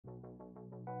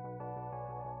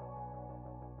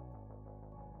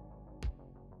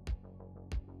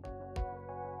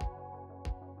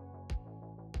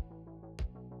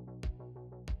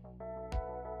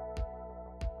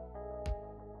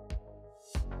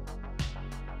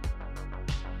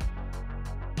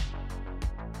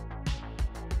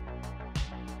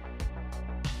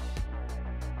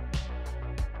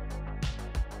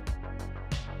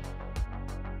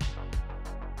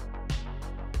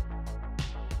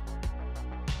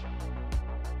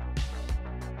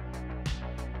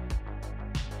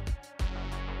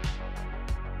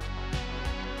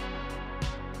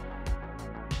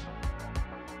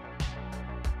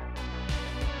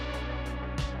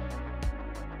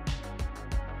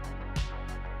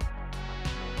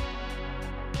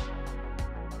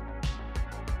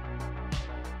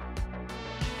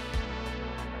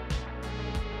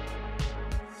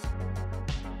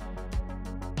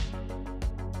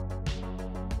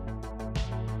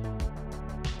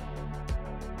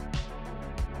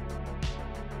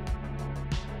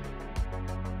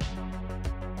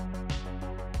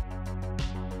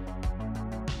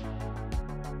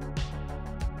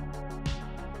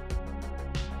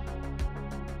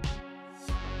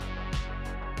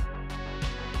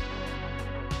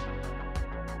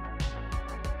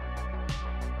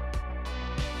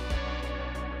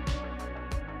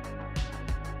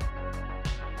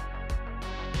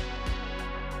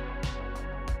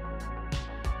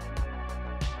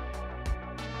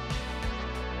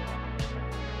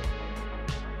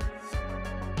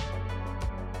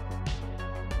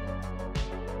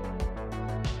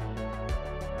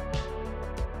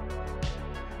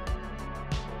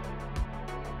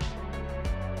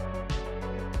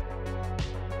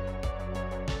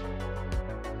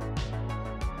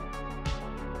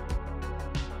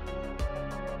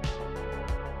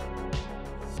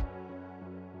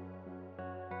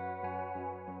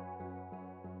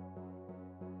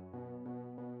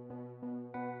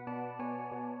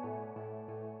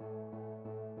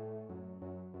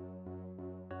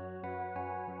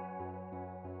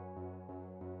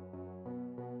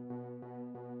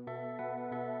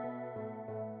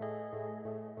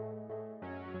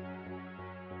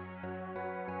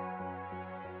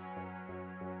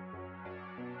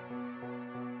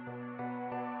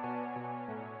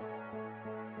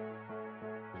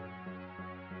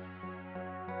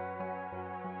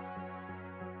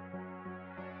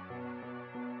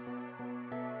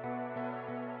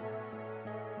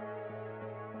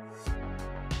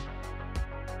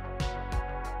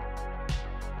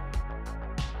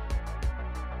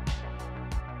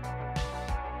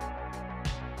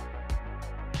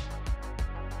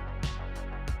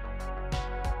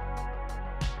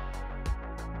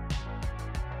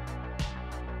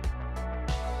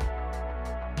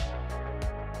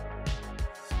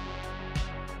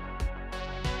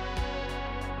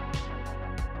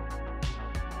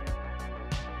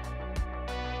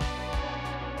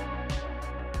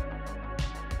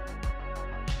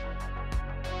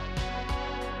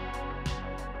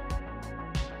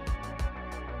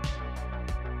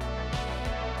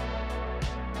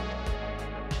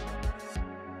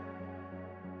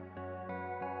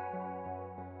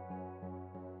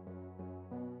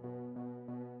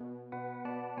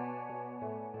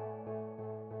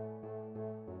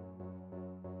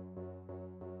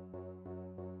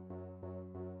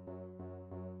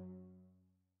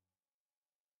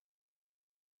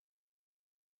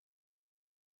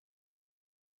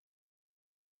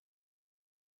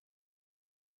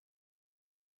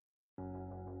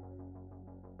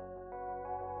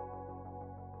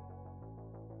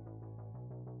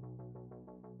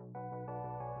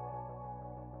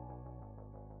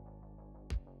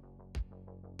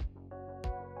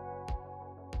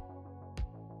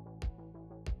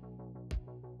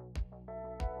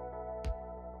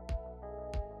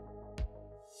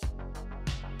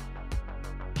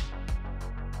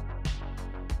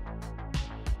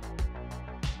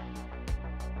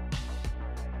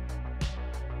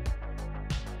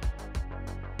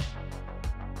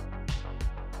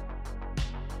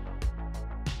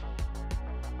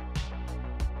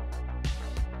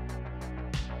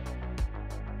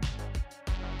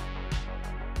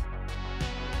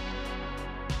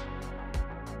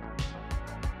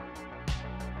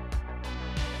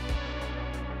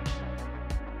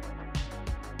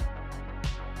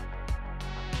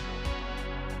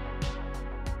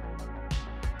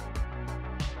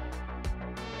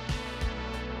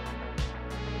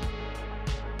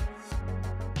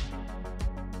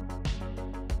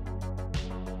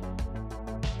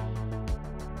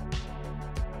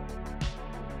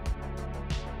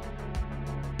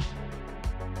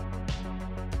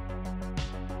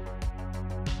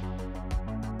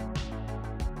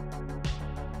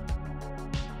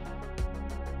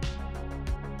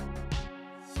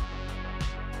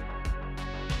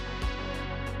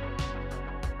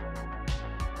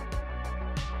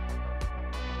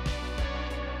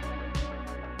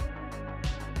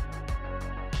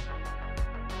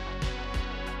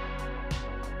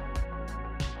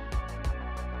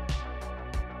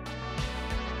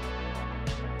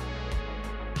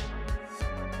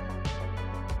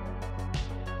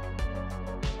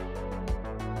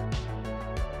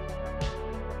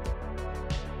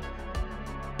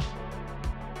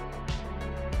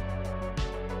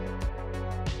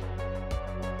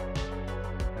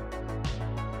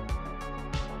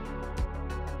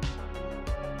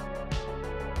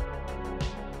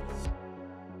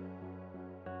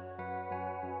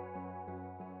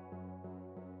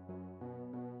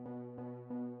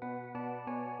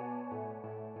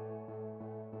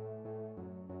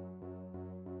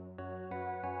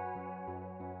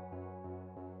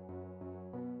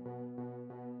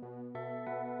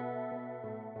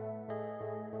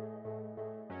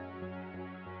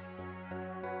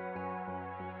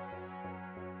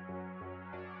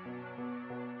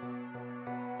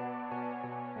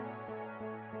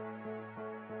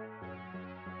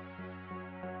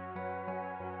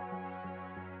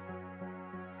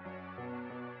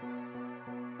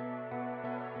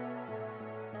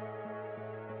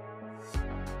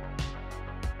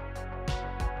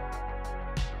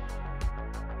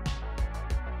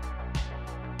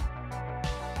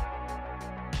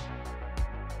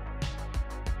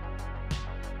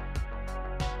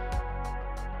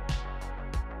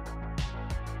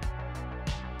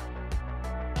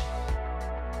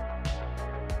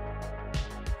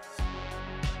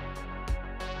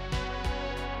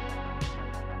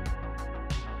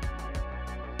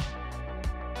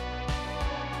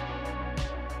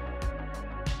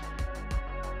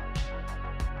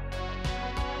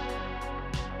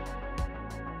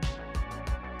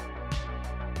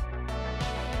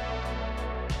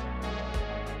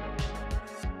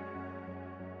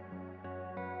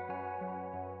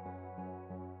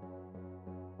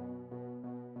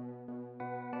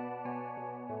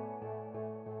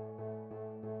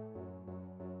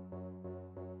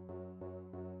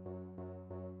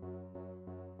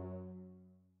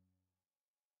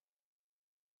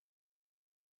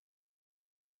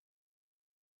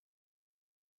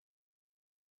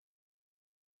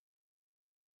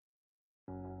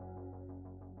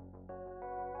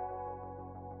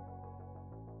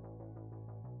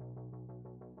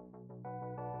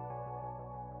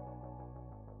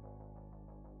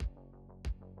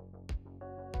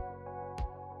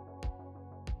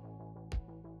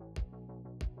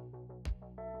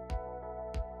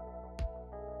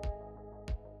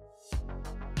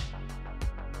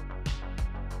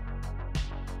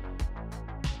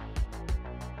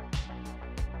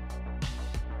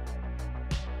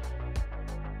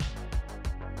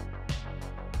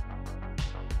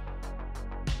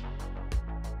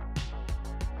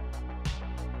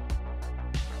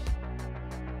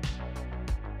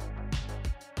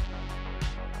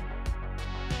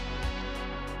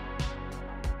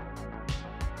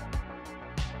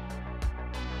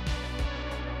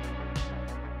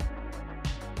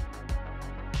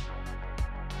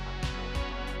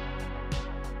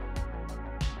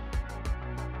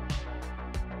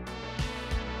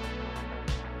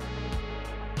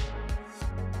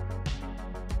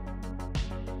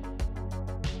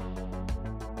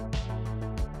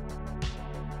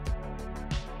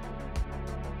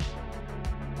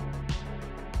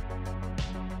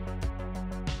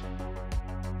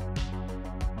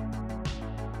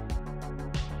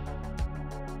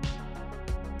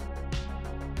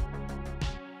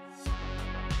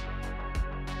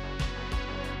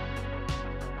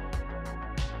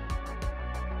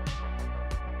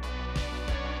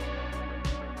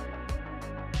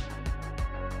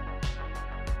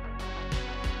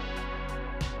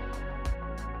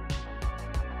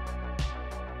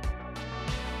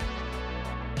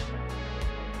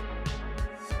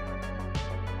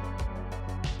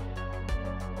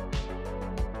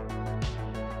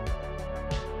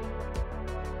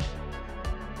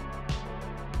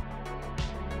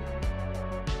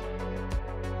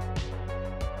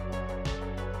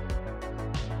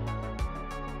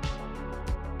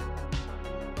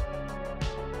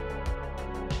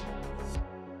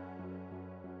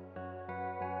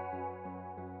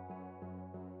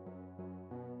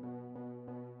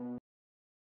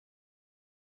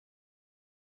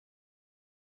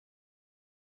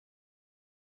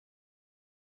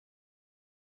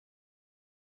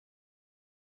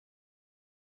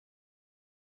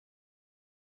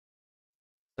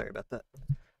Sorry about that.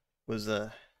 Was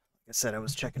like I said, I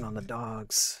was checking on the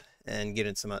dogs and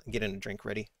getting a drink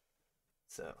ready.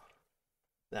 So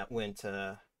that went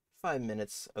 5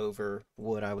 minutes over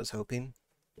what I was hoping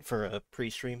for a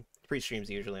pre-stream. Pre-streams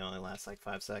usually only last like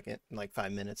 5 seconds, like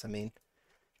 5 minutes. I mean,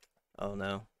 oh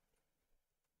no,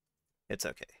 it's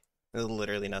okay. There's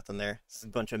literally nothing there. It's a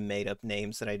bunch of made-up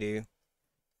names that I do.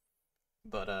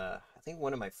 But I think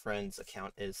one of my friends'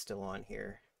 account is still on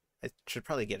here. I should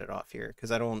probably get it off here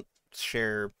because I don't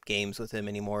share games with him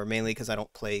anymore. Mainly because I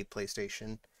don't play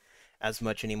PlayStation as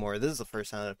much anymore. This is the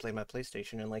first time that I've played my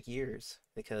PlayStation in like years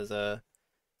because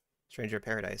Stranger of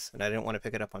Paradise, and I didn't want to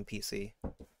pick it up on PC.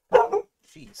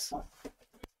 Jeez.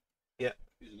 Yeah.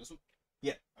 Using this one?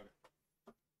 Yeah. Okay.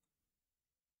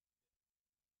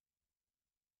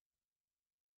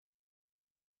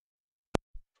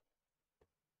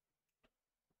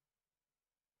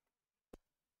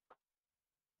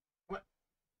 Come on. Come on.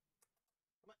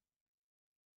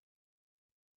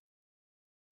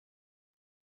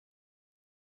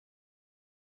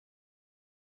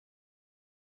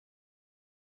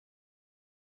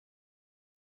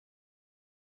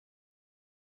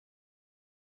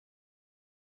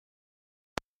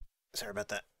 Sorry about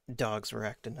that. Dogs were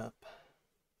acting up.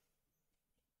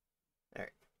 All right.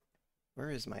 Where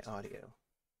is my audio?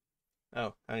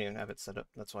 Oh, I don't even have it set up.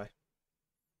 That's why.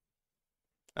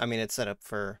 I mean, it's set up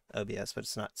for OBS, but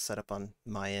it's not set up on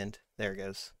my end. There it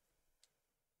goes.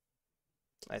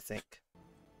 I think.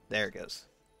 There it goes.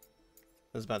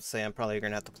 I was about to say I'm probably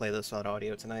gonna have to play this without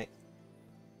audio tonight.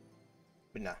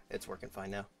 But nah, it's working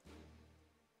fine now.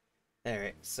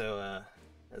 Alright, so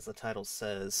as the title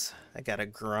says, I gotta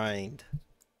grind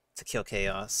to kill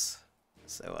chaos.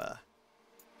 So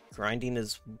grinding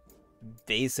is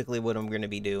basically what I'm gonna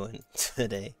be doing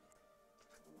today.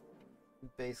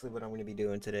 Basically what I'm gonna be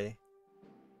doing today.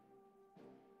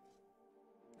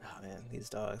 Oh man, these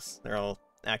dogs. They're all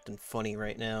acting funny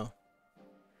right now.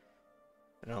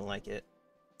 I don't like it.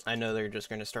 I know they're just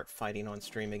gonna start fighting on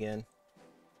stream again.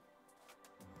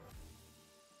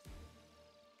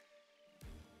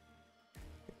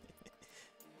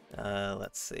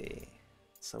 Let's see.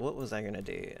 So what was I gonna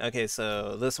do? Okay,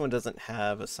 so this one doesn't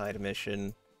have a side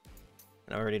mission.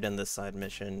 I've already done this side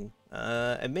mission.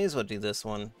 I may as well do this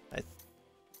one.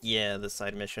 Yeah, this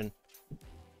side mission.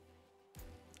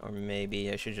 Or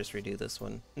maybe I should just redo this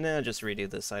one. Nah, just redo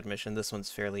this side mission. This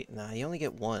one's fairly... Nah, you only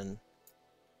get one.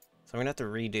 So I'm gonna have to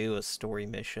redo a story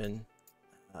mission.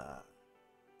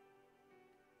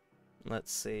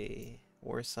 Let's see.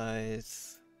 War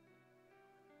size...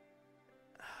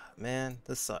 Man,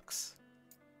 this sucks.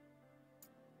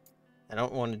 I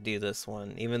don't want to do this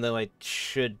one, even though I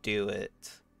should do it.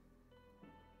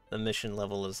 The mission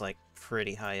level is like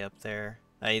pretty high up there.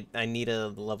 I need to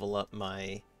level up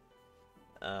my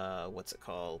what's it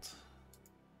called?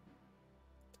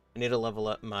 I need to level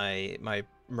up my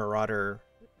Marauder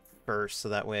first, so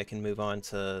that way I can move on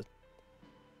to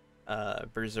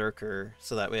Berserker,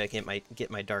 so that way I can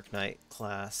get my Dark Knight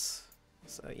class.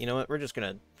 So you know what? We're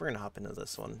gonna hop into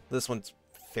this one. This one's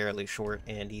fairly short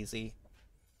and easy.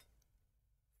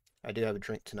 I do have a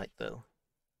drink tonight though.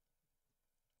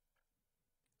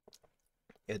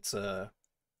 It's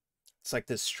like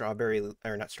this strawberry,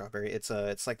 or not strawberry. It's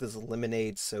like this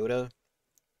lemonade soda,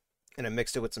 and I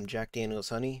mixed it with some Jack Daniel's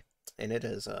honey, and it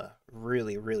is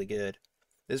really really good.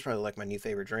 This is probably like my new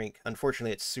favorite drink.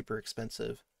 Unfortunately, it's super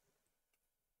expensive.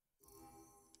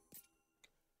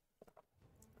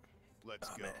 Let's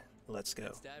Oh go. man, let's go.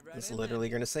 Let's dive right It's in literally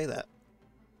then. gonna say that.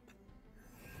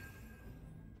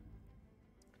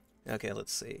 Okay,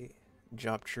 let's see.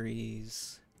 Job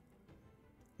trees.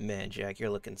 Man, Jack, you're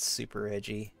looking super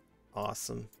edgy.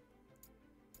 Awesome.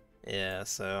 Yeah,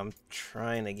 so I'm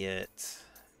trying to get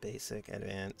basic,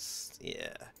 advanced.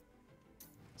 Yeah.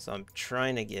 So I'm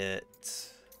trying to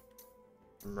get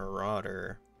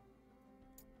Marauder.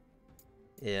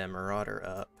 Yeah, Marauder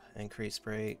up. Increase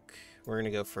break. We're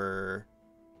gonna go for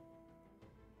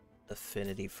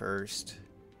Affinity first.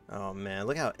 Oh man,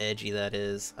 look how edgy that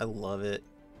is. I love it.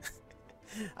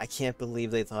 I can't believe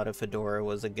they thought a fedora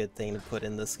was a good thing to put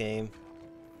in this game.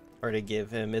 Or to give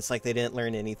him. It's like they didn't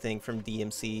learn anything from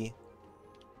DMC.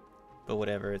 But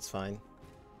whatever, it's fine.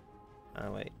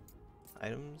 Oh wait.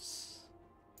 Items?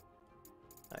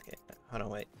 Okay, hold on,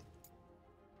 wait.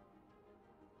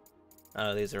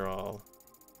 Oh, these are all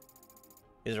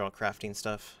crafting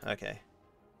stuff. Okay.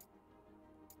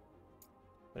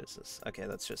 What is this? Okay,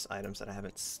 that's just items that I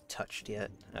haven't touched yet.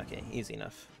 Okay, easy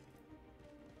enough.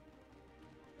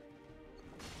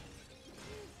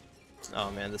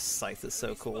 Oh man, this scythe is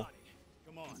so cool.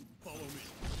 Come on, follow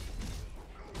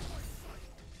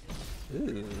me.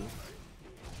 Ooh.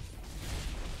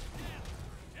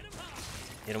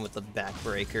 Hit him with the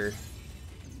backbreaker.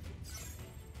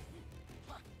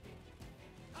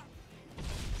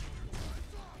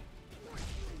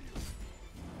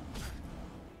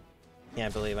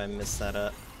 Can't believe I messed that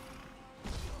up.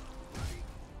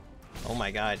 Oh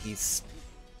my god,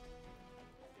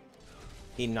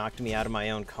 he knocked me out of my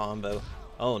own combo.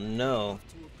 Oh no.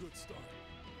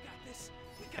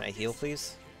 Can I heal,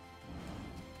 please?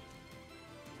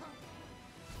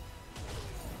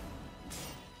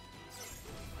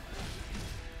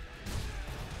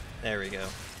 There we go.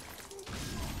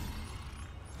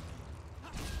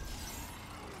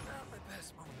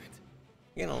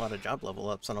 Getting a lot of job level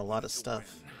ups on a lot of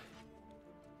stuff.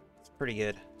 It's pretty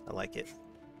good. I like it.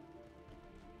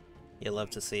 You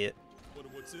love to see it.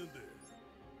 What's in there?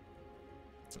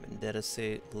 Some Vendetta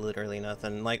suit, literally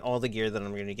nothing. Like, all the gear that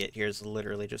I'm gonna get here is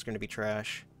literally just gonna be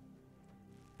trash.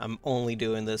 I'm only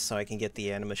doing this so I can get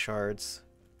the anima shards,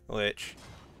 which...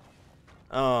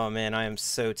 Oh man, I am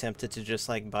so tempted to just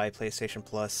like buy PlayStation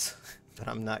Plus, but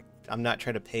I'm not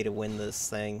trying to pay to win this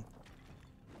thing.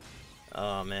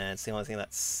 Oh man, it's the only thing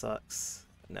that sucks.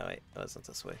 No, wait, it wasn't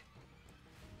this way.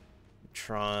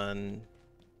 Tron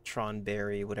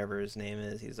Berry, whatever his name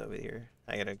is, he's over here.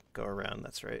 I gotta go around,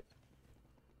 that's right.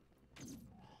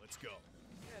 Let's go.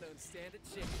 I don't stand a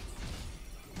chance.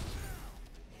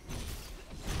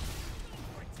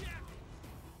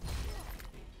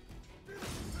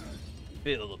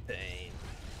 Feel the pain.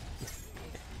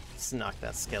 Let's knock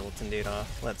that skeleton dude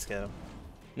off. Let's go.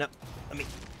 No, let me...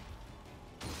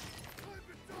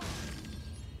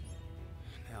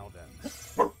 Now then.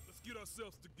 Let's get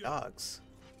ourselves together. Dogs.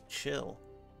 Chill.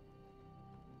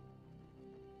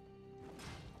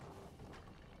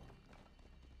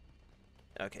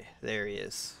 Okay, there he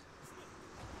is.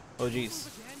 Oh jeez.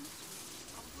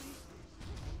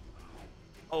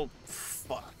 Oh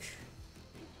fuck.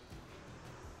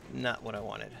 Not what I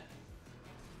wanted.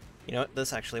 You know what?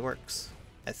 This actually works.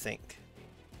 I think.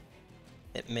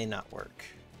 It may not work.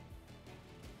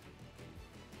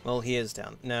 Well, he is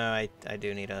down. No, I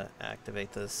do need to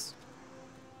activate this.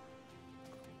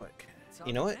 Quick.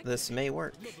 You know what? This may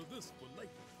work. Remember this for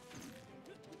later.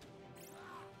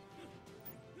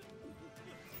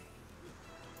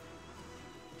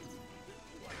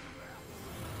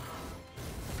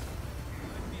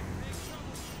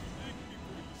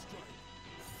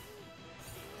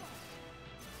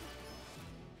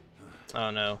 Oh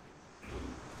no.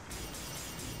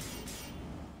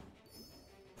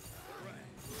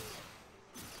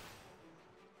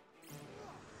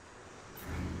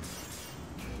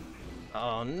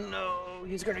 Oh no,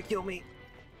 he's gonna kill me.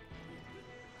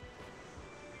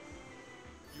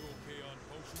 You okay on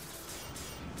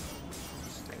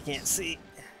potions? I can't see.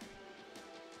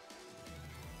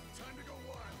 Time to go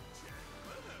wild, Jack.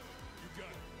 You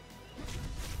got it.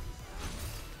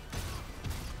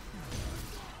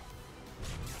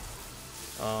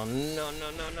 Oh no no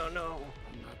no no no.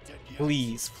 I'm not dead yet.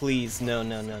 Please, please, no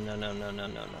no no no no no no no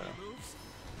no. Moves?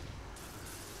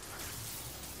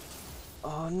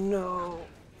 Oh no.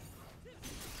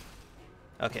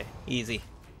 Okay, easy.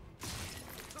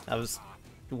 That was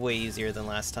way easier than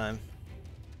last time.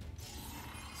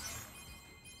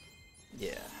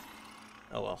 Yeah.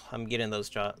 Oh well, I'm getting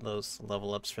those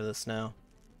level ups for this now.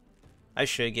 I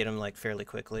should get them like fairly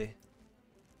quickly.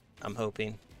 I'm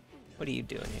hoping. What are you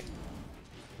doing here?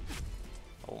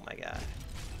 Oh my god.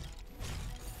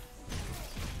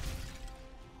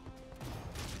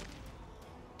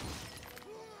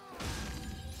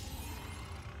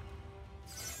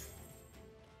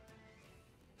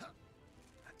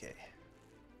 Okay.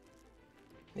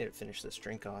 Need to finish this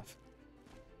drink off.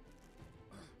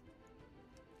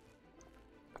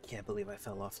 Can't believe I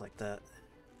fell off like that.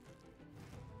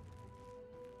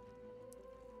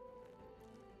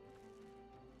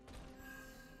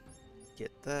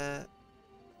 Get that.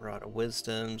 Rod of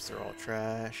Wisdoms, they're all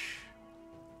trash.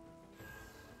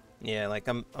 Yeah, like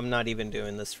I'm not even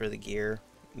doing this for the gear.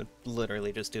 I'm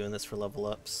literally just doing this for level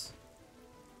ups.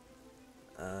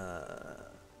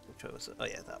 Which way was it? Oh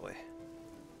yeah, that way.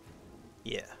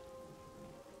 Yeah.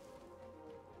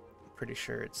 I'm pretty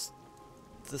sure it's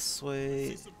this way.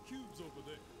 See some cubes over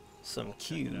there. Some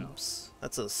Check it out. cubes.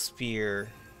 That's a spear.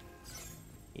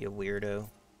 You weirdo.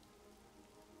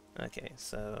 Okay,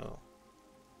 so...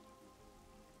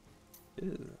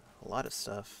 Ooh, a lot of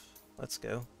stuff. Let's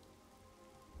go.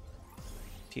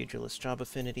 Pugilist job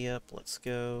affinity up. Let's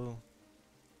go.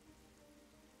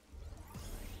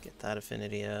 Get that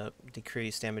affinity up.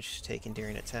 Decrease damage taken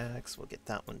during attacks. We'll get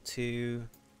that one too.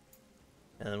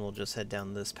 And then we'll just head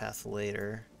down this path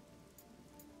later.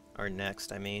 Or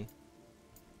next, I mean.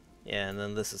 Yeah, and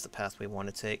then this is the path we want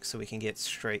to take, so we can get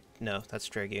straight... No, that's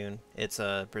Dragoon. It's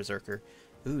a Berserker.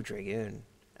 Ooh, Dragoon.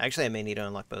 Actually, I may need to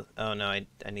unlock both. Oh, no, I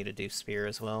need to do Spear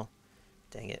as well.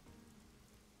 Dang it.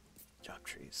 Job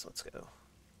trees, let's go.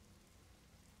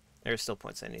 There's still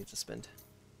points I need to spend.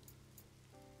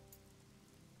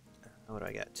 What do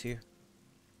I got? 2?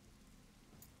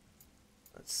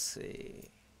 Let's see.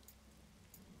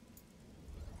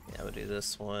 Yeah, we'll do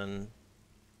this one.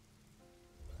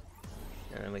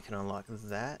 And then we can unlock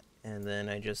that. And then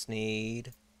I just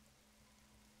need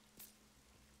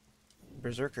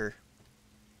Berserker.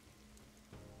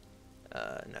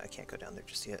 No, I can't go down there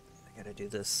just yet. I gotta do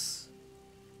this.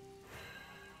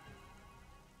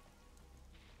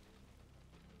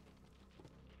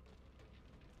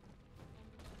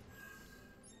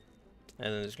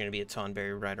 And then there's gonna be a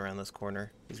Tonberry right around this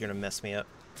corner. He's gonna mess me up.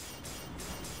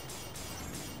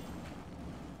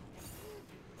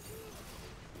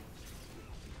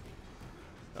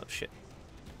 Oh shit.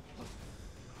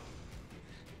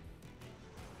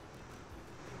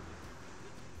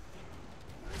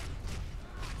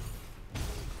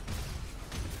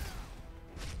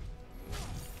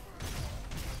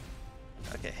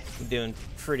 Okay, I'm doing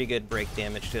pretty good break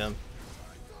damage to him.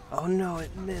 Oh no,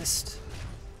 it missed.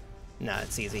 Nah,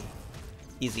 it's easy.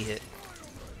 Easy hit.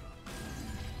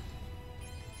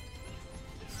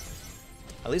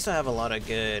 At least I have a lot of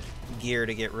good gear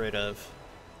to get rid of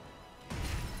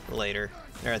later,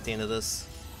 or at the end of this.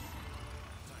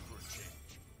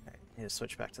 Alright, need to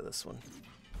switch back to this one.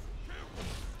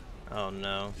 Oh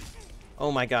no.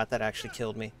 Oh my god, that actually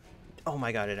killed me. Oh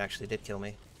my god, it actually did kill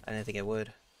me. I didn't think it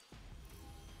would.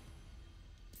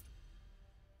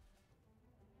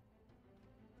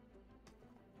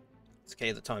 It's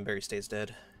okay, the Tonberry stays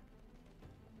dead.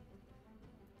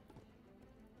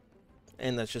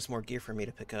 And that's just more gear for me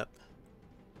to pick up.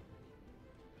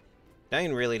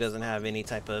 Dying really doesn't have any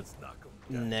type of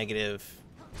negative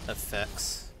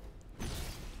effects.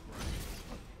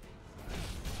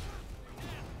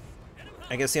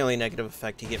 I guess the only negative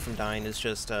effect you get from dying is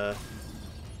just,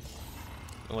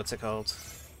 what's it called?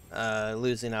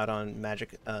 Losing out on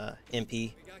magic,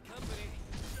 MP.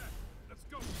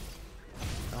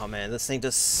 Oh man, this thing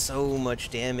does so much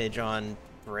damage on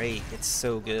break. It's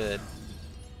so good.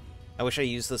 I wish I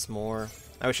used this more.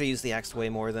 I wish I used the axe way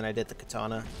more than I did the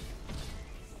katana.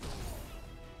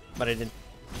 But I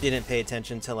didn't pay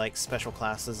attention to like special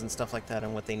classes and stuff like that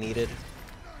and what they needed.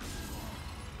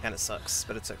 Kinda sucks,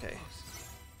 but it's okay.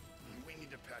 We need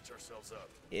to patch ourselves up.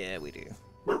 Yeah, we do.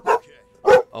 Okay.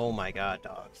 Oh my god,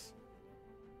 dogs.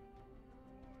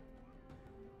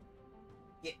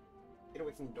 Get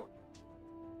away from the door.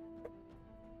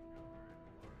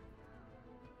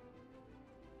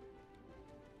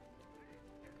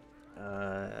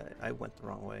 I went the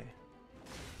wrong way.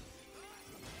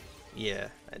 Yeah,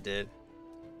 I did.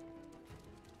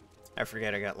 I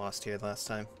forget I got lost here last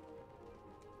time.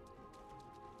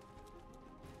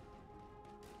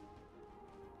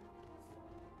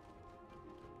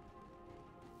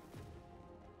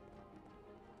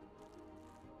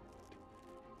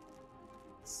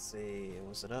 Let's see,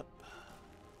 was it up?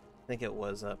 I think it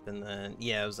was up and then,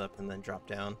 yeah, it was up and then dropped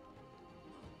down.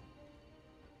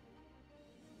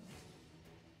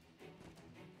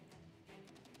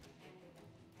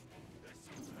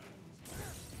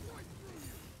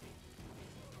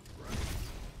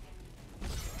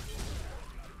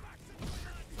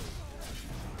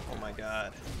 Oh my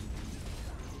god.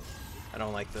 I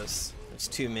don't like this. There's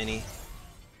too many.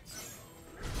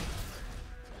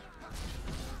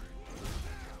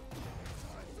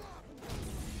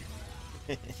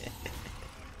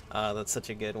 Ah, that's such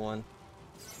a good one.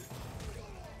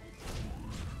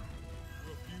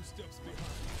 We're a few steps behind.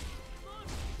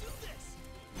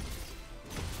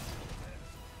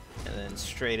 And then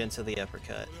straight into the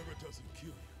uppercut. Whatever doesn't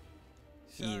kill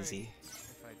you. Easy.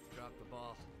 If I drop the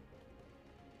ball.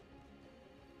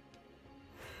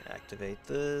 Activate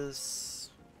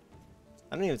this.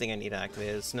 I don't even think I need to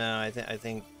activate this. No, I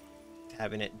think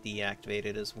having it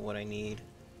deactivated is what I need.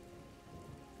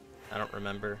 I don't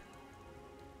remember.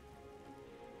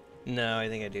 No, I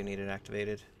think I do need it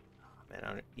activated. Oh,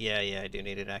 man, yeah, I do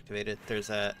need it activated. There's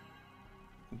that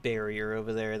barrier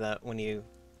over there that when you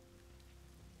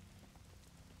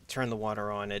turn the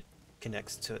water on, it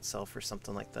connects to itself or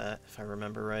something like that, if I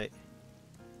remember right.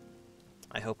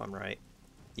 I hope I'm right.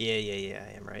 Yeah,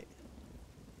 I am right.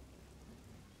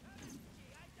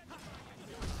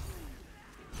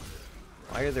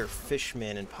 Why are there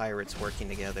fishmen and pirates working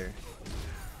together?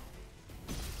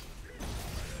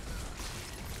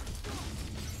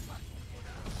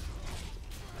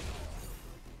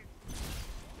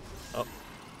 Oh.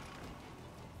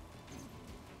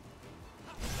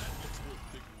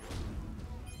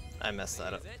 I messed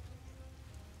that up. Is it?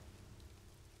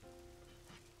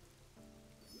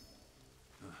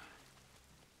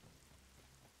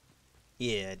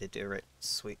 Yeah, I did do it right.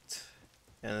 Sweet.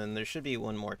 And then there should be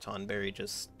one more Tonberry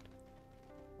just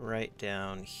right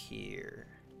down here,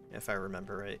 if I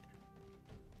remember right.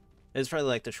 It's probably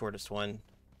like the shortest one.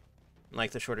 Like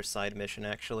the shortest side mission,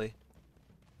 actually.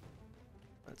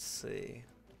 Let's see.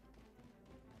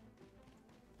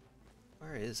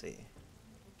 Where is he?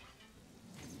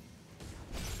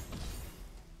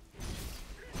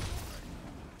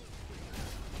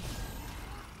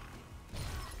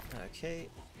 Okay.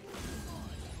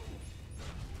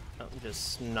 Oh,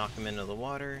 just knock him into the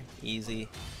water. Easy.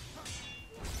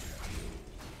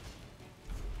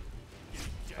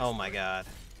 Oh my god.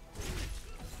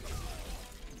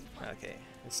 Okay,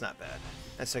 it's not bad.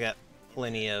 I still got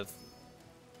plenty of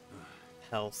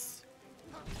health.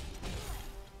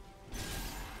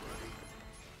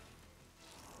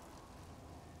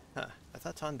 Huh, I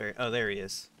thought Tonberry... Oh, there he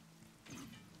is.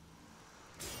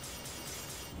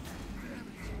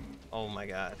 Oh my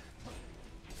god.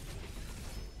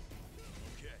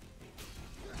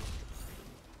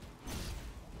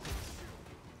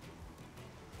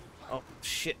 Oh,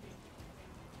 shit.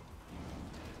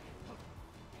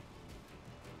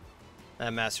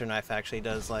 That Master Knife actually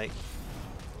does, like,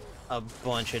 a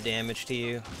bunch of damage to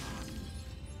you.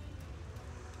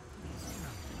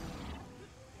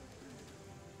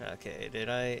 Okay, did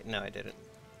I? No, I didn't.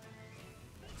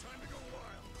 Time to go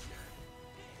wild, Jack.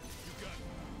 You got it.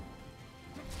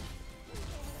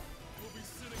 We'll be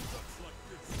sitting ducks like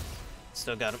this.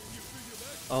 Still got him. You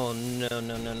feel that? Oh, no,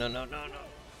 no, no, no, no, no, no.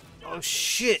 Oh,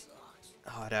 shit!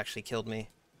 Oh, it actually killed me.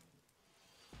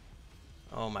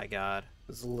 Oh my god. It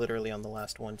was literally on the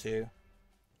last one, too.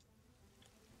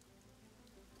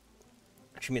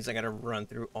 Which means I gotta run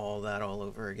through all that all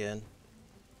over again.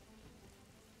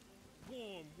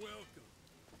 Warm welcome.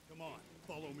 Come on,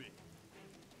 follow me.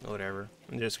 Whatever.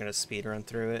 I'm just gonna speed run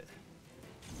through it.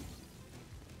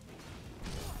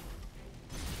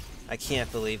 I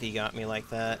can't believe he got me like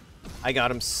that. I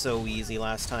got him so easy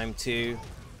last time, too.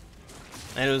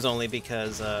 And it was only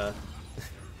because,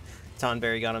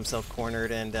 Tonberry got himself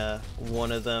cornered and,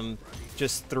 one of them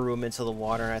just threw him into the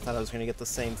water, and I thought I was gonna get the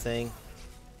same thing.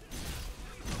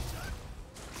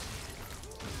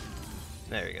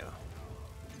 There we go.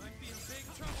 Might be in big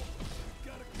trouble.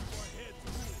 Gotta keep our heads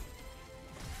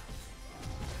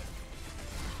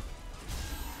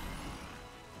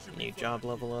cool. New job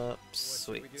level up. What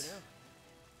should we do Sweet.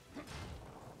 now?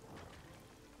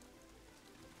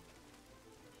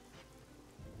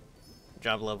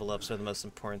 Job level ups are the most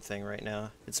important thing right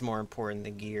now. It's more important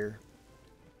than gear.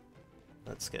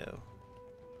 Let's go.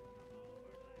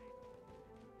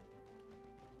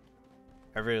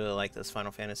 I really like this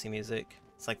Final Fantasy music.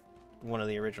 It's like one of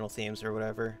the original themes or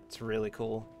whatever. It's really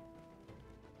cool.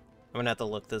 I'm gonna have to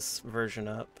look this version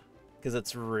up because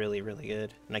it's really, really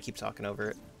good. And I keep talking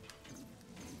over it.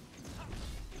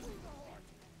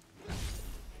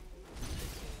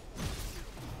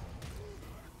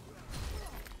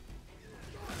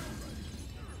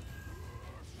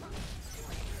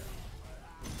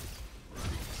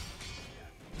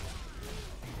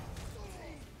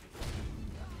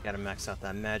 Gotta max out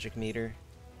that magic meter.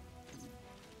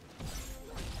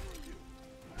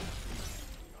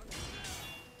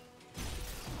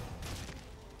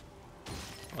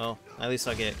 Well, at least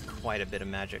I'll get quite a bit of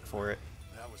magic for it.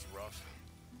 That was rough.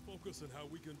 Focus on how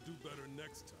we can do better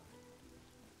next time.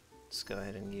 Let's go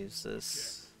ahead and use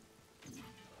this.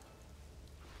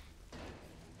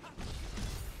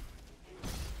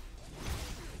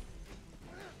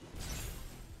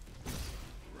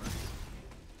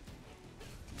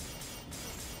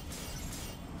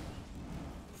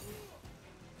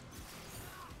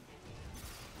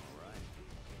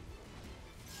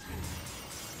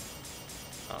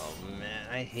 Oh man,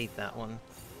 I hate that one.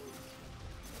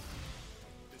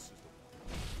 This is the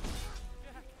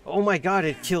Oh my god,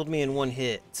 it killed me in one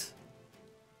hit.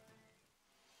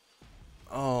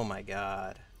 Oh my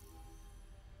god.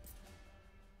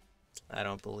 I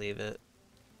don't believe it.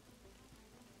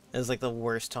 It was like the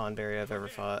worst Tonberry I've ever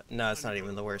fought. No, it's not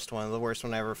even the worst one. The worst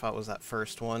one I ever fought was that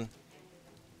first one.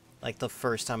 Like the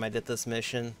first time I did this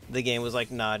mission. The game was like,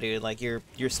 nah dude, like you're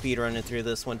speedrunning through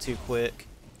this one too quick.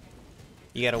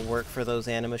 You gotta work for those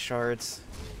anima shards.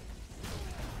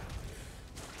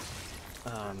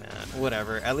 Oh man,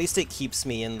 whatever. At least it keeps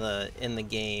me in the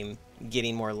game,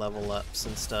 getting more level ups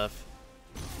and stuff.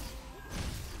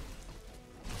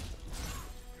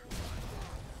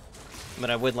 But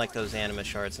I would like those anima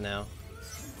shards now.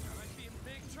 might be in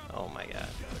big trouble. Oh my god.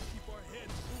 Gotta keep our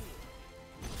heads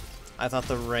I thought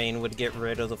the rain would get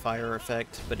rid of the fire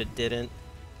effect, but it didn't.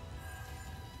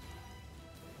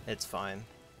 It's fine.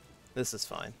 This is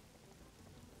fine.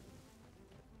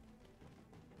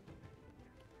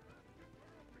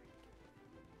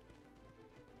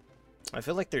 I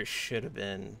feel like there should have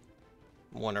been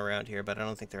one around here, but I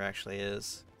don't think there actually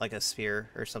is. Like a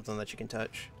sphere or something that you can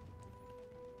touch.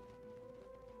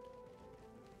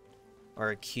 Or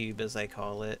a cube, as I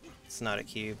call it. It's not a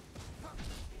cube.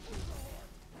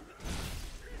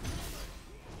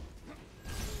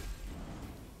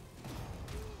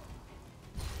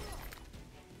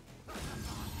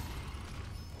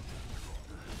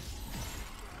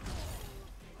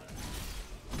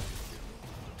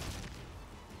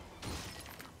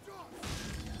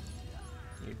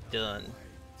 You're done.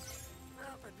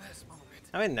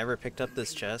 How have I never picked up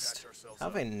this chest? How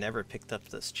have I never picked up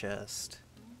this chest?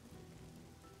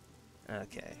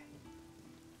 Okay.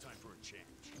 Time for a change.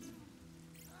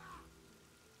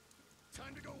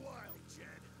 Time to go wild, Jed.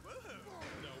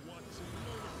 Now watch you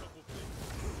learn a couple things.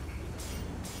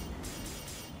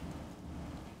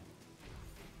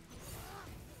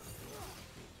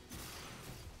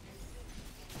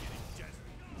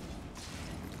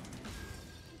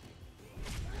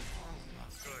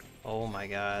 Oh my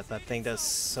god, that thing does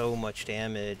so much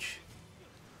damage.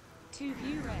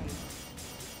 2-view raid.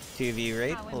 2v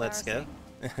raid? How Let's go.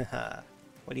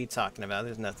 What are you talking about?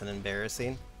 There's nothing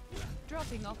embarrassing.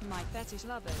 Dropping off my fetish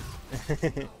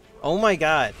lovers. Oh my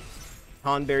god.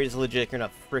 Tonberry's legit gonna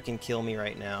freaking kill me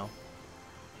right now.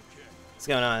 What's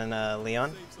going on,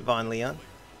 Leon? Von Leon?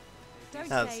 Don't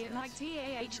How's- say it like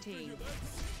TAHT.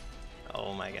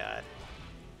 Oh my god.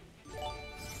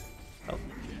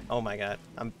 Oh my god.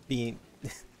 I'm being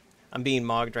I'm being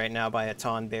mogged right now by a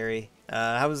Tonberry.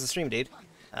 How was the stream, dude?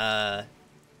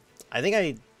 I think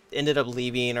I ended up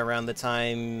leaving around the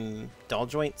time Doll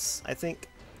Joints, I think.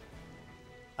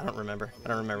 I don't remember. I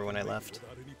don't remember when I left.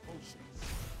 Without any potions.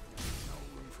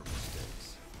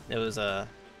 It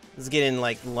was getting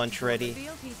like lunch ready.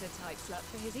 Revealed he's a type slut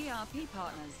for his ERP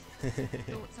partners.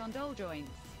 Thoughts on doll joints?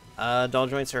 Doll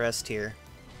Joints are S tier.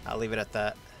 I'll leave it at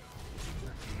that.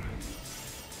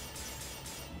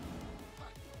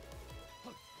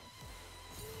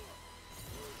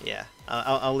 Yeah,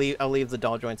 I'll leave the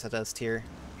Doll Joints at S tier.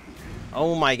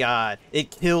 Oh my god,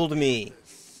 it killed me.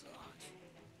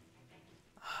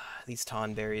 These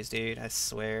Tonberries, dude, I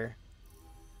swear.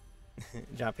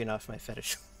 Dropping off my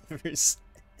fetish lovers.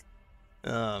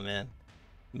 Oh man.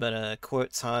 But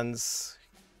quotes Hans,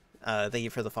 thank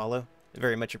you for the follow.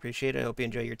 Very much appreciated. I hope you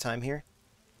enjoy your time here.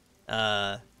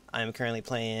 I'm currently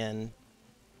playing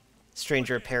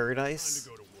Stranger of Paradise,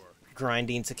 Go to work.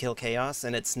 grinding to kill chaos,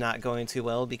 and it's not going too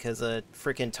well because a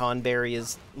freaking Tonberry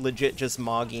is legit just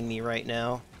mogging me right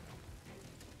now.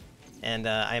 And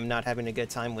I'm not having a good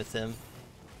time with him.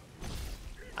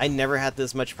 I never had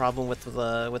this much problem with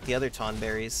the other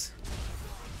Tonberries.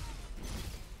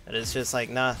 But it's just like,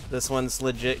 nah, this one's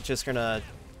legit just gonna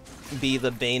be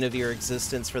the bane of your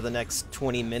existence for the next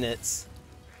 20 minutes.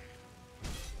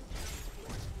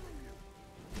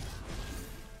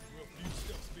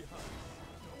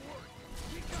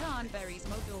 Tarnberries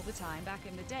mogged all the time back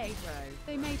in the day, bro.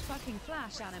 They made fucking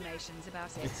flash animations about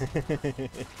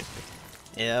it.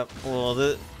 Yep.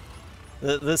 Well,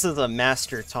 this is a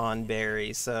Master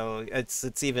Tonberry, so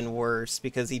it's even worse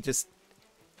because he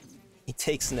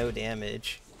takes no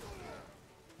damage.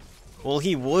 Well,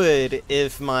 he would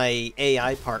if my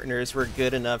AI partners were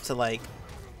good enough to, like,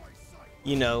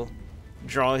 you know,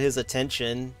 draw his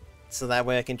attention so that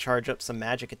way I can charge up some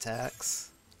magic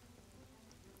attacks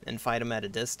and fight him at a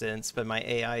distance, but my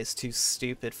AI is too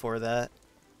stupid for that.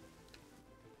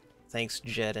 Thanks,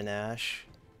 Jed and Ash.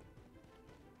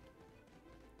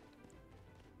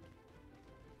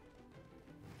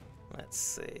 Let's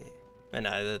see. And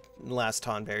the last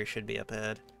Tonberry should be up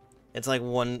ahead. It's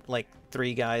like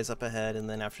three guys up ahead, and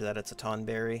then after that it's a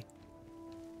Tonberry.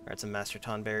 Or it's a Master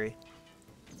Tonberry.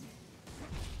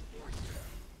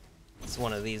 It's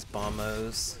one of these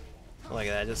bombos. Look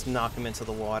at that, just knock him into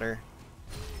the water.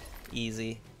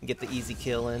 Easy. Get the easy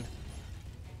kill in.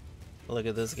 Look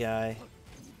at this guy.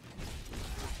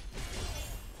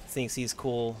 Thinks he's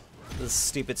cool. This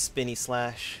stupid spinny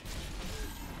slash.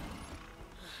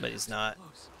 But he's not.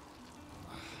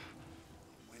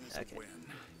 Okay.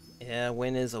 Yeah,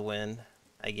 win is a win,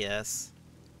 I guess.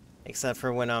 Except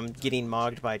for when I'm getting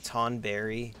mogged by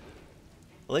Tonberry.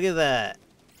 Look at that!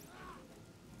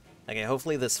 Okay,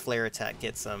 hopefully this flare attack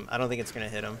gets him. I don't think it's gonna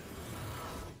hit him.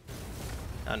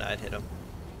 Oh no, it hit him.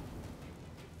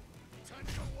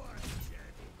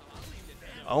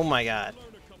 Oh my god.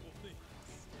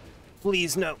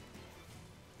 Please, no!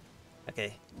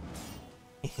 Okay.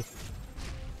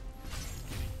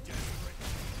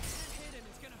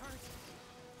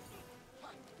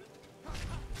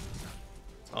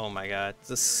 Oh my god,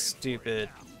 this stupid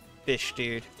fish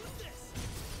dude.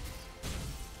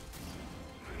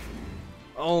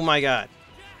 Oh my god,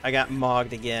 I got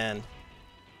mogged again.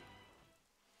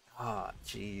 Ah,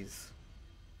 jeez.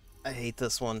 I hate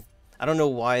this one. I don't know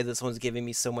why this one's giving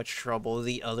me so much trouble.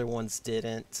 The other ones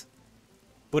didn't.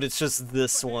 But it's just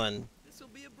this one.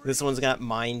 This one's got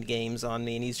mind games on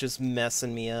me and he's just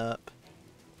messing me up.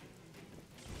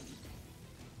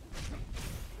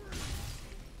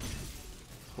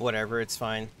 Whatever, it's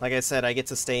fine. Like I said, I get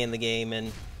to stay in the game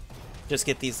and just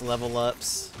get these level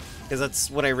ups. Because that's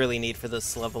what I really need for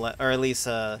this level up, or at least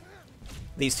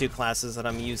these two classes that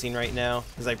I'm using right now.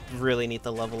 Because I really need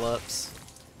the level ups.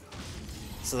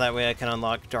 So that way I can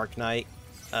unlock Dark Knight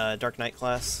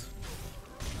class.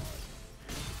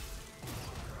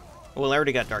 Well, I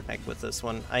already got Dark Knight with this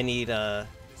one. I need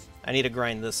to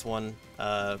grind this one,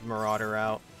 Marauder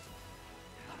out.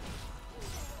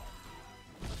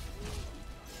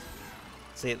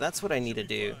 See, that's what I need to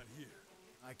do.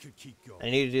 I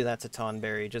need to do that to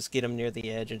Tonberry. Just get him near the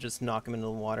edge and just knock him into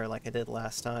the water like I did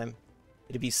last time.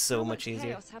 It'd be so much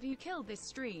easier. Chaos have you killed this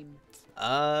stream?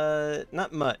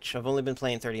 Not much. I've only been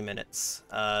playing 30 minutes.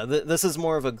 This is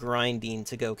more of a grinding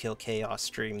to go kill Chaos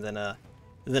stream than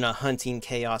a hunting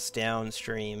Chaos down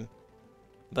stream.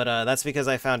 But that's because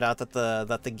I found out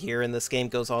that the gear in this game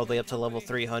goes all the way up to level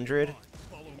 300,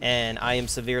 and I am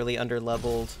severely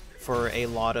underleveled for a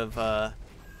lot of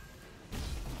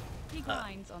He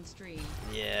grinds on stream.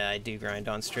 Yeah, I do grind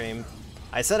on stream.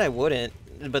 I said I wouldn't,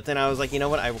 but then I was like, you know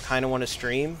what? I kind of want to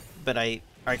stream, but I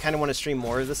kind of want to stream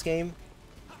more of this game.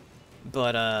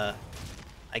 But I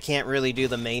can't really do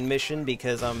the main mission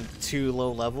because I'm too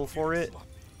low level for it.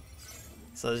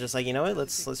 So I was just like, you know what?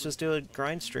 Let's just do a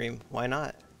grind stream. Why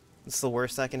not? It's the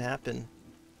worst that can happen.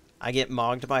 I get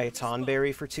mogged by a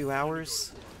Tonberry for 2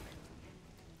 hours.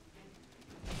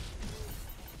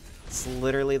 It's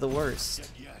literally the worst.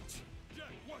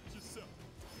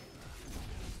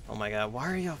 Oh my god, why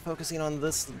are y'all focusing on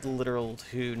this literal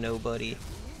nobody?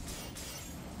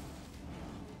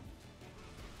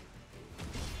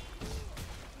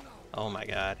 Oh my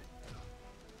god.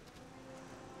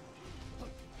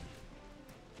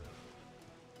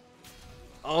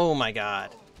 Oh my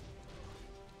god.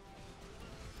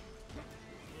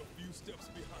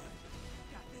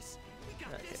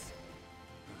 Okay.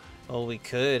 Well, we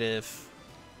could if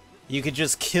you could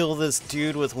just kill this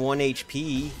dude with 1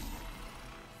 HP.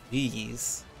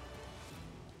 Jeez.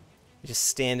 Just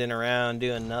standing around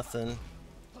doing nothing.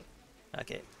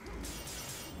 Okay.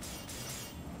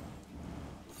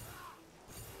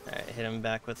 Alright, hit him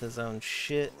back with his own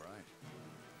shit.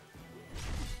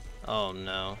 Oh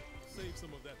no.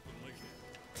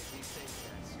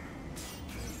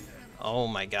 Oh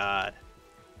my god.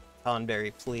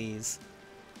 Tonberry, please.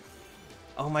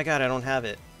 Oh my god, I don't have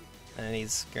it. And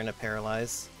he's gonna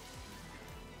paralyze.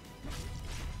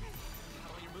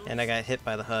 And I got hit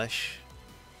by the Hush.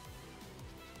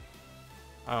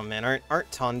 Oh man,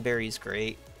 aren't Tonberries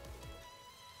great?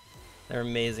 They're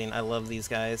amazing. I love these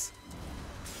guys.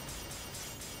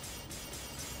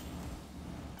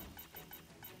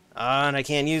 Ah, and I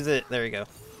can't use it. There we go.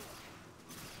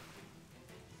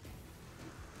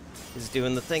 He's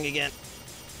doing the thing again.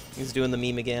 He's doing the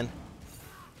meme again.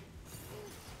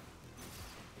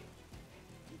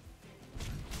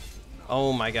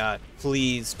 Oh my god.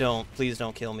 Please don't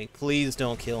kill me. Please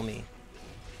don't kill me.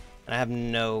 And I have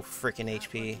no freaking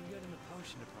HP.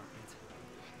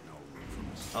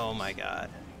 Oh my god.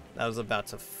 That was about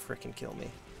to freaking kill me.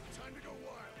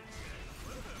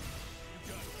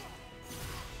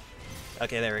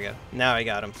 Okay, there we go. Now I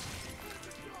got him.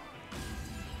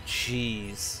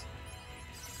 Jeez.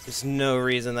 There's no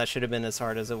reason that should have been as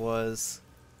hard as it was.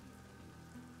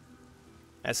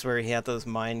 I swear he had those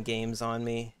mind games on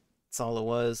me. That's all it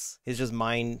was. He's just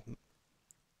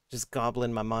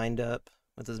gobbling my mind up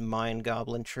with his mind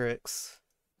goblin tricks.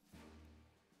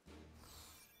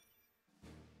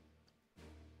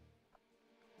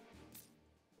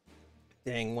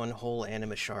 Dang, 1 whole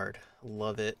anima shard.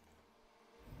 Love it.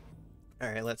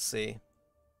 Alright, let's see.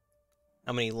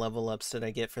 How many level ups did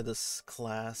I get for this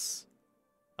class?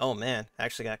 Oh man, I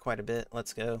actually got quite a bit.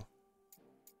 Let's go.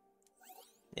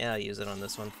 Yeah, I'll use it on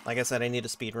this one. Like I said, I need to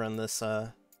speedrun this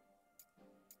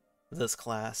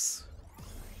class.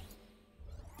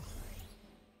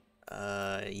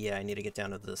 Yeah, I need to get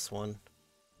down to this one.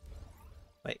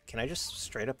 Wait, can I just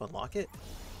straight up unlock it?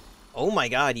 Oh my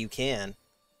god, you can.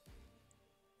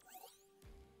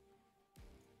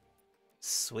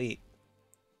 Sweet.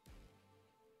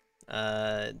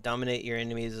 Dominate your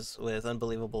enemies with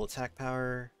unbelievable attack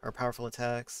power, or powerful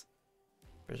attacks.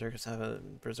 Berserkers have a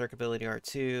Berserk ability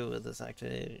R2. With this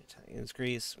activated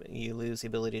increase, you lose the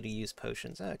ability to use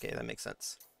potions. Okay, that makes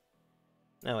sense.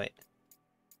 No, wait.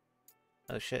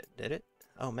 Oh shit, did it?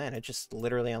 Oh man, it just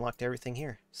literally unlocked everything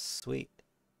here. Sweet.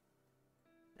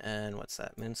 And what's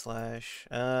that?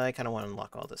 Moonslash. I kind of want to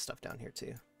unlock all this stuff down here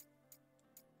too.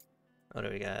 What do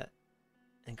we got?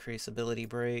 Increase ability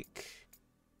break.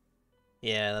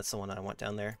 Yeah, that's the one I want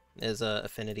down there. Is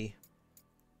affinity.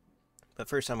 But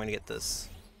first I'm going to get this.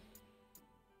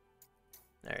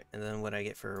 Alright, and then what I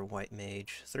get for White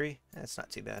Mage? 3? That's not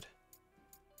too bad.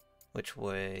 Which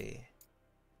way?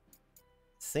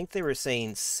 I think they were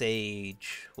saying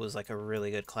Sage was like a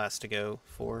really good class to go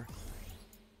for.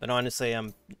 But honestly,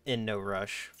 I'm in no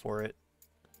rush for it.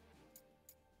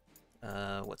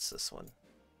 What's this one?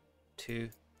 2?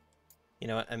 You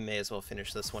know what? I may as well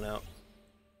finish this one out.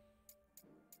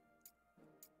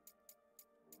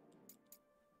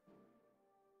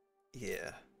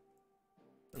 Yeah.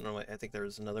 I don't know, I think there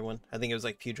was another one. I think it was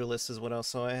like Pugilist is what else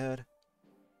saw I had.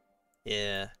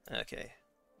 Yeah, okay.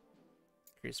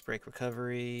 Increase break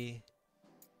recovery.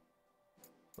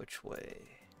 Which way?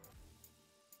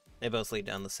 They both lead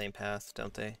down the same path,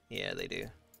 don't they? Yeah, they do.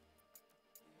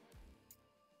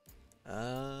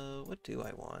 What do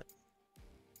I want?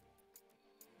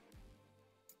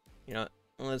 You know what?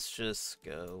 Let's just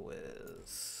go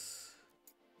with...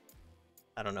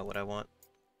 I don't know what I want.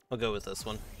 I'll go with this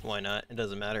one. Why not? It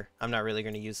doesn't matter. I'm not really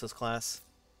going to use this class.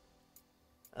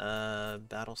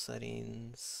 Battle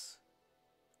settings.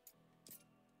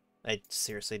 I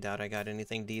seriously doubt I got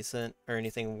anything decent or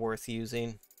anything worth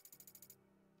using.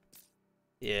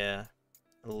 Yeah,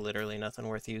 literally nothing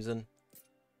worth using.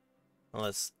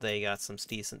 Unless they got some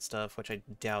decent stuff, which I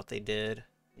doubt they did.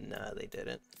 Nah, they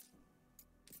didn't.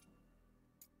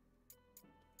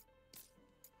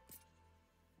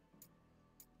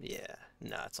 Yeah,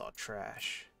 nah, it's all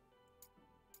trash.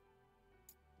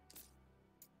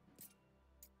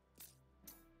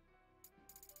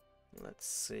 Let's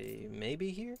see, maybe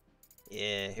here?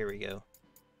 Yeah, here we go.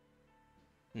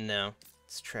 No,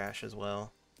 it's trash as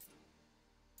well.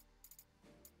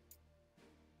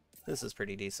 This is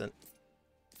pretty decent.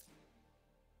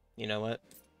 You know what?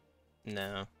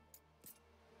 No.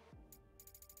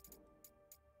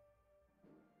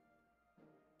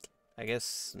 I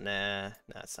guess, nah,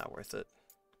 it's not worth it.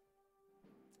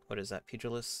 What is that,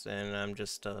 Pugilist? And I'm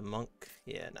just a monk?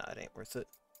 Yeah, nah, it ain't worth it.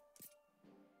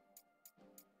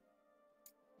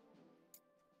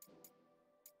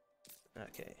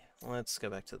 Okay, let's go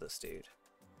back to this dude.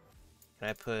 Can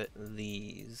I put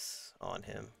these on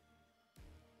him?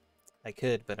 I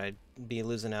could, but I'd be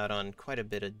losing out on quite a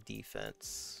bit of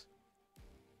defense.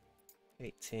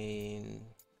 18...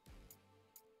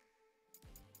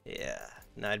 Yeah,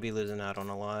 no, I'd be losing out on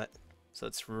a lot, so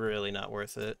it's really not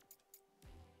worth it.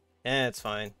 Eh, it's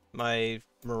fine. My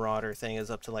Marauder thing is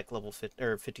up to like level 50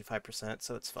 or 55%,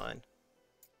 so it's fine.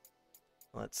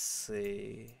 Let's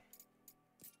see.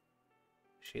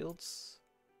 Shields?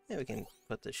 Yeah, we can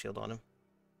put the shield on him.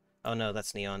 Oh no,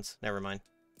 that's Neon's. Never mind.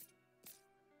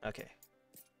 Okay.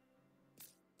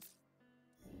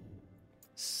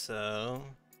 So...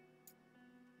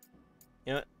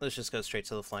 You know what? Let's just go straight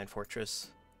to the Flying Fortress.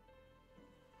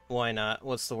 Why not?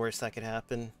 What's the worst that could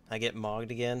happen? I get mogged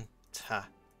again? Ha.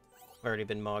 I've already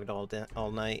been mogged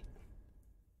all night.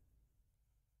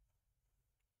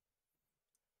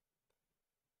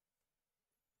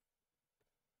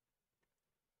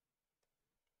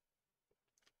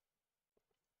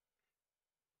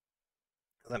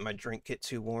 Let my drink get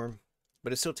too warm.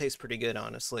 But it still tastes pretty good,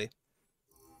 honestly.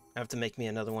 I have to make me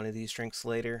another one of these drinks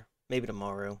later. Maybe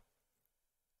tomorrow.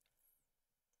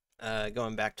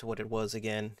 Going back to what it was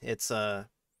again. It's, I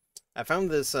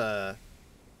found this, oh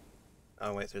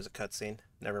wait, there's a cutscene.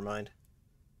 Never mind.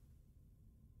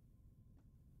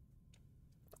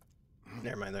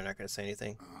 Never mind, they're not gonna say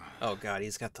anything. Oh god,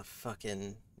 he's got the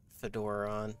fucking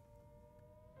fedora on.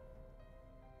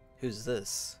 Who's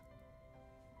this?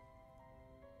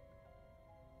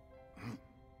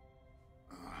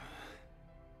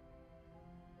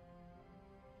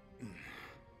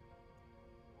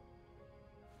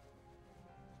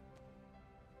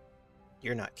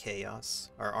 You're not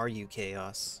Chaos. Or are you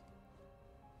Chaos?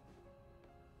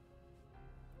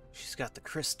 She's got the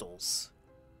crystals.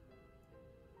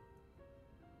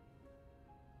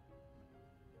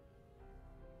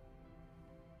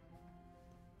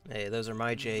 Hey, those are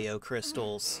my J.O.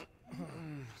 crystals.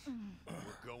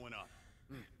 We're going up.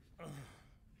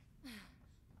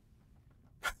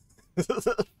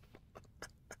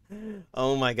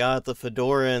 Oh my god, the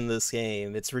fedora in this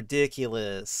game. It's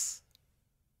ridiculous.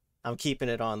 I'm keeping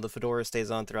it on. The fedora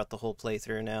stays on throughout the whole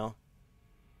playthrough now.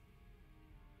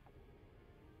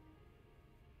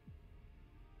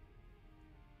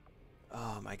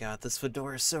 Oh my god, this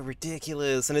fedora is so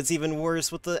ridiculous, and it's even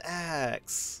worse with the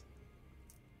axe.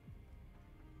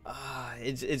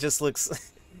 It just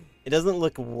looks... It doesn't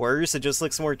look worse, it just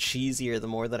looks more cheesier the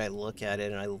more that I look at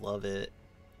it, and I love it.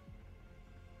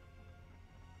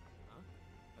 Huh?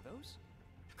 Are those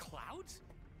clouds?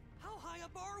 How high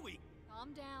up are we?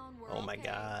 Calm down. We're Oh my okay.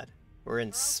 god. We're in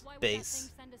Or else why would that thing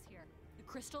space. send us here? The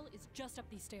crystal is just up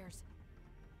these stairs.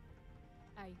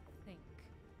 I think.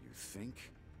 You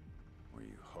think? Or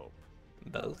you hope?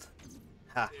 Both.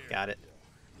 Ha, got it.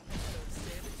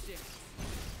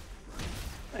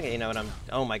 Okay, you know what I'm...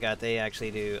 Oh my god, they actually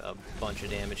do a bunch of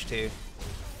damage too.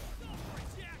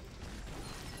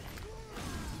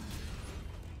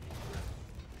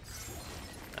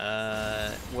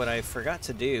 What I forgot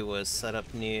to do was set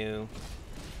up new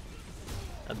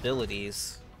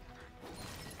abilities.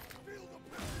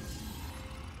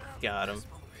 Got him.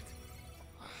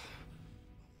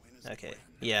 Okay,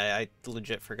 yeah, I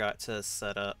legit forgot to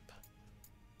set up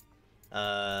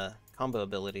combo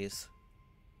abilities.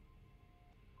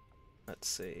 Let's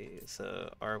see,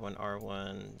 so R1,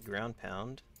 R1, ground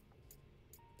pound,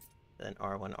 then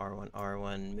R1, R1,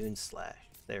 R1, moon slash.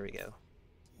 There we go.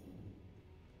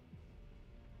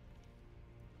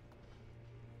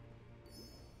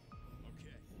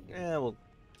 Okay. Yeah, we'll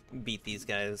beat these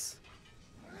guys.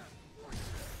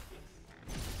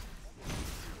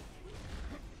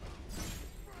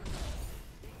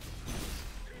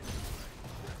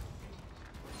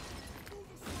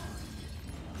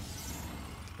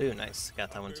 Ooh, nice.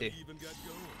 Got that one too. Barely even got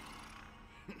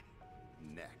going.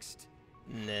 Next.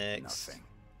 Next. Nothing.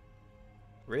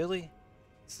 Really?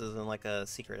 This isn't like a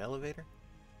secret elevator?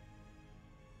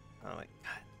 Oh my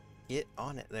god. Get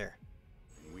on it there.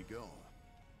 Here we go.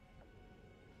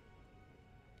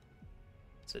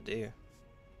 What's it do?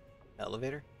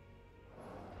 Elevator?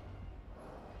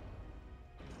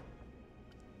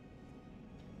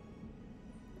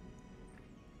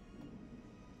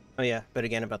 Oh yeah, but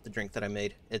again about the drink that I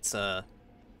made. It's so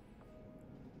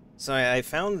I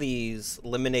found these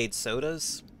lemonade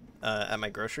sodas at my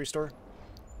grocery store,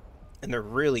 and they're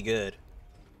really good.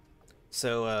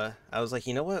 So I was like,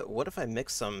 you know what? What if I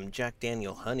mix some Jack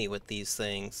Daniel honey with these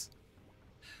things?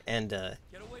 And Get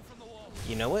away from the wall.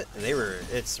 you know what?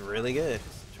 It's really good.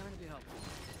 Trying to be helpful.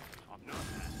 I'm not.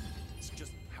 It's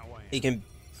just how I am. You can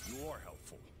You are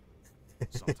helpful.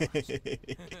 Sometimes.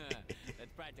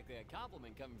 That's practically a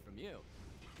compliment coming from you.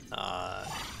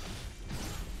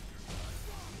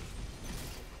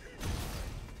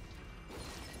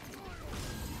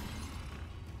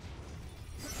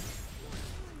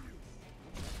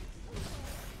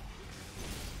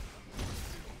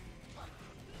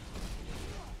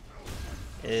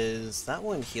 Is that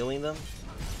one healing them?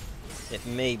 It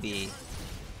may be.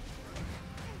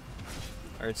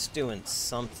 Or it's doing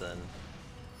something.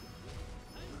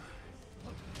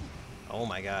 Oh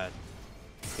my god.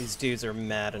 These dudes are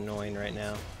mad annoying right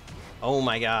now. Oh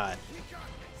my god.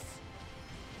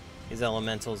 These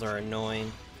elementals are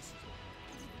annoying.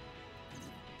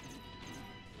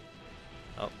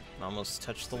 Oh, almost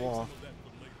touched the wall.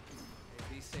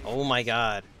 Be safe. Oh my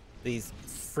god. These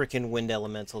freaking wind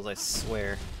elementals, I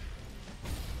swear.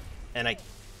 And I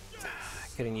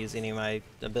couldn't use any of my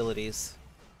abilities.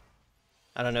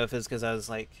 I don't know if it's because I was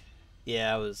like...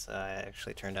 Yeah, I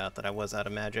actually turned out that I was out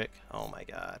of magic. Oh my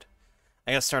god.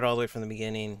 I gotta start all the way from the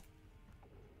beginning.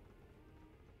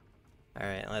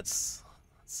 Alright, let's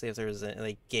see if there's any,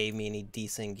 they gave me any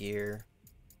decent gear.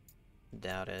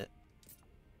 Doubt it.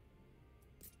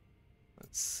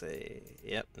 Let's see.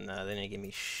 Yep, no, they didn't give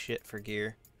me shit for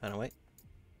gear. Oh no, wait.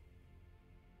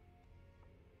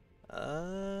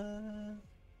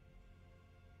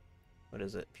 What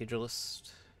is it?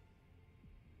 Pugilist?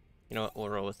 You know what? We'll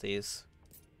roll with these.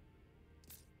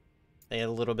 They had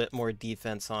a little bit more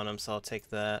defense on them, so I'll take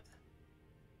that.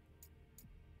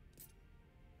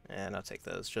 And I'll take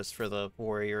those just for the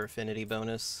warrior affinity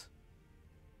bonus.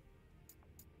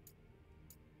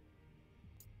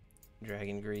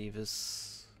 Dragon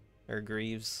Grievous. Or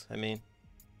Greaves, I mean.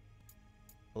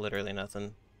 Literally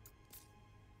nothing.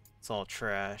 It's all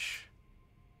trash.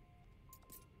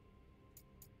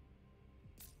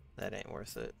 That ain't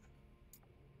worth it.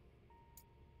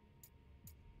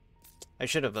 I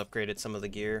should have upgraded some of the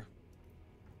gear.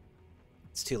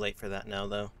 It's too late for that now,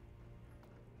 though.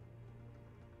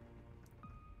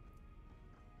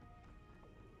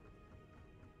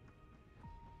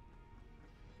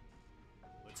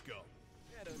 Let's go.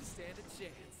 Yeah, I don't stand a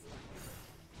chance.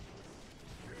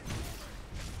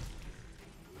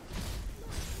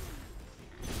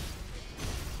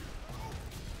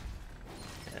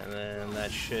 And then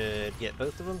that should get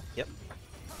both of them. Yep.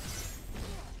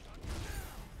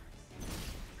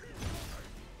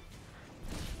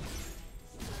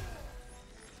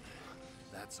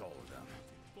 That's all of them.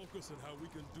 Focus on how we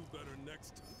can do better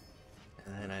next time.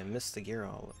 And then I missed the gear,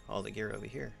 all the gear over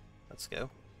here. Let's go.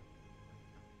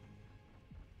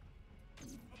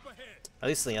 Up ahead. At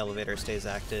least the elevator stays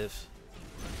active.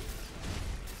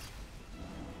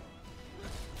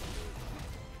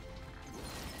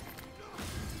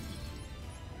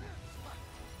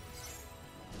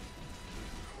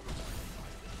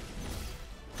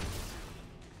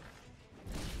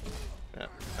 Oh,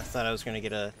 I thought I was gonna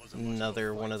get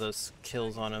another one of those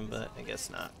kills on him, but I guess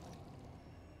not.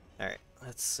 Alright,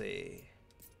 let's see.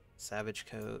 Savage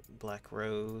coat, black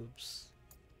robes.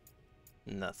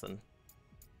 Nothing.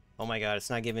 Oh my god, it's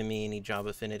not giving me any job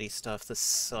affinity stuff. This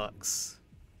sucks.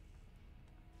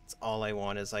 It's all I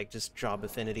want is like just job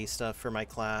affinity stuff for my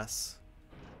class.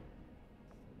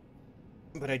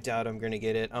 But I doubt I'm gonna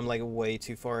get it. I'm like way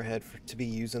too far ahead to be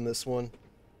using this one.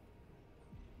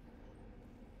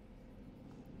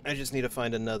 I just need to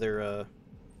find another,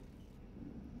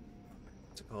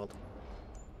 what's it called?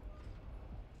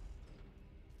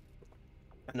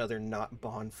 Another not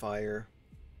bonfire.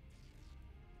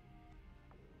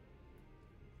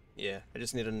 Yeah, I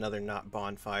just need another not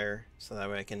bonfire, so that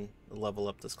way I can level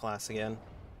up this class again.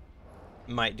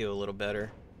 Might do a little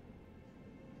better.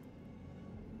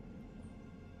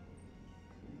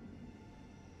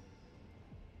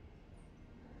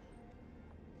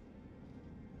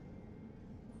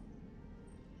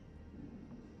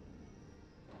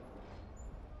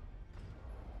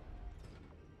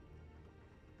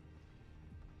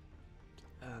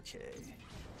 Okay.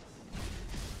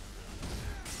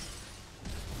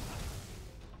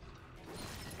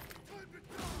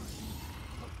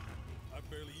 I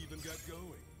barely even got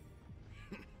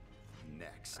going.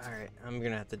 Next. Alright, I'm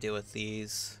gonna have to deal with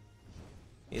these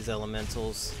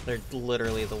elementals. They're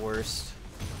literally the worst.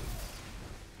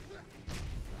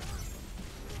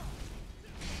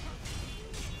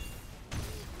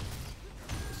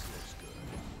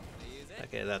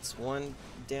 Okay, that's one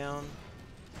down.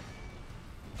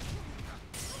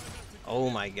 Oh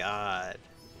my god.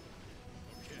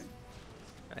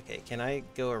 Okay, can I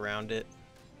go around it?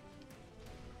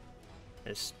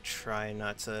 Just try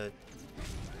not to...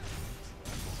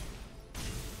 A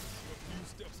few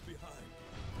steps behind.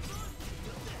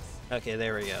 Okay,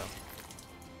 there we go.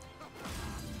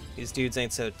 These dudes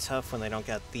ain't so tough when they don't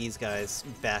got these guys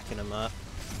backing them up.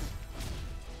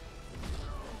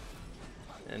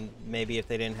 And maybe if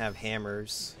they didn't have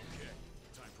hammers,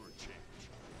 Time for a change.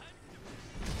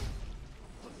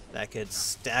 that could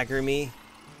stagger me.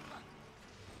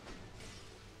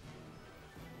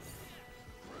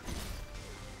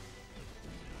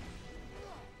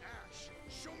 Ash,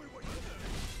 show me what you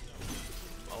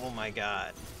Oh my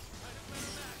god.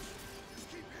 just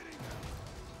keep hitting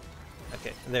them.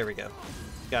 Okay, there we go.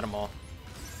 Got them all.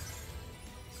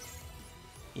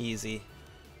 Easy.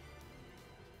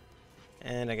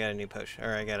 And I got a new potion,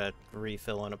 or I got a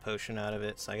refill on a potion out of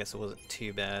it, so I guess it wasn't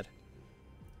too bad.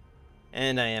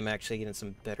 And I am actually getting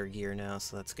some better gear now,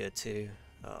 so that's good too.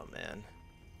 Oh man.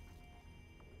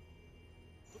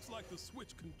 Looks like the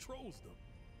switch controls them.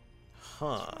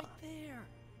 Huh. Right there.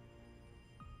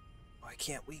 Why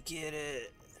can't we get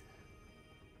it?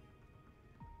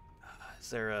 Is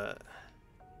there a...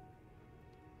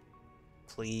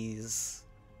 Please?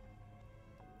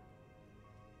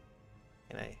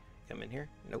 Can I come in here?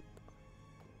 Nope.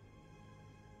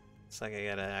 It's like I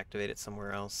gotta activate it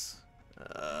somewhere else.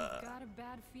 I've got a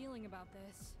bad feeling about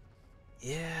this.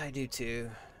 Yeah, I do too.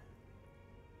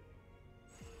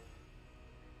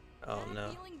 Oh Bad no.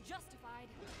 Feeling justified.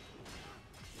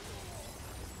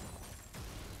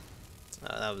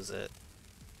 Oh, that was it.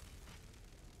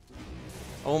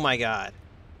 Oh my god.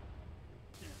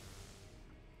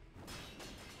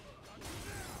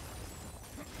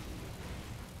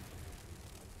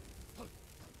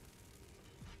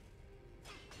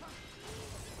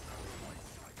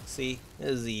 See, it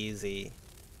was easy.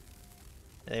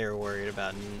 They were worried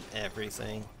about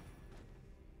everything.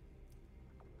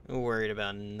 Worried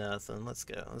about nothing. Let's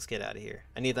go. Let's get out of here.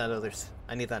 I need that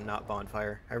I need that not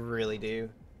bonfire. I really do.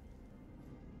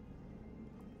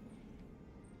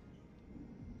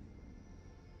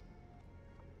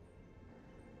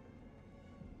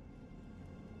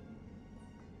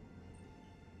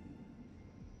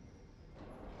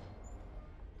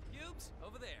 Cubes,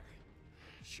 over there.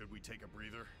 Should we take a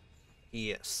breather?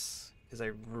 Yes. because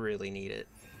I really need it.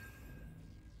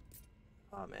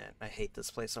 Oh man, I hate this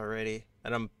place already.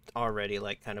 And I'm already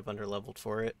like kind of underleveled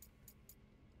for it.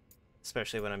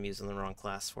 Especially when I'm using the wrong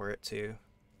class for it too.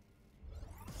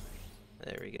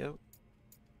 There we go.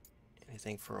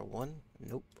 Anything for a 1?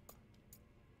 Nope.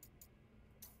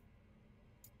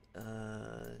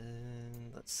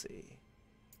 Let's see.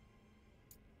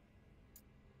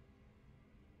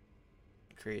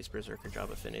 Increase Berserker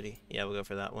Job Affinity. Yeah, we'll go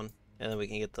for that one. And then we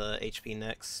can get the HP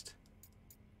next.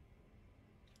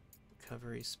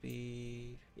 Recovery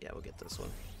speed. Yeah, we'll get this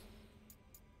one.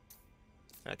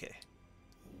 Okay.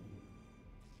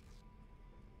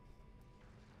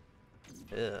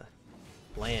 Ugh.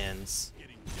 Lands.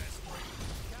 Getting desperate.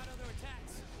 Counter their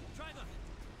attacks. Try them.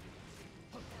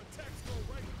 Our attacks go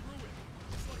right through it.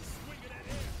 It's like swinging at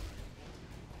air.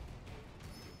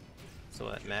 So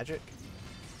what, magic?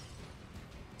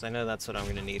 'Cause I know that's what I'm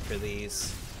gonna need for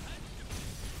these.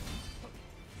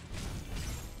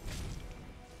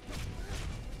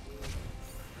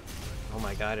 Oh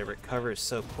my god, it recovers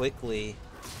so quickly.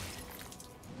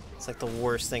 It's like the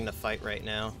worst thing to fight right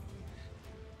now.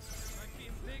 Might be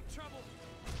in big trouble.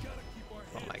 Gotta keep our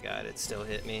Oh heads my god, it still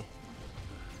hit me.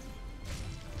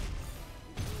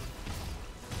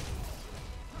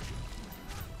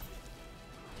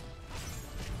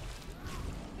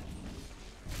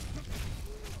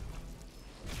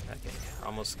 Okay,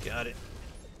 almost got it.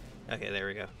 Okay, there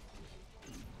we go.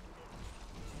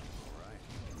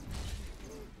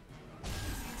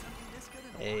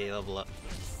 Hey, level up.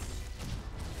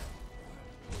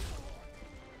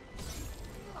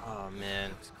 Oh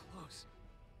man, Close.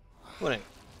 wouldn't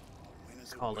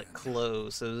call it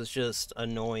close. It was just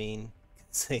annoying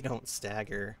 'cause they don't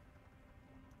stagger.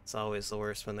 It's always the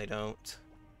worst when they don't.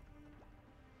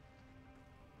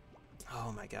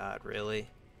 Oh my god, really?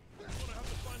 Gonna have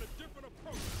to find a different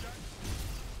approach, Jack.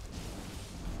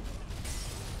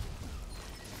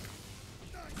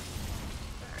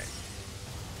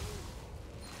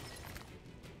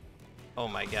 Oh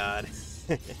my god.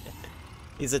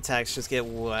 These attacks just get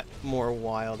more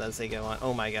wild as they go on.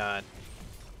 Oh my god.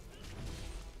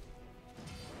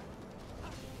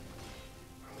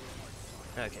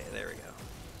 Okay, there we go.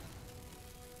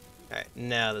 Alright,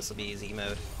 now this will be easy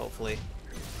mode, hopefully.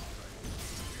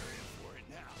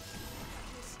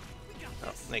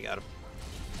 Oh, they got him.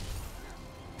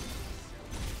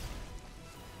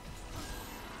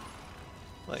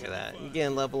 Look at that. I'm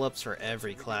getting level ups for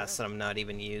every class that I'm not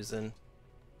even using.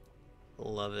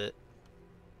 Love it.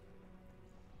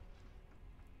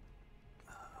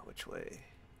 Which way?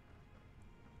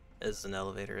 It's an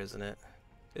elevator, isn't it?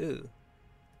 Ooh.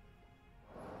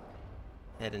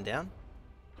 Heading down?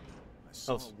 I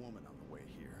saw Oh. a woman on the way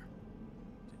here.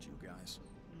 Did you guys?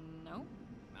 No.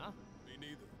 Nah. Me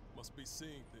neither. Must be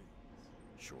seeing things.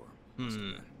 Sure.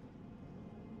 Hmm.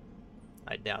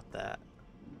 I doubt that.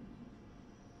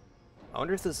 I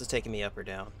wonder if this is taking me up or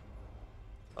down.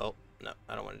 Oh, no,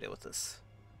 I don't want to deal with this.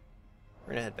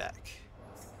 We're gonna head back.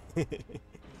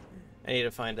 I need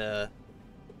to find a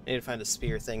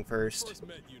spear thing first. First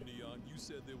met you, Neon, you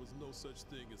said there was no such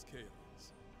thing as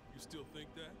chaos. You still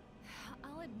think that?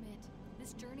 I'll admit,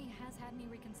 this journey has had me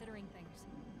reconsidering things.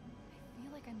 I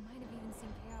feel like I might have even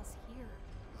seen chaos here.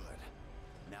 Good.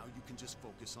 Now you can just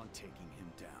focus on taking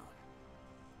him down.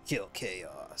 Kill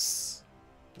chaos.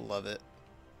 Love it.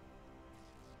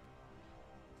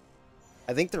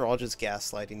 I think they're all just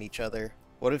gaslighting each other.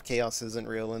 What if chaos isn't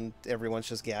real and everyone's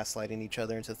just gaslighting each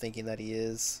other into thinking that he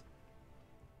is?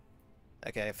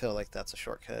 Okay, I feel like that's a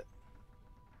shortcut.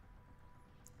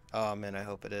 Oh man, I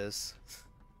hope it is.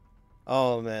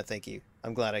 Oh man, thank you.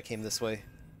 I'm glad I came this way.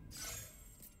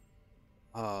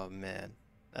 Oh man,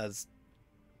 I was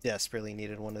desperately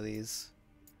needed one of these.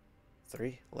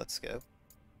 3, let's go.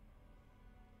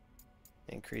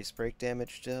 Increase break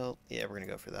damage dealt. Yeah, we're gonna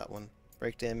go for that one.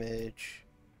 Break damage.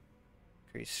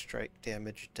 Increase strike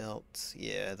damage dealt.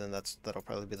 Yeah, then that'll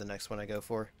probably be the next one I go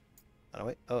for. Oh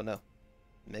wait. Oh no.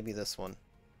 Maybe this one.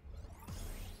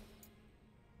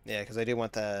 Yeah, because I do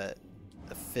want that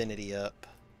affinity up.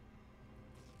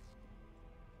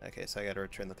 Okay, so I gotta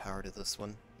return the power to this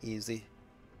one. Easy.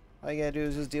 All you gotta do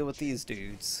is just deal with these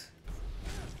dudes.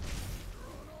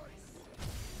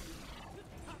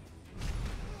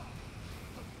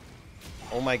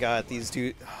 Oh my god, these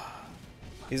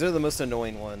these are the most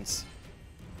annoying ones.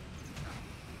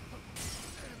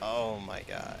 Oh my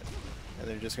god. And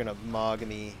they're just gonna mog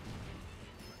me.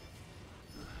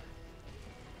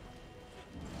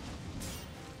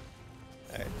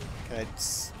 Alright, can I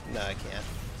just... No, I can't.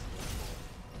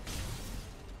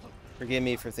 Forgive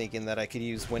me for thinking that I could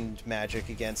use wind magic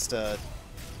against a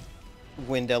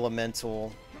wind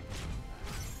elemental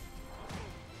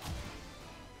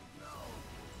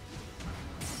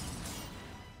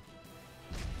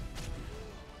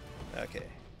Okay.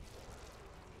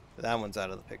 That one's out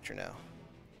of the picture now.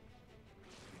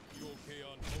 You okay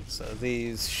on both? So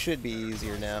these should be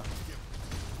easier now.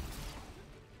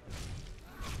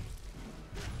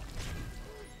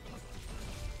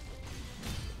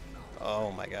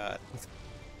 Oh my god.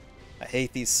 I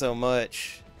hate these so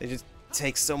much. They just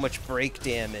take so much break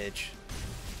damage.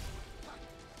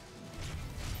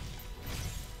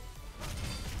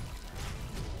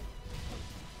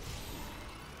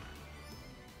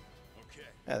 Okay.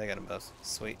 I think I got them both.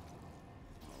 Sweet.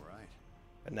 All right.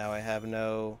 But now I have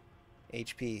no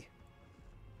HP.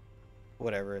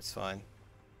 Whatever, it's fine.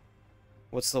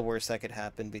 What's the worst that could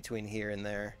happen between here and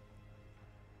there?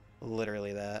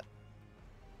 Literally that.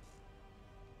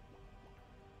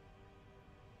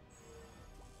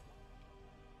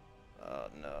 Oh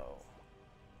no.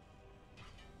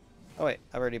 Oh wait,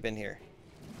 I've already been here.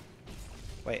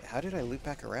 Wait, how did I loop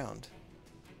back around?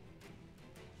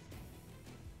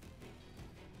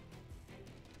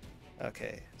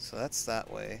 Okay, so that's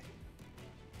that way.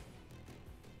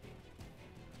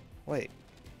 Wait.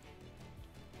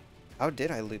 How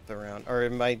did I loop around? Or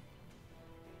am I...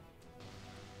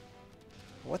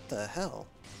 What the hell?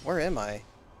 Where am I?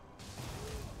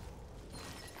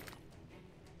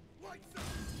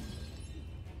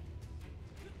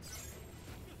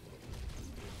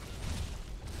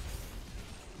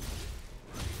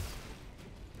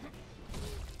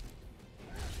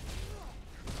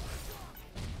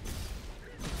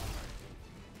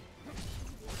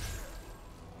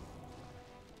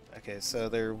 Okay, so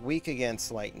they're weak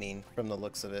against lightning from the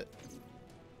looks of it.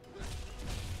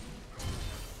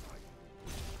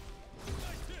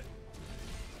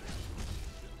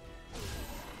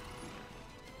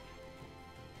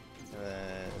 And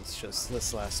then it's just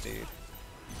this last dude.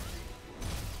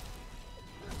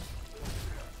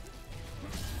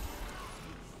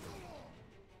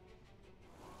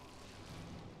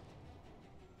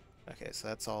 Okay, so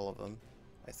that's all of them,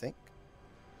 I think.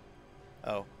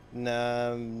 Oh,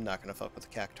 no, I'm not gonna fuck with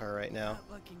the Cactuar right now.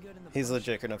 Not looking good in the He's bush.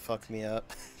 legit gonna fuck me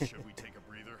up. Should we take a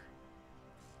breather?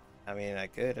 I mean, I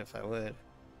could if I would.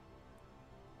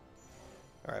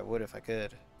 Or I would if I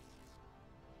could.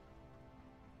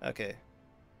 Okay.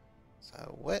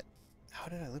 So, what? How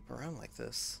did I loop around like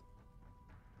this?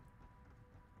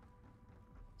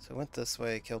 So I went this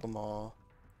way, killed them all.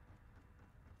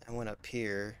 I went up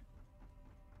here.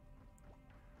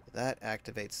 That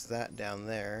activates that down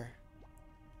there.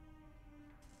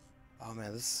 Oh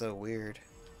man, this is so weird.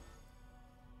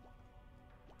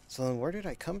 So then where did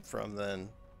I come from then?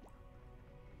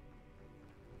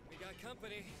 We got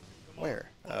company. Where?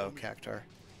 Oh, Cactuar.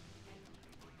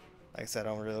 Like I said, I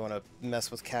don't really want to mess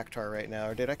with Cactuar right now.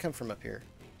 Or did I come from up here?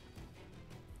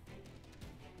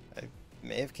 I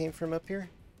may have came from up here?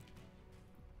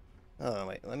 Oh,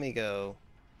 wait. Let me go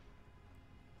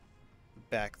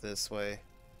back this way.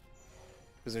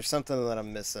 Because there's something that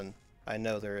I'm missing. I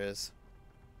know there is.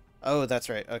 Oh, that's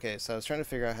right. Okay, so I was trying to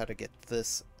figure out how to get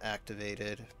this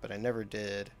activated, but I never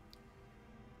did.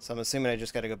 So I'm assuming I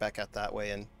just got to go back out that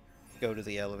way and go to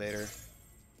the elevator.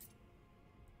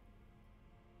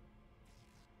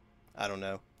 I don't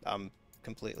know. I'm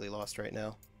completely lost right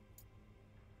now.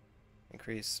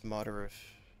 Increase Marauder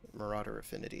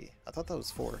affinity. I thought that was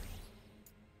 4.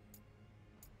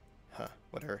 Huh,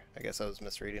 whatever. I guess I was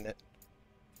misreading it.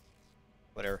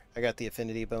 Whatever. I got the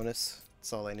affinity bonus.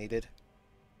 That's all I needed.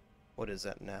 What is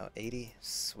that now? 80?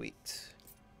 Sweet.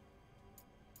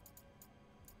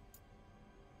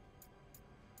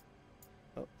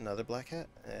 Oh, another black hat?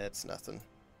 It's nothing.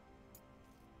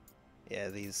 Yeah,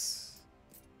 these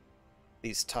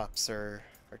tops are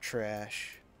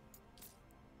trash.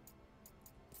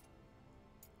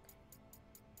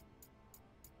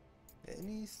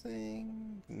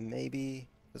 Anything? Maybe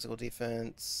physical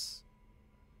defense.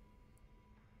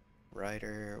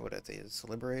 Rider, what are these?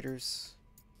 Liberators?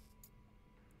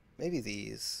 Maybe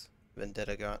these.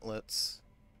 Vendetta gauntlets.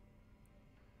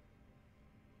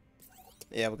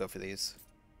 Yeah, we'll go for these.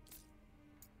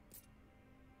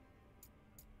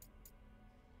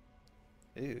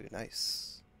 Ooh,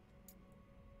 nice.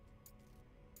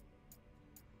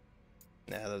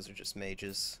 Nah, those are just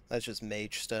mages. That's just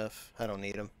mage stuff. I don't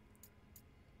need them.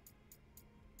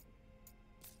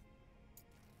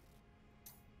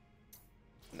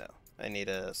 No, I need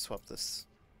to swap this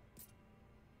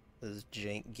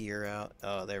jank gear out.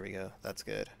 Oh, there we go. That's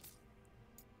good.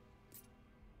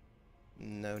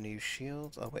 No new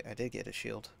shields. Oh wait, I did get a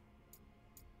shield.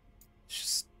 It's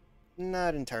just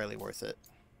not entirely worth it.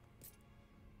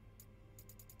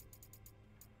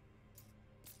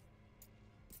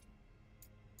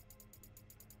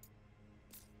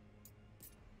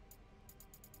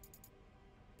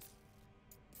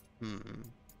 Hmm.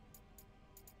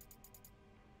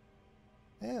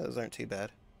 Yeah, those aren't too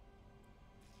bad.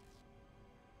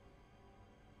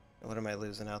 What am I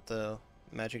losing out though?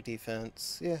 Magic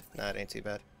defense. Yeah, nah, it ain't too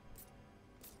bad.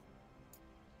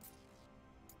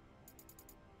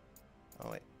 Oh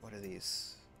wait, what are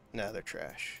these? No, they're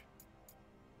trash.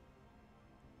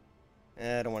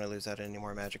 I don't want to lose out any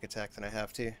more magic attack than I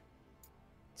have to.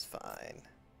 It's fine.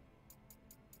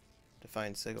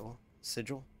 Define sigil.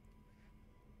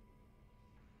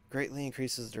 Greatly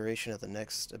increases the duration of the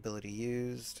next ability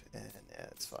used, and yeah,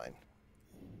 it's fine.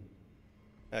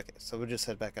 Okay, so we'll just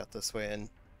head back out this way and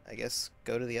I guess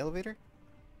go to the elevator?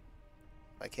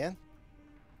 If I can?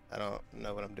 I don't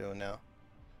know what I'm doing now.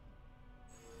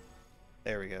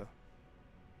 There we go.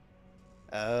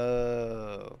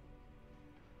 Oh.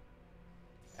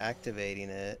 Activating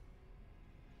it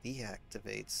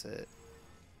deactivates it.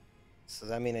 So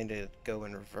that means I need to go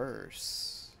in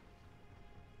reverse.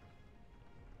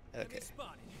 Okay.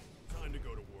 Spotted. Time to go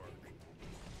to work.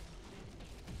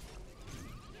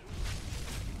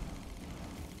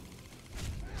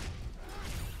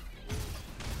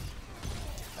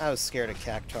 I was scared of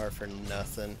Cactuar for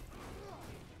nothing.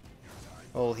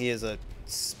 Oh, he is a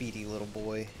speedy little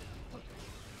boy.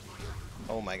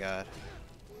 Oh my god.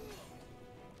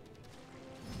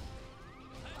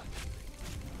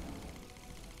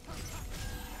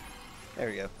 There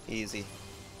we go. Easy.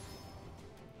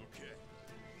 Okay.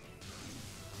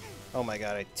 Oh my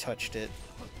god, I touched it.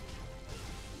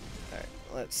 Alright,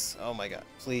 let's... Oh my god.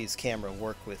 Please, camera,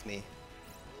 work with me.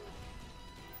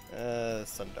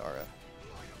 Thundara.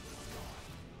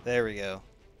 There we go.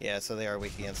 Yeah, so they are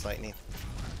weak against lightning.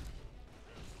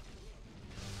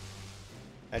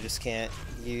 I just can't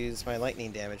use my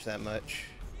lightning damage that much.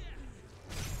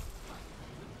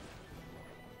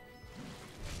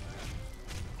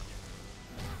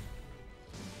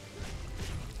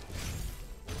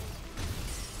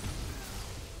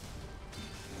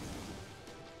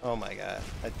 Oh my god.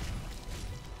 I'm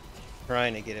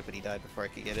trying to get it, but he died before I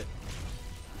could get it.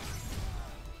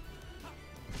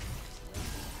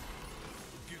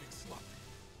 Getting sloppy.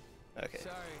 Okay.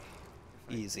 Sorry.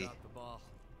 if I Easy. dropped the ball.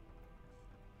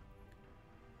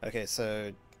 Okay,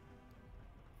 so...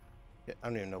 yeah, I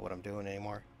don't even know what I'm doing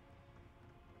anymore.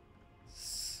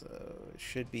 So, it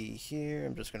should be here.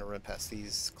 I'm just gonna run past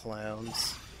these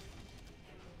clowns.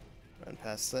 Run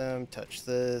past them, touch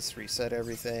this, reset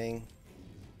everything.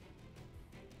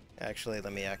 Actually,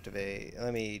 let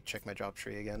me check my job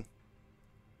tree again.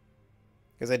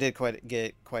 Because I did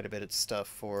get quite a bit of stuff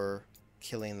for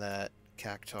killing that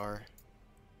Cactuar.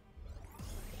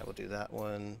 I will do that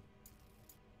one.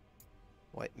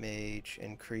 White Mage,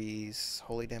 increase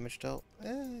holy damage dealt.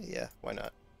 Yeah, why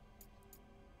not?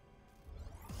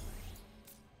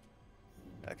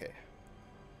 Okay.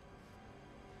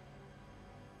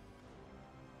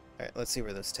 Alright, let's see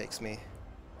where this takes me.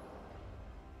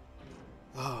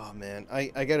 Oh man,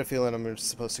 I got a feeling I'm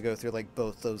supposed to go through like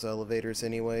both those elevators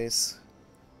anyways.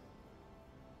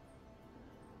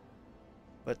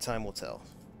 But time will tell.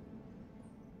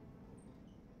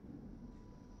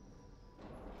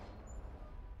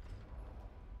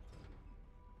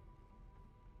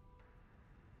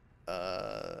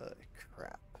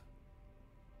 Crap.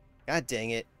 God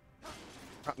dang it.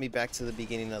 Brought me back to the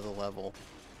beginning of the level.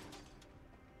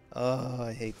 Oh,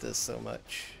 I hate this so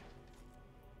much.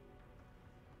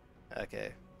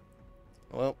 Okay.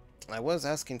 Well, I was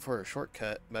asking for a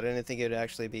shortcut, but I didn't think it would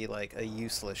actually be like a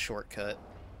useless shortcut.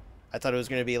 I thought it was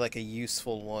going to be like a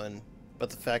useful one, but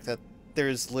the fact that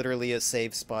there's literally a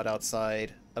save spot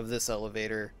outside of this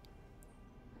elevator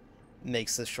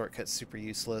makes this shortcut super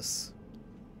useless.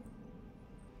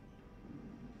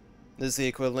 This is the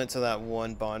equivalent to that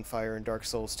one bonfire in Dark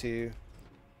Souls 2.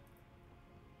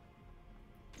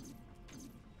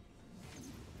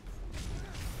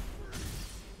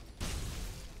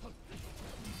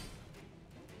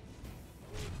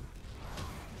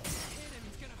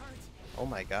 Oh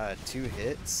my god, 2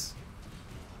 hits?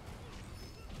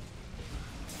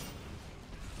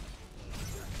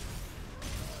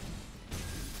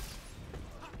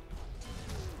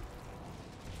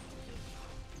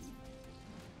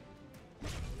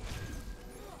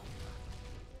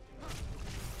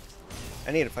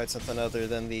 I need to find something other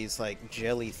than these like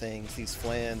jelly things, these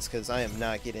flans, because I am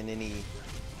not getting any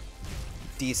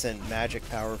decent magic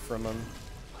power from them.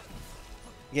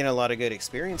 Getting a lot of good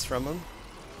experience from them.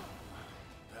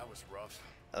 That was rough.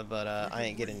 But I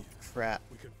ain't getting crap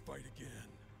We can fight again.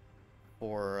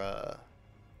 for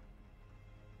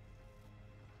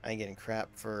I ain't getting crap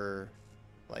for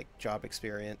like job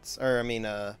experience, or I mean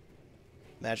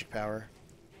magic power.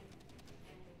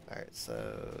 Alright,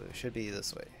 so it should be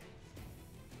this way.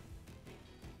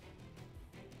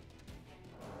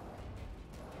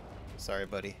 Sorry,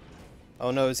 buddy. Oh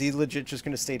no, is he legit just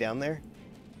gonna stay down there?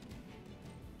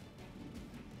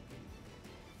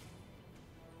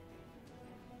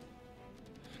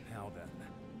 Now then.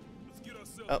 Let's get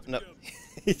ourselves Oh, no. together.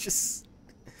 He just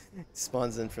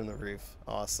spawns in from the roof.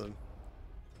 Awesome.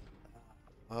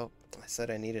 Well, I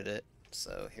said I needed it,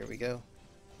 so here we go.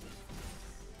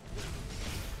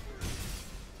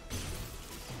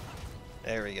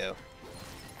 There we go.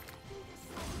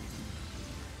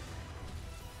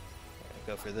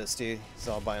 Go for this dude. He's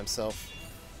all by himself.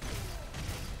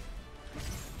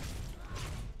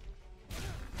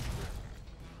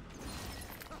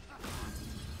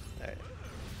 Alright.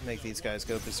 Make these guys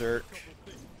go berserk.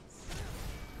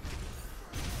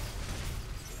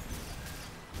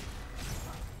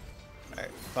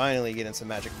 Alright, finally getting some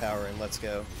magic power and let's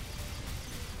go.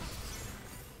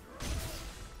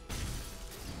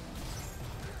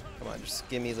 Come on, just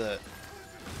give me the...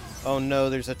 Oh no,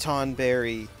 there's a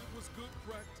Tonberry. It was good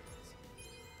practice.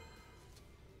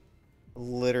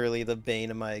 Literally the bane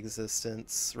of my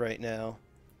existence right now.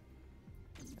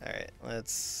 Alright,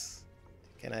 let's...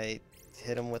 Can I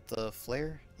hit him with the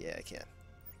flare? Yeah, I can.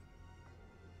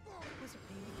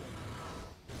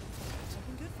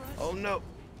 Oh no!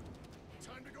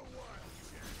 Time to go wild.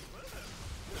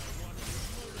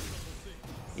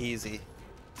 Easy.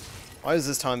 Why is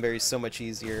this Tonberry so much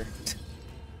easier?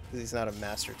 Because he's not a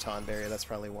master Tonberry, that's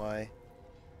probably why.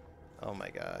 Oh my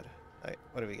god. Alright,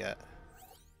 what do we got?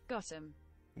 Got him.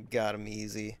 Got him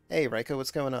easy. Hey Raiko, what's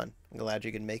going on? I'm glad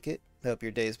you could make it. Hope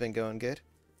your day's been going good.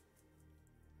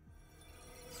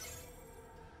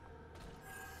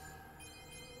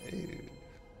 Ooh,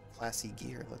 classy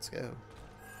gear, let's go.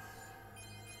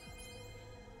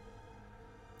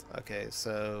 Okay,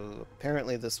 so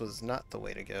apparently this was not the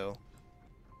way to go.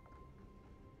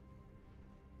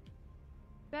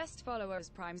 Best followers,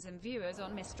 primes, and viewers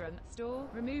on Mistrum store.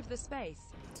 Remove the space.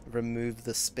 Remove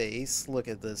the space. Look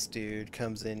at this dude.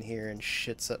 Comes in here and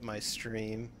shits up my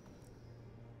stream.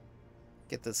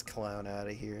 Get this clown out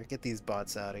of here. Get these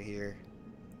bots out of here.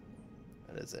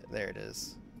 What is it? There it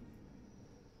is.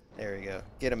 There we go.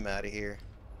 Get them out of here.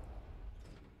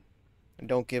 And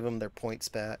don't give them their points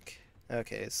back.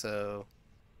 Okay, so...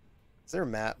 Is there a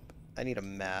map? I need a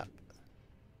map.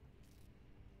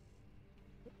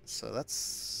 So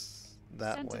that's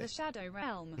that Enter way. the Shadow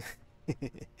Realm.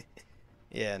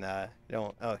 Yeah, nah.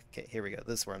 Don't... Oh, okay, here we go.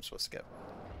 This is where I'm supposed to go.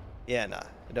 Yeah, nah.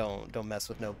 Don't mess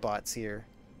with no bots here.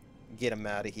 Get them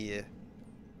out of here.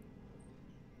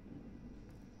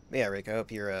 Yeah, Rick, I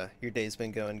hope your day's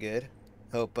been going good.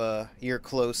 Hope you're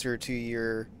closer to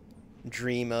your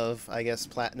dream of, I guess,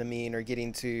 platinuming or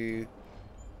getting to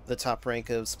the top rank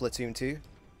of Splatoon 2.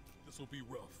 This will be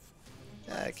rough.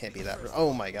 It can't be that rough.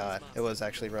 Oh my god, it was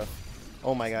actually rough.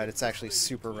 Oh my god, it's actually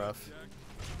super rough.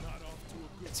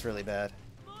 It's really bad.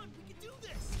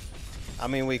 I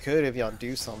mean, we could if y'all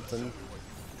do something.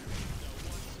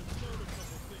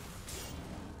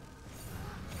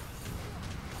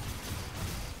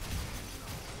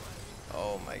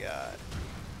 Oh my god.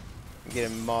 I'm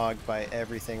getting mogged by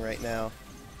everything right now.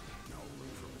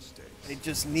 I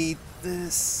just need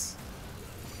this.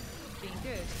 Been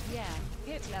good, yeah.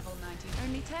 Hit level 90.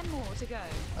 Only 10 more to go.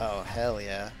 Oh, hell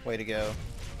yeah. Way to go.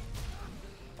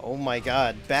 Oh my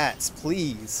god, bats,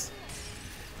 please.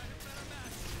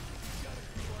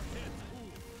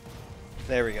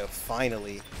 There we go,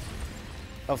 finally.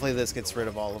 Hopefully this gets rid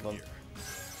of all of them.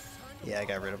 Yeah, I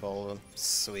got rid of all of them.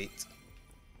 Sweet.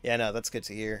 Yeah, no, that's good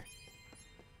to hear.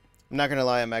 I'm not gonna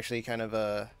lie, I'm actually kind of,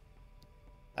 I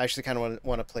actually kind of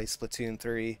want to play Splatoon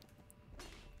 3.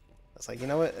 It's like, you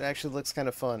know what, it actually looks kind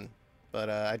of fun. But,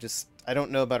 I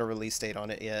don't know about a release date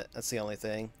on it yet. That's the only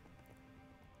thing.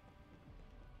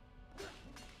 I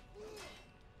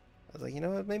was like, you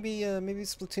know what, maybe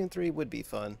Splatoon 3 would be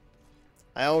fun.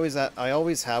 I always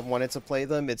have wanted to play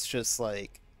them. It's just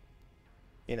like,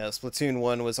 you know, Splatoon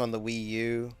 1 was on the Wii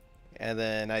U, and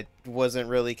then I wasn't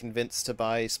really convinced to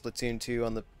buy Splatoon 2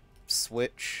 on the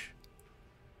Switch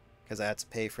because I had to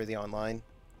pay for the online.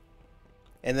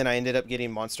 And then I ended up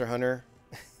getting Monster Hunter,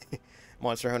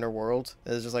 Monster Hunter World.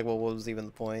 It was just like, well, what was even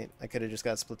the point? I could have just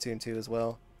got Splatoon 2 as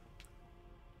well,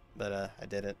 but I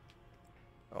didn't.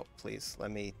 Oh, please, let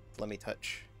me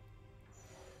touch.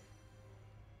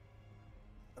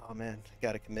 Oh man,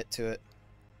 gotta commit to it.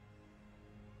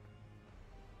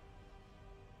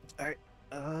 Alright,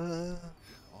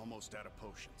 Almost out of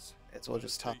potions. it's we'll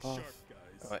just top Stay off. sharp,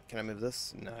 guys. Alright, can I move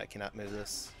this? No, I cannot move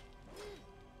this.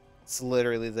 It's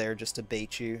literally there just to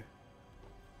bait you.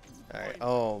 Alright,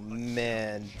 oh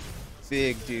man.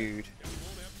 Big dude. And we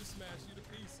won't have to smash you to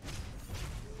pieces.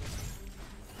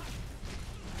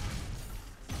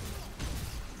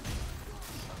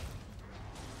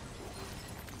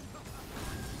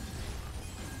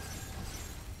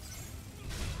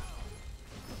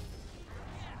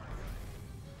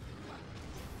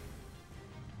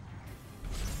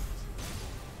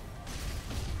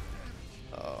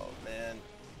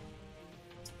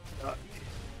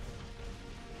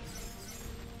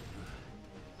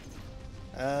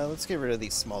 Let's get rid of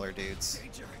these smaller dudes.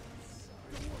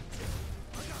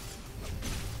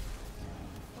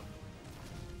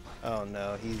 Oh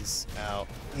no, he's out.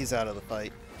 He's out of the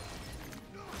fight.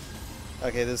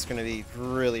 Okay, this is gonna be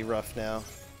really rough now.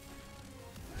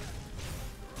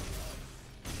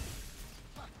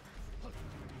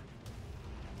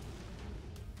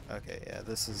 Okay, yeah,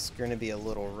 this is gonna be a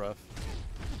little rough.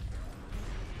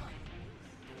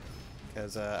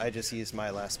 Because I just used my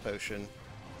last potion.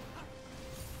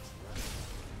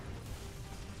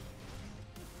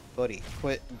 Buddy,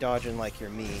 quit dodging like you're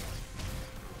me.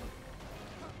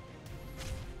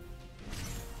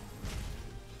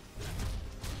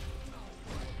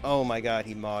 Oh my god,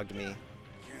 he mogged me.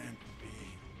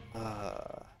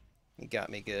 He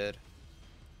got me good.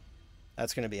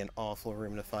 That's gonna be an awful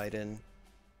room to fight in.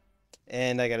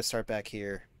 And I gotta start back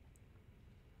here.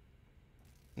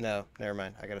 No, never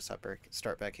mind. I gotta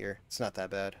start back here. It's not that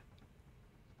bad.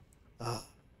 Oh,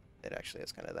 it actually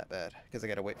is kind of that bad because I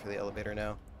gotta wait for the elevator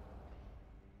now.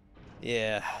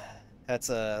 Yeah, that's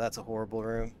a horrible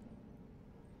room.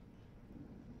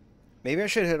 Maybe I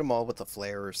should hit them all with a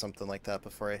flare or something like that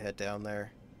before I head down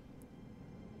there.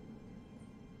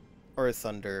 Or a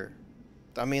thunder.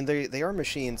 I mean, they are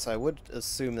machines, so I would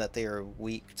assume that they are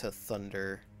weak to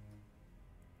thunder.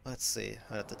 Let's see.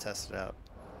 I have to test it out.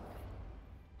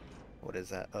 What is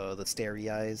that? Oh, the starey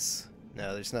eyes.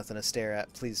 No, there's nothing to stare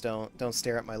at. Please don't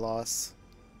stare at my loss.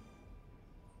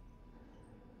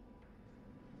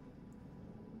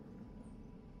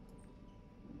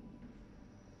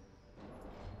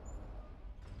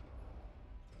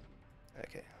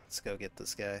 Okay, let's go get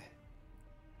this guy.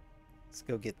 Let's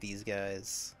go get these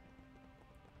guys.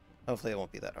 Hopefully it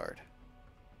won't be that hard.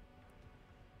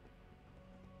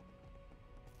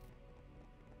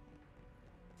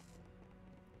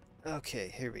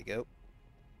 Okay, here we go.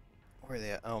 Where are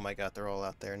they at? Oh my god, they're all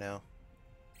out there now.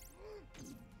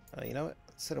 Oh, you know what?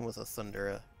 Let's hit them with a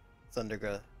Thundaga.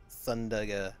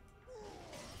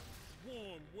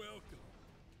 Warm welcome.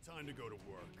 Time to go to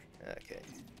work. Okay.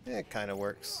 Yeah, it kind of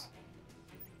works.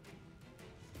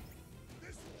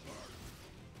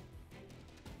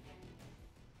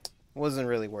 Wasn't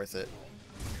really worth it.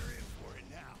 You're in for it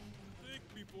now. Think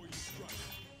before you strike.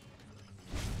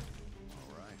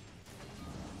 All right.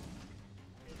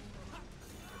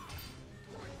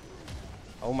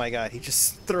 Oh my god, he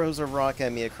just throws a rock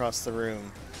at me across the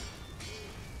room.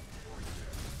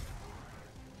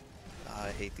 Ah,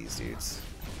 I hate these dudes.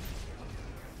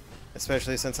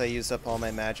 Especially since I used up all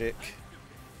my magic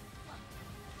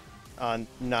on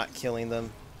not killing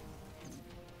them.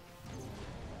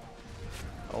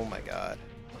 Oh my god.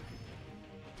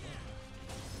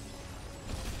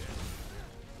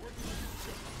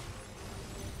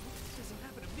 Doesn't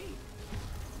happen to me.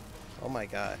 Oh my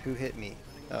god, who hit me?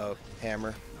 Oh,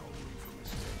 hammer.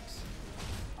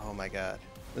 Oh my god.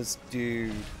 This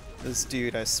dude,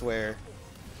 I swear.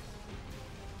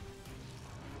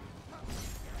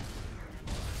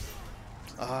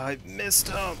 I missed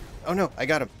him. Oh no, I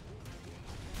got him.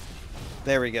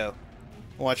 There we go.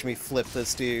 Watch me flip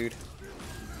this dude.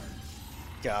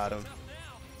 Got him.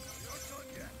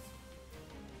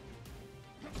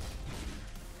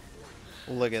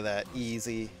 Look at that,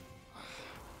 easy.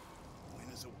 Win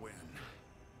is a win.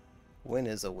 Win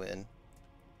is a win.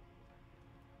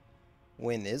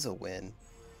 Win is a win.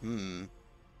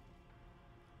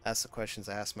 That's the questions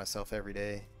I ask myself every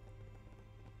day.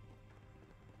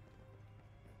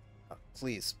 Oh,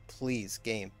 please, please,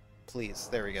 game. Please.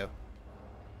 There we go.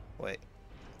 Wait.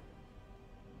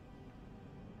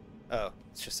 Oh,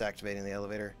 it's just activating the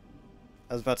elevator.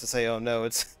 I was about to say, oh no,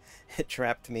 it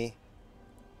trapped me.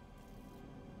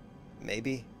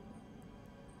 Maybe?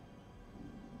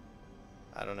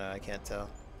 I don't know, I can't tell.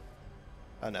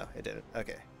 Oh no, it didn't.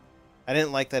 Okay. I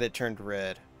didn't like that it turned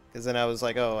red, because then I was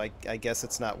like, oh, I guess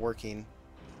it's not working.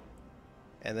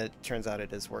 And then it turns out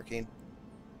it is working.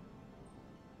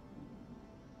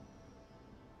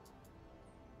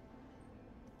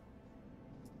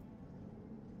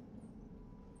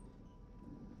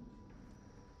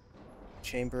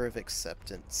 Chamber of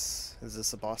Acceptance. Is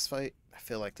this a boss fight? I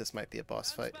feel like this might be a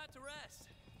boss fight. About to rest.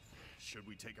 Should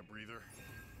we take a breather?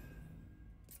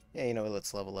 Yeah, you know what,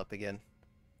 let's level up again.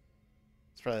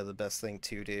 It's probably the best thing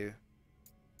to do.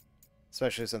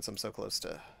 Especially since I'm so close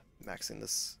to maxing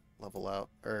this level out,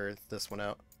 or this one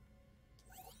out.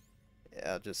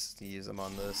 Yeah, I'll just use them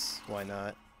on this. Why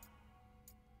not?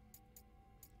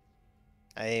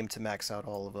 I aim to max out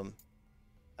all of them.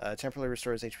 Temporarily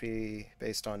restores HP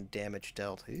based on damage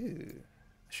dealt. Ooh,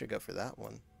 I should go for that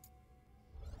one.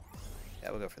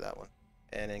 Yeah, we'll go for that one.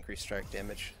 And increase strike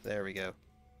damage. There we go.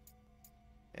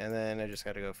 And then I just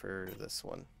got to go for this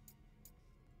one.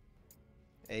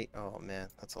 8. Oh man,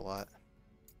 that's a lot.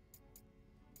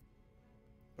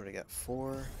 What do I got?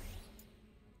 4.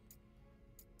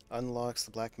 Unlocks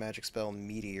the black magic spell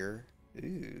Meteor.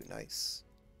 Ooh, nice.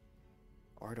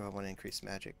 Or do I want to increase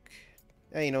magic?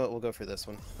 Yeah, you know what? We'll go for this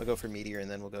one. We'll go for Meteor and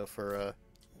then we'll go for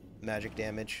magic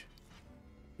damage.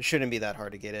 It shouldn't be that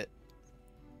hard to get it.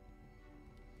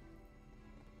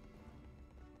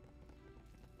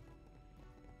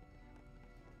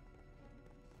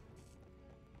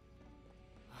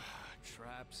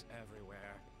 Traps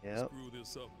everywhere. Yep. Screw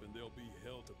this up and there'll be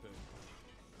hell to pay.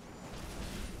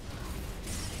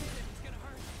 It's gonna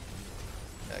hurt.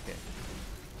 Okay.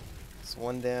 It's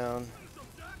one down.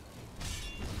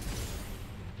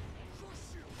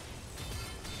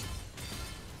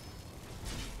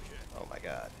 Oh my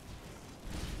god.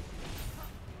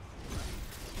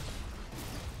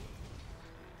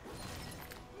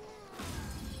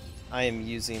 I am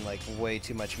using like way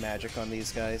too much magic on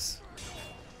these guys.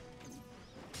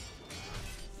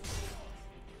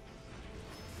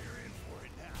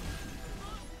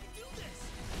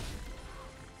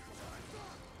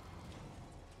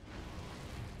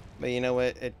 But you know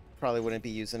what? It probably wouldn't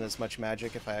be using as much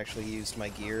magic if I actually used my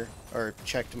gear, or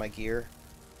checked my gear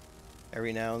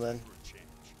every now and then.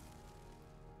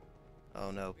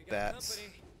 Oh no, We got bats.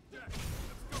 company.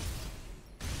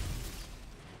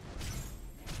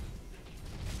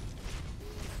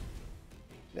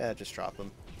 Yeah, just drop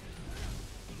them.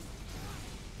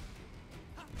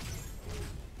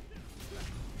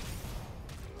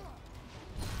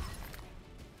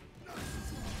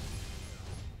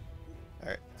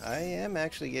 Alright, I am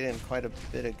actually getting quite a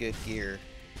bit of good gear.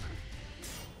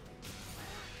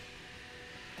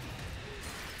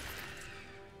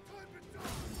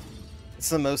 It's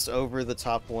the most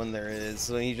over-the-top one there is,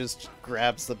 when he just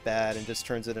grabs the bat and just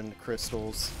turns it into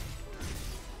crystals.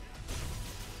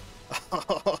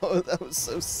 Oh, that was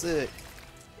so sick.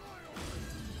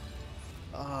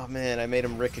 Oh man, I made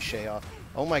him ricochet off.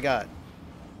 Oh my god.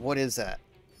 What is that?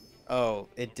 Oh,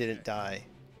 it didn't die.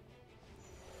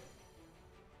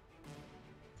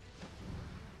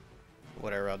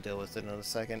 Whatever, I'll deal with it in a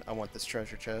second. I want this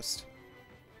treasure chest.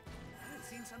 I haven't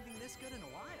seen something this good in a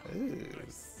while. Ooh.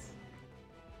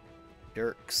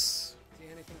 Dirks. See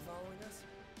anything following us?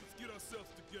 Let's get ourselves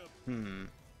together.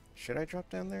 Should I drop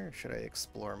down there or should I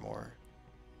explore more?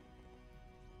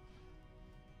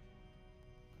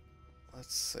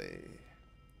 Let's see.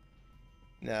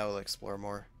 No, I'll explore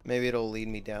more. Maybe it'll lead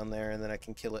me down there and then I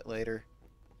can kill it later.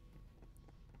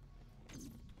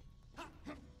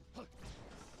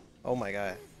 Oh my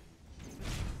god.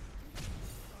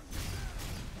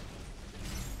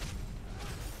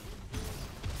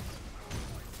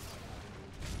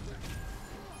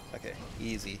 Okay,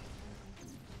 easy.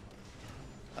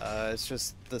 It's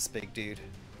just this big dude.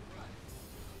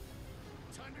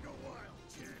 Time to go wild,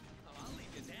 kid. I'll leave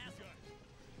you to ask.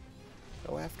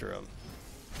 Go after him.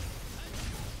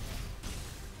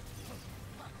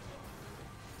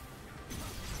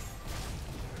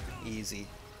 Easy.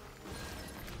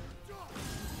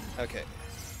 Okay.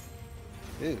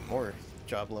 Ooh, more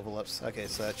job level ups. Okay,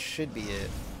 so that should be it.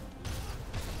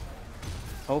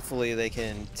 Hopefully they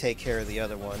can take care of the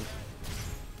other one.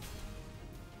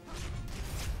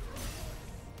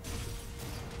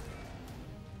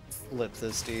 Flip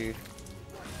this dude.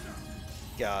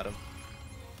 Got him.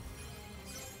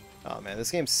 Oh man, this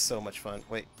game's so much fun.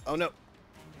 Wait, oh no!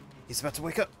 He's about to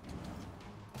wake up!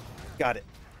 Got it.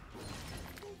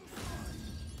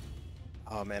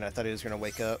 Oh man, I thought he was gonna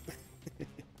wake up.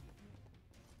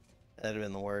 That'd have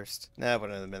been the worst. Nah, it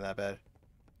wouldn't have been that bad.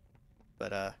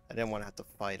 But I didn't want to have to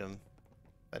fight him.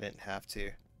 I didn't have to.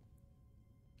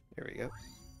 Here we go.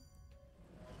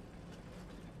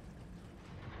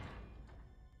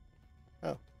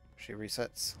 Oh, she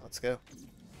resets. Let's go.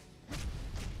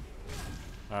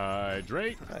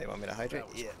 Hydrate. Oh, you want me to hydrate?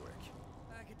 Yeah.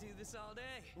 I could do this all day.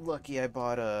 Lucky I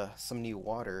bought some new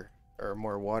water, or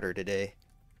more water today.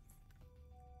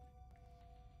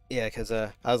 Yeah, because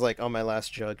I was like on my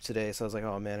last jug today, so I was like,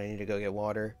 oh man, I need to go get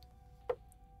water.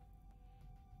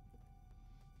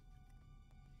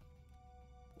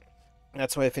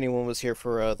 That's why if anyone was here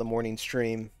for the morning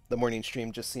stream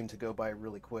just seemed to go by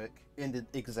really quick. Ended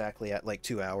exactly at like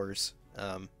 2 hours.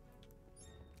 I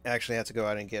actually had to go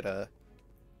out and get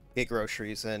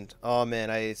groceries, and oh man,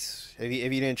 if you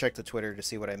didn't check the Twitter to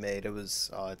see what I made, it's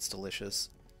delicious.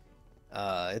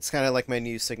 It's kind of like my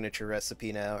new signature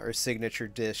recipe now, or signature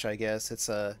dish, I guess. It's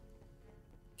a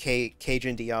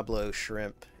Cajun Diablo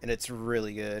shrimp, and it's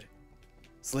really good.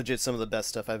 It's legit some of the best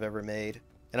stuff I've ever made,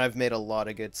 and I've made a lot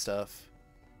of good stuff.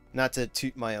 Not to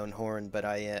toot my own horn, but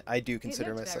I do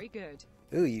consider It looked myself. very good.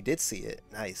 Ooh, you did see it.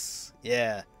 Nice.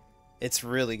 Yeah, it's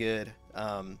really good.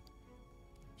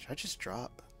 Should I just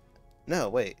drop? No,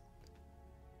 wait.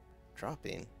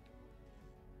 Dropping.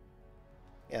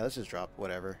 Yeah, let's just drop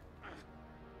whatever.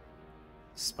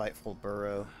 Spiteful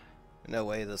Burrow. No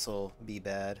way this will be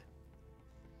bad.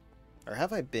 Or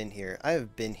have I been here? I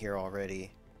have been here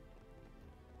already.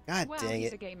 God Well, dang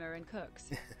he's it. a gamer and cooks.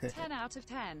 10 out of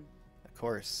 10. Of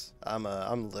course.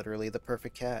 I'm literally the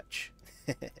perfect catch.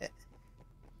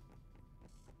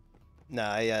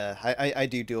 Nah, I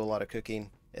do a lot of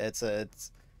cooking. It's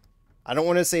I don't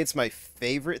want to say it's my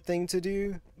favorite thing to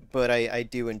do, but I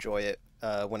do enjoy it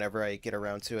whenever I get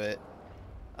around to it.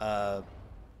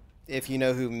 If you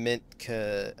know who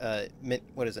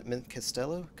what is it? Mint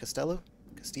Castillo? Castillo?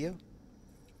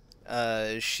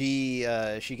 She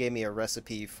gave me a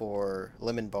recipe for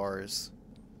lemon bars,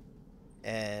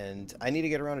 and I need to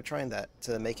get around to trying that,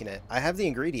 to making it. I have the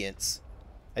ingredients.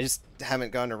 I just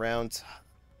haven't gone around.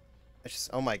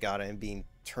 Oh my god, I am being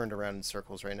turned around in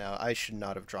circles right now. I should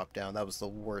not have dropped down. That was the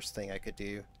worst thing I could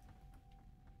do.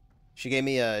 She gave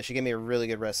me a really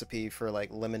good recipe for like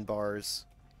lemon bars,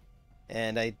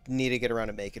 and I need to get around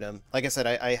to making them. Like I said,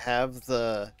 I have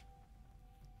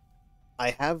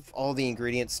all the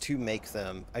ingredients to make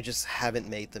them. I just haven't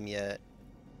made them yet.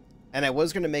 And I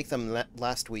was going to make them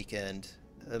last weekend,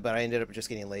 but I ended up just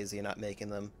getting lazy and not making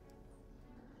them.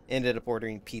 Ended up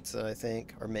ordering pizza, I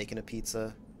think, or making a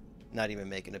pizza. Not even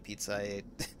making a pizza.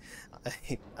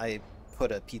 I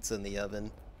put a pizza in the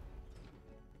oven.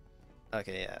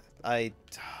 Okay, yeah.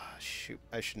 Shoot,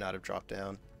 I should not have dropped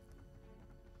down.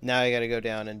 Now I gotta go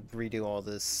down and redo all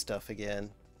this stuff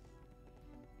again.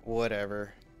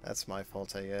 Whatever. That's my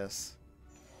fault, I guess.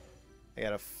 I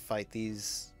gotta fight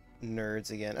these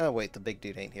nerds again. Oh wait, the big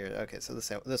dude ain't here. Okay, so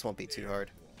this won't be too hard.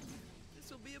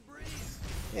 This'll be a breeze.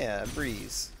 Yeah,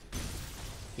 breeze.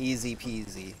 Easy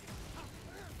peasy.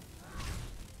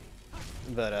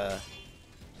 But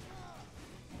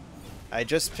I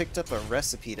just picked up a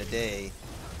recipe today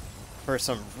for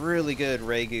some really good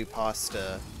ragu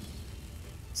pasta.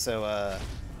 So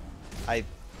I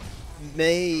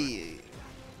may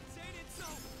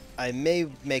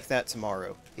make that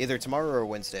tomorrow. Either tomorrow or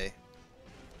Wednesday.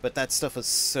 But that stuff was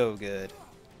so good.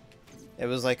 It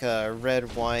was like a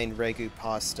red wine ragu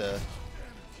pasta.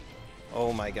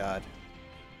 Oh my god.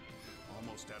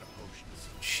 Almost out of potions.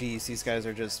 Jeez, these guys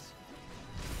are just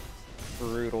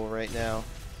brutal right now.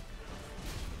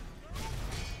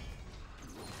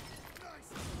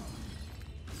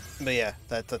 But yeah,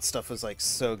 that stuff was like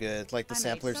so good. Like the I made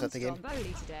samplers some at the game.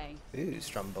 stromboli today. Ooh,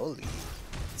 stromboli.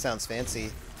 Sounds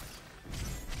fancy.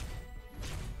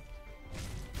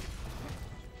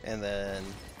 And then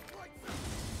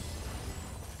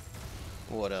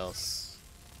what else?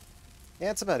 Yeah,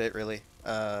 that's about it really.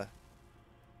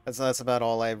 That's about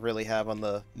all I really have on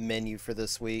the menu for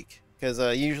this week. Because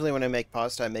usually when I make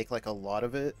pasta, I make like a lot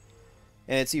of it,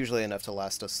 and it's usually enough to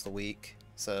last us the week.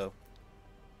 So,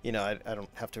 you know, I don't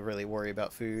have to really worry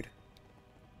about food.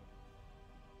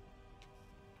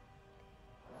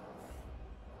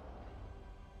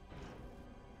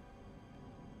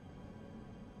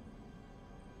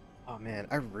 Oh man,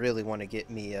 I really want to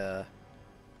get me I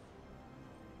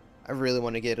really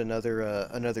want to get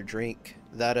another drink.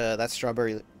 That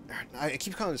strawberry, I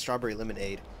keep calling it strawberry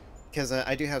lemonade because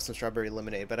I do have some strawberry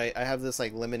lemonade, but I have this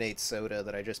like lemonade soda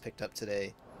that I just picked up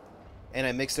today, and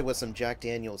I mixed it with some Jack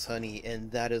Daniel's honey, and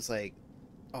that is like,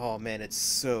 oh man, it's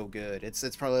so good.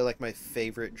 It's probably like my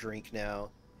favorite drink now.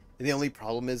 And the only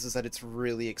problem is that it's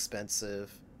really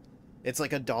expensive. It's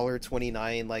like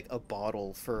 $1.29 like a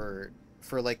bottle for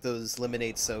like those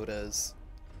lemonade sodas.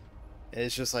 And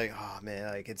it's just like, oh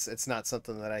man, like it's not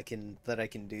something that I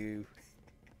can do.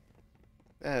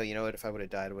 Oh, you know what? If I would have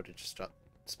died, I would have just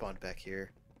spawned back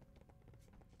here.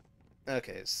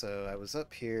 Okay, so I was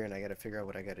up here, and I gotta figure out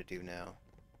what I gotta do now.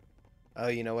 Oh,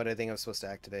 you know what? I think I'm supposed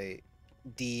to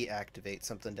deactivate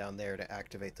something down there to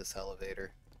activate this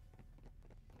elevator.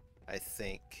 I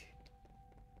think.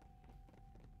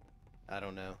 I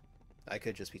don't know. I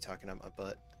could just be talking out my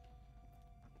butt.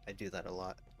 I do that a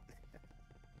lot.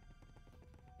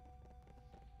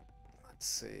 Let's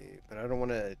see, but I don't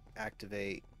want to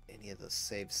activate any of the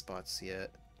save spots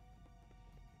yet.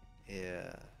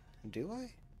 Yeah, do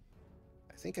I?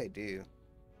 I think I do.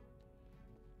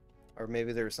 Or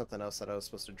maybe there was something else that I was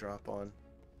supposed to drop on.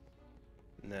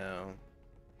 No.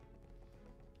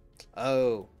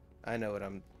 Oh, I know what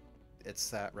it's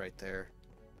that right there.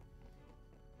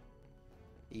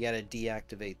 You gotta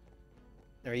deactivate,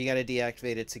 or you gotta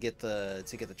deactivate it to get the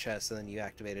chest, and then you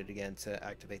activate it again to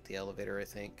activate the elevator, I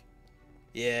think.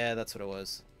 Yeah, that's what it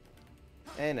was.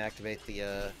 And activate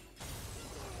the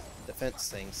defense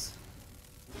things.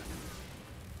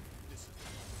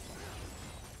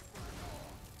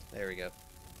 There we go.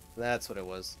 That's what it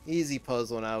was. Easy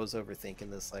puzzle, and I was overthinking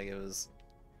this like it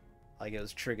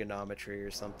was trigonometry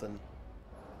or something.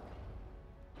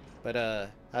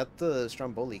 But how'd the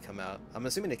Stromboli come out? I'm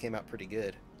assuming it came out pretty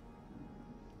good.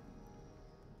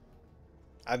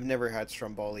 I've never had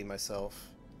Stromboli myself.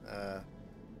 I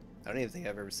don't even think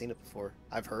I've ever seen it before.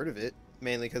 I've heard of it,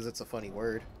 mainly because it's a funny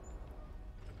word.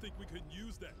 I think we can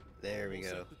use that. There we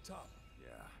Almost go. at the top.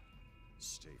 Yeah.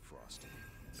 Stay frosty.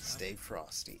 Stay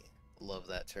frosty. Love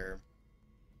that term.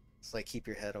 It's like keep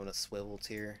your head on a swivel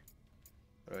tier.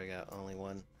 What do I got? Only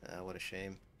one? What a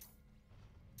shame.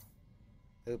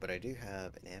 Oh, but I do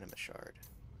have an anima shard.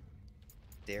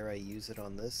 Dare I use it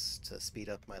on this to speed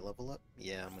up my level up?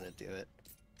 Yeah, I'm gonna do it.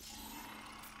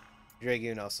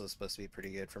 Dragoon also is supposed to be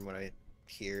pretty good from what I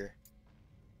hear.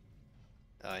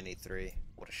 Oh, I need 3.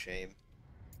 What a shame.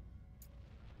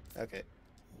 Okay.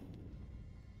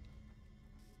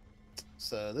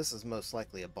 So this is most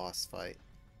likely a boss fight.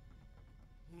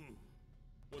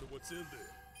 Wonder what's in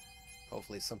there.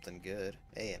 Hopefully something good.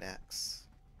 Hey, an axe.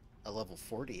 A level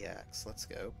 40 axe. Let's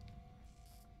go.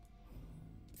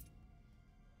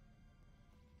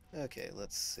 Okay,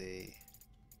 let's see.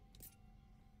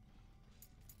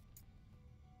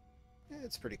 Yeah,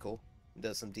 it's pretty cool. It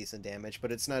does some decent damage,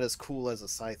 but it's not as cool as a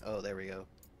scythe. Oh, there we go.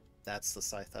 That's the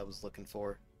scythe I was looking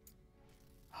for.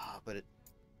 Ah, but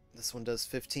this one does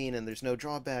 15 and there's no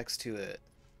drawbacks to it.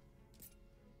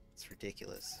 It's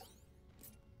ridiculous.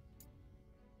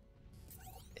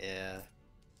 Yeah,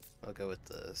 I'll go with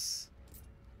this.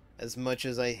 As much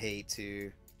as I hate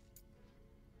to...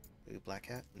 Ooh, black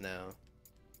hat? No.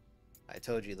 I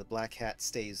told you, the black hat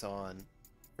stays on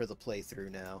for the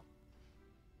playthrough now.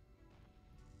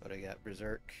 What I got?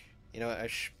 Berserk. You know what, I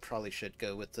probably should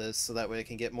go with this, so that way I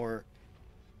can get more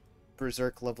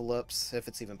Berserk level ups, if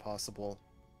it's even possible.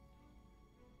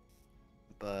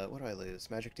 But what do I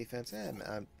lose? Magic defense?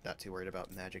 I'm not too worried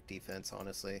about magic defense,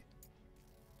 honestly.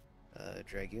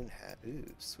 Dragoon hat. Ooh,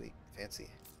 sweet. Fancy.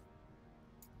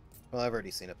 Well, I've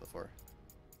already seen it before.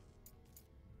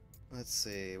 Let's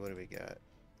see, what do we got?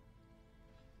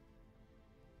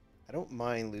 I don't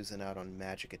mind losing out on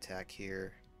magic attack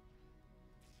here.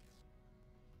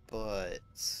 But...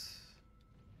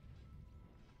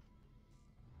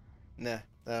 nah,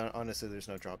 honestly, there's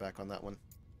no drawback on that one.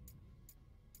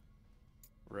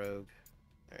 Rogue.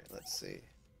 Alright, let's see.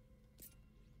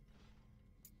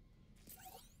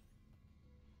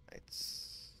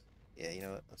 Yeah, you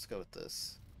know what? Let's go with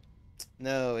this.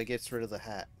 No, it gets rid of the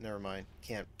hat. Never mind.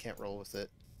 Can't roll with it.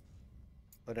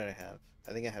 What did I have?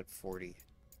 I think I had 40.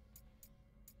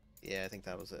 Yeah, I think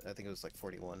that was it. I think it was like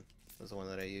 41 was the one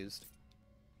that I used.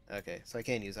 Okay, so I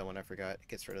can't use that one. I forgot. It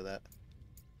gets rid of that.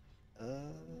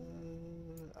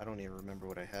 I don't even remember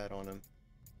what I had on him.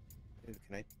 Ooh,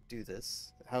 can I do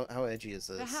this? How edgy is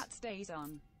this? The hat stays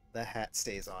on. The hat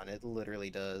stays on. It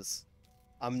literally does.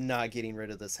 I'm not getting rid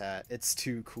of this hat. It's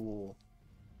too cool.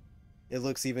 It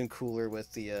looks even cooler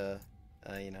with the,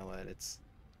 you know what,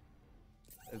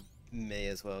 I may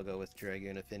as well go with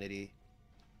Dragoon Affinity.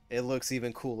 It looks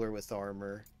even cooler with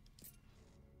armor.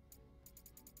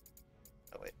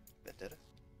 Oh wait, Vendetta?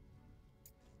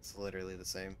 It's literally the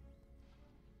same.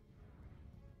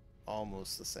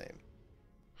 Almost the same.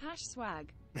 Hash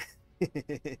swag.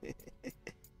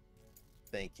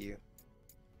 Thank you.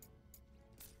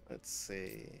 Let's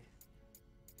see.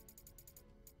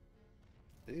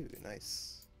 Ooh,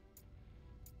 nice.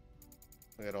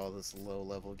 Look at all this low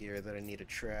level gear that I need to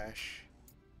trash.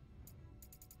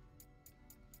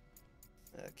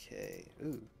 Okay.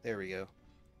 Ooh, there we go.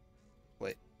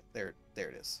 Wait, there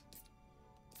it is.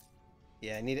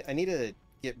 Yeah, I need to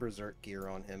get Berserk gear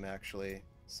on him actually.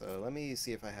 So let me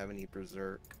see if I have any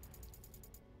Berserk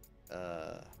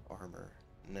armor.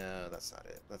 No, that's not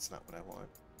it. That's not what I want.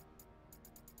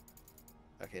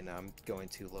 Okay, now I'm going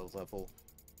too low level.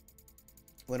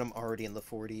 When I'm already in the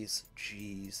 40s.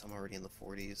 Jeez, I'm already in the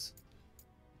 40s.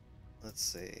 Let's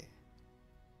see.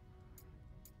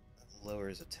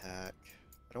 Lowers attack.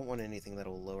 I don't want anything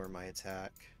that'll lower my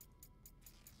attack.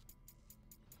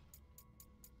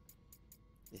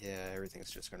 Yeah,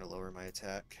 everything's just going to lower my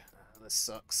attack. This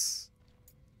sucks.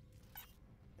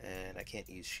 And I can't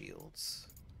use shields.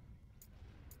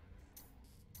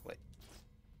 Wait.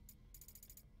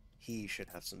 He should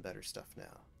have some better stuff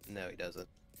now. No, he doesn't.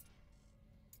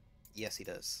 Yes, he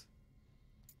does.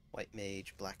 White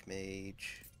mage, black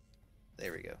mage.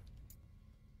 There we go.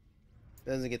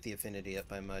 Doesn't get the affinity up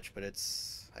by much, but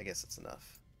it's... I guess it's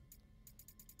enough.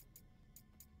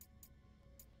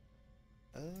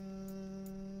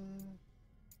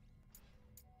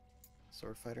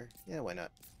 Sword fighter? Yeah, why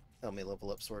not? Help me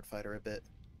level up sword fighter a bit.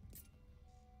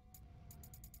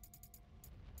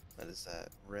 What is that?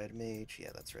 Red mage? Yeah,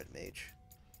 that's red mage.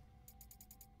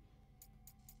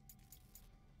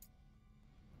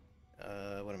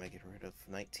 What am I getting rid of?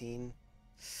 19?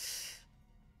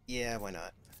 Yeah, why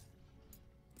not?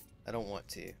 I don't want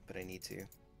to, but I need to.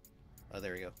 Oh,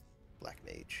 there we go. Black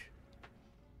mage.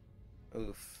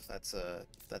 Oof, that's a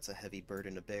heavy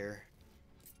burden to bear.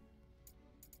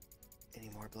 Any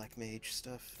more black mage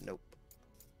stuff? Nope.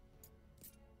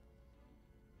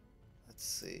 Let's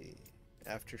see.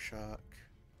 Aftershock.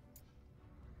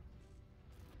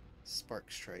 Spark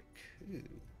strike. Ooh.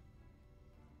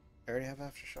 I already have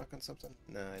aftershock on something?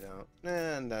 No, I don't.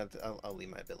 Nah, no, I'll leave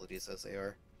my abilities as they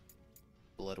are.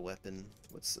 Blood weapon.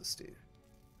 What's this do?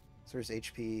 So there's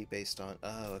HP based on...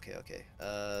 Oh, okay, okay.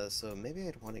 So maybe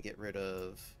I'd want to get rid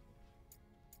of...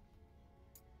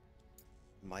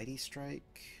 Mighty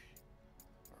Strike?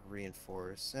 Or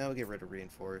Reinforce? I'll get rid of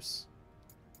Reinforce.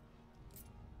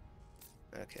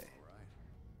 Okay. Alright.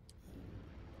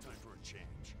 Time for a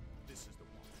change. This is the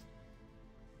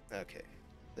one. Okay.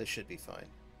 This should be fine.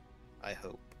 I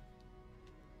hope.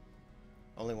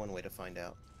 Only one way to find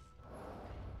out.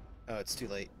 Oh, it's too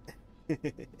late.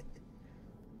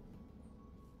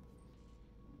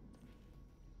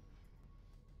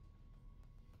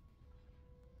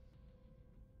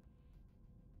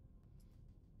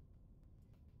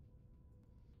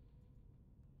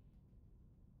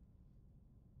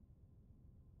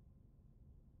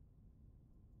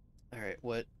 Alright,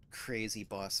 what crazy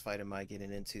boss fight am I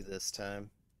getting into this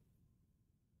time?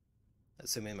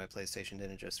 Assuming my PlayStation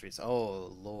didn't just reset.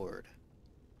 Oh, Lord.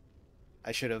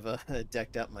 I should have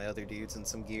decked out my other dudes in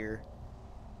some gear.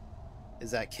 Is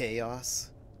that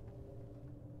Chaos?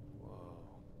 Whoa.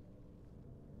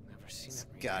 Never seen It's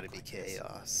it gotta react be like this.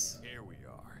 Chaos. Here we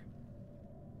are.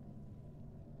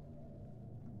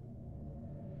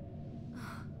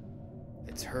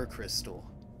 It's her crystal.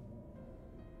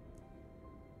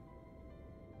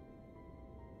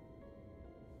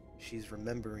 She's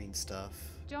remembering stuff.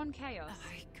 John Chaos.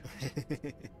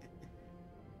 The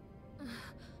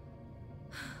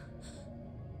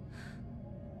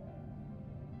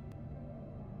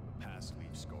past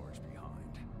leaves scars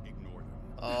behind. Ignore them.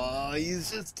 Oh,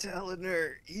 he's just telling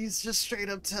her. He's just straight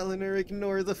up telling her,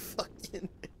 ignore the fucking...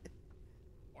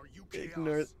 Are you Chaos?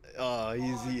 Ignore... Oh,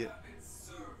 he's...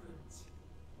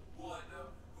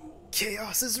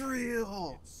 Chaos is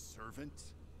real! Servant?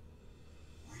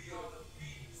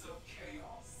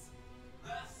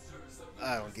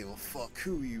 I don't give a fuck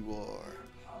who you are.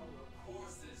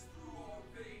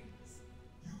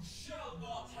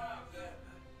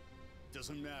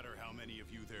 Doesn't matter how many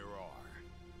of you there are.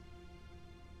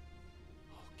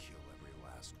 I'll kill every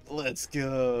last one. Let's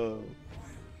go.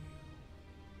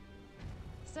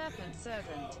 Serpent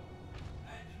Servant.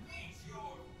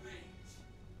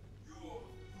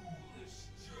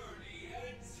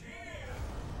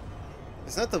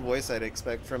 It's not the voice I'd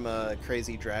expect from a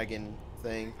crazy dragon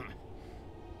thing.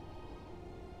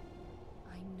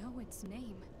 I know its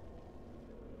name.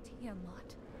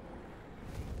 Tiamat.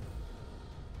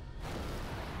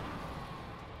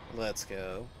 Let's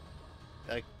go.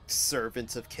 A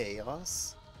servant of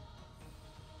chaos?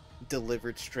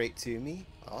 Delivered straight to me?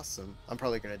 Awesome. I'm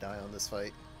probably gonna die on this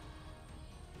fight.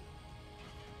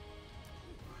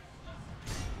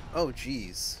 Oh,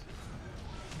 jeez.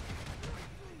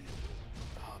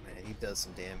 Oh, man, he does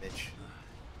some damage.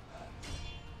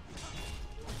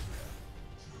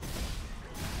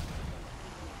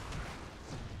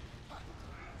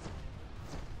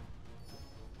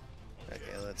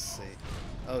 Okay, let's see.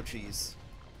 Oh, jeez.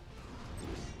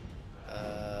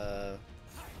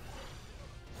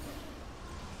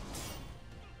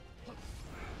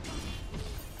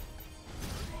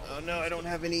 Oh no, I don't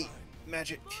have any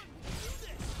magic.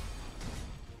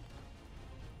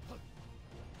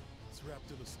 It's wrapped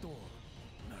in a storm.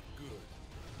 Not good.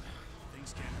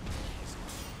 Things can't be easy.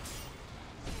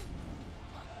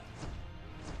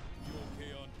 You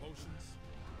okay on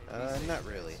potions? Not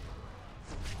really.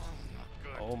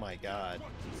 Oh my god.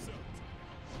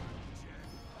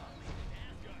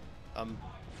 I'm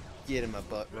getting my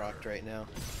butt rocked right now.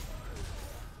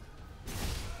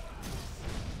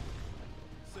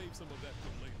 Save some of that for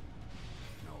later.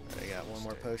 I got one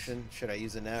more potion. Should I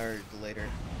use it now or later?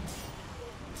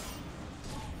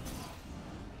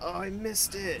 Oh, I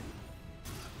missed it!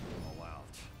 All out.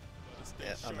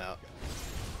 Yeah, I'm out.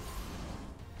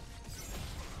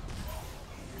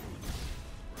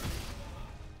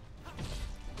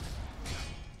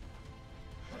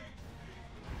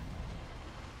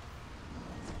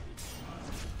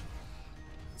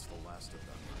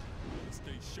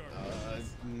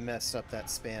 messed up that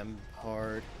spam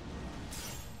hard.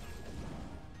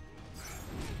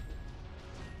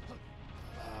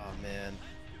 Oh, man.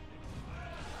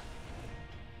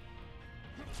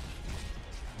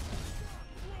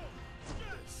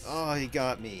 Oh, he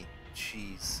got me.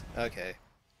 Jeez. Okay.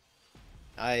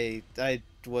 I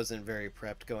wasn't very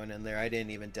prepped going in there. I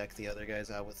didn't even deck the other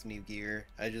guys out with new gear.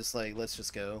 I just like, let's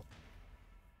just go.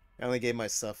 I only gave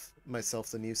myself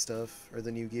the new stuff, or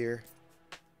the new gear.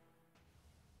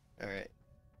 Alright.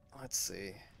 Let's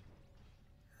see.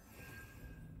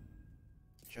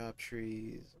 Job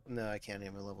trees. No, I can't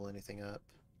even level anything up.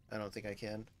 I don't think I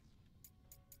can.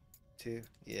 2?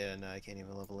 Yeah, no, I can't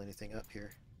even level anything up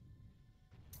here.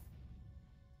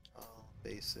 All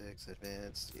basics,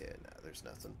 advanced. Yeah, no, there's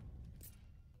nothing.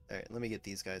 Alright, let me get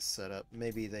these guys set up.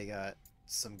 Maybe they got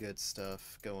some good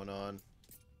stuff going on.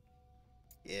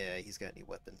 Yeah, he's got any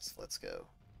weapons. Let's go.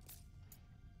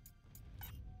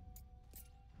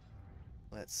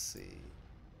 Let's see.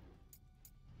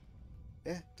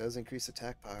 Yeah, does increase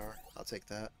attack power. I'll take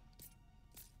that.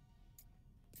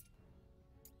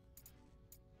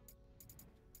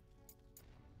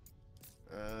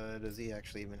 Does he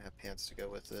actually even have pants to go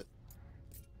with it?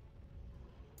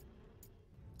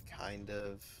 Kind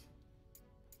of.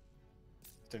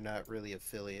 They're not really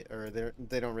affiliate, or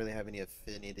they don't really have any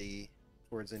affinity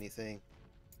towards anything.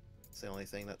 It's the only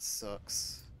thing that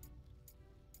sucks.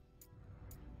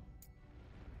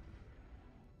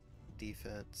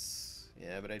 Defense.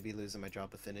 Yeah, but I'd be losing my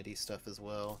job affinity stuff as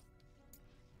well.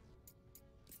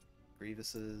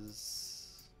 Grievuses.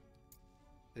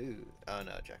 Ooh. Oh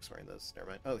no, Jack's wearing those.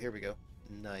 Never mind. Oh, here we go.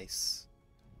 Nice.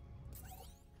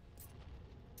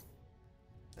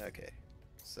 Okay.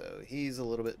 So he's a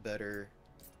little bit better.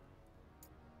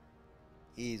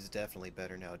 He's definitely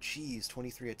better now. Jeez,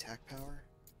 23 attack power?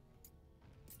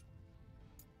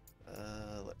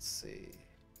 Let's see.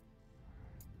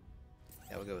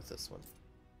 Yeah, we'll go with this one.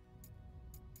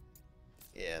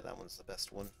 Yeah, that one's the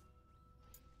best one.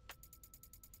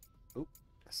 Oop,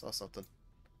 I saw something.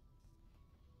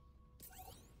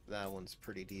 That one's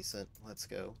pretty decent. Let's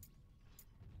go.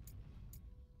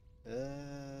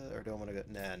 Or do I want to go?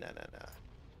 Nah.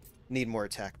 Need more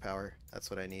attack power. That's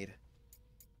what I need.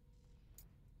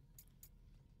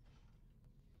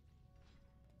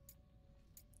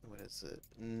 What is it?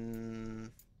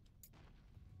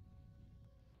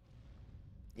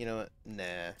 You know what?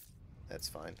 Nah. That's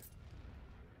fine.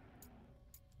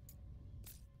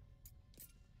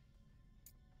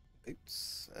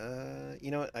 Oops.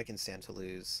 You know what? I can stand to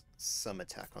lose some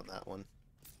attack on that one.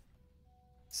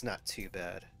 It's not too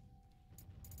bad.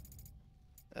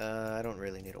 I don't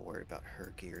really need to worry about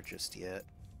her gear just yet.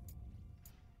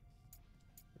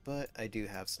 But I do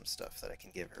have some stuff that I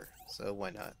can give her, so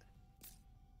why not?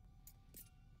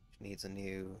 She needs a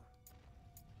new...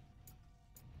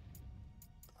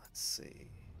 Let's see...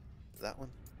 That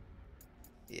one?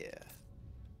 Yeah.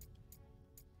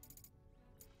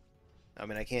 I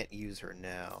mean, I can't use her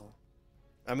now.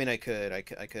 I mean, I could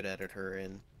edit her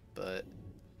in, but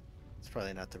it's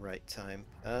probably not the right time.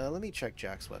 Let me check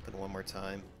Jack's weapon one more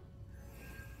time.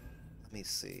 Let me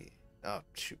see. Oh,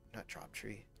 shoot, not drop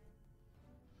tree.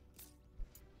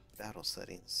 Battle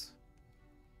settings.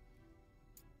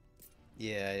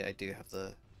 Yeah, I do have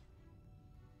the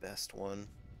best one.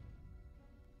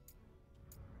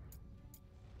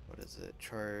 What is it?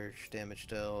 Charge, damage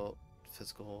dealt,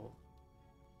 physical...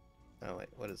 Oh wait,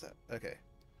 what is that? Okay.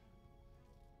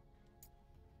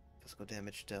 Physical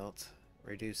damage dealt.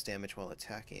 Reduce damage while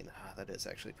attacking. Ah, that is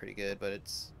actually pretty good, but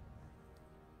it's...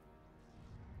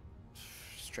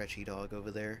 Stretchy dog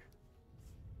over there.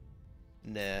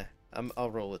 Nah. I'll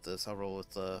roll with this. I'll roll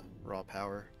with the raw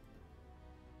power.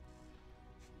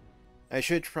 I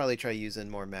should probably try using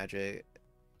more magic.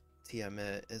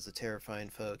 Tiamat is a terrifying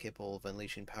foe capable of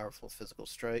unleashing powerful physical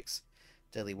strikes,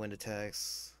 deadly wind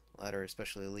attacks. Latter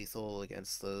especially lethal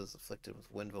against those afflicted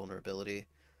with wind vulnerability.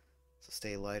 So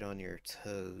stay light on your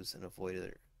toes and avoid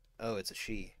it. Oh, it's a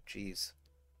she. Jeez.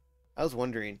 I was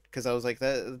wondering, because I was like,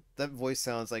 that voice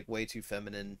sounds like way too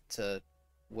feminine to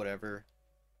whatever.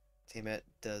 Tiamat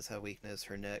does have weakness.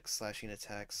 Her neck slashing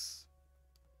attacks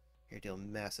here deal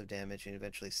massive damage and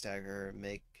eventually stagger her.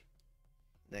 Make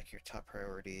neck your top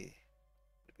priority.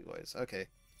 Be wise. Okay.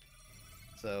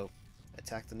 So,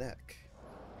 attack the neck.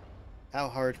 How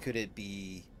hard could it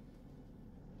be?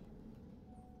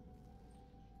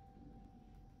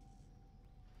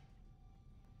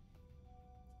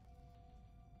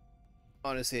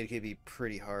 Honestly, it could be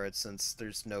pretty hard since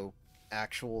there's no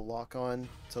actual lock-on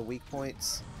to weak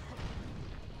points.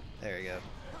 There you go.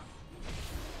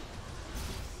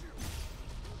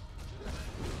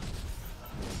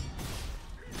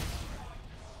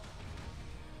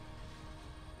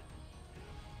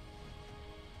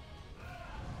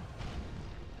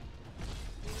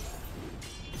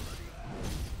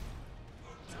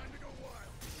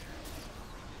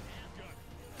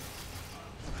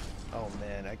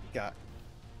 I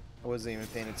wasn't even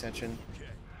paying attention. Okay.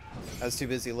 I was too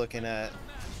busy looking at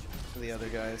the other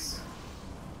guys.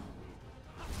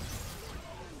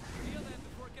 Feel that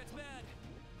before it gets bad.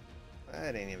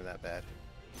 That ain't even that bad.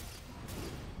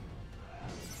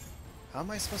 How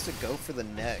am I supposed to go for the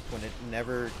neck when it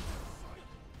never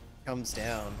comes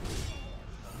down?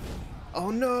 Oh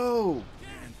no!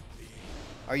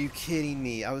 Are you kidding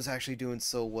me? I was actually doing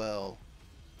so well.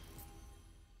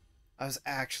 I was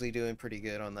actually doing pretty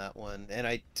good on that one, and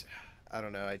I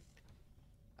don't know,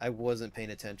 I wasn't paying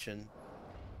attention.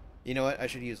 You know what? I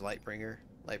should use Lightbringer.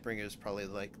 Lightbringer is probably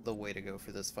like the way to go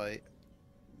for this fight,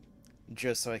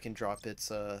 just so I can drop its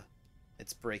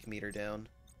break meter down.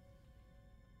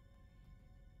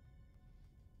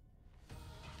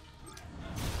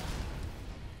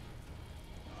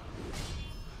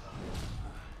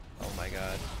 Oh my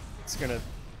god, it's gonna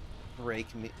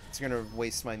break me. It's gonna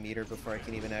waste my meter before I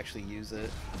can even actually use it.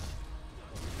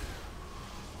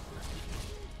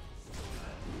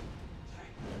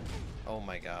 Oh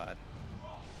my god.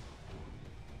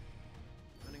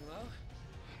 Running low?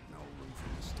 No room for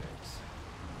mistakes.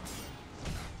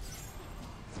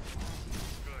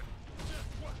 Good. Just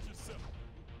watch yourself.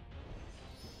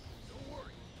 Don't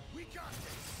worry. We got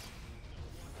this.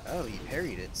 Oh, he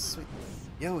parried it. Sweet.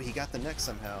 Yo, he got the neck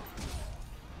somehow.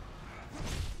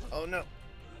 Oh no.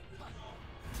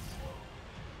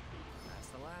 That's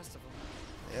the last of them.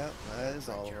 Yep, that is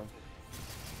all of them.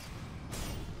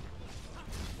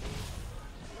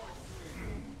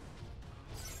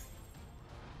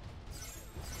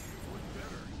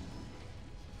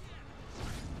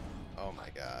 Oh my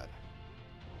god.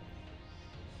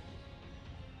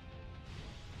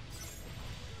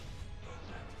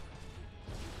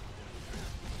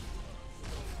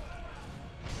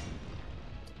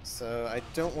 So I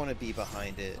don't want to be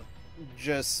behind it,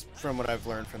 just from what I've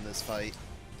learned from this fight.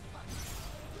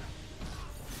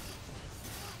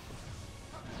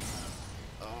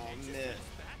 Oh man.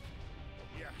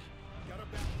 Yeah. Gotta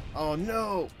back. Oh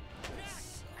no!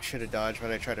 I should have dodged,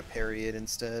 but I tried to parry it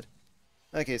instead.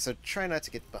 Okay, so try not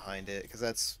to get behind it, because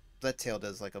that tail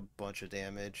does like a bunch of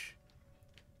damage.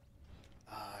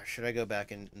 Should I go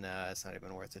back and... Nah, it's not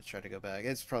even worth it to try to go back.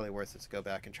 It's probably worth it to go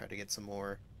back and try to get some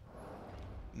more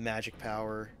magic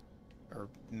power or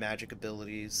magic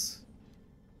abilities.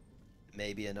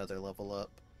 Maybe another level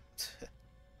up.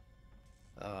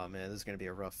 Oh man, this is going to be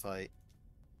a rough fight.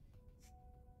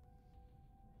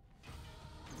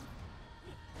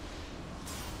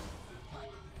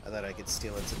 I thought I could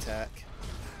steal its attack.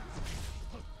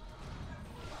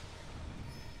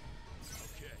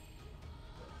 Okay.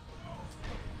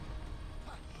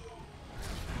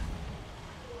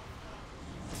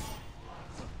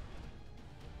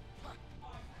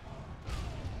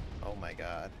 Oh my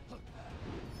god. Might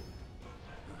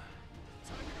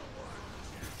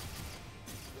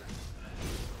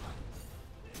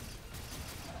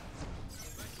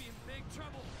be in big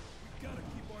trouble. We gotta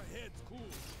keep our heads cool.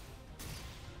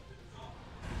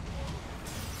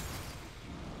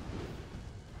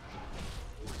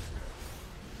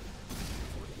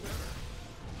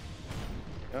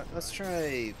 Let's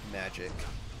try magic.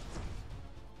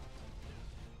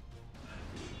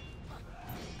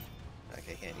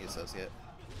 Okay, can't use those yet.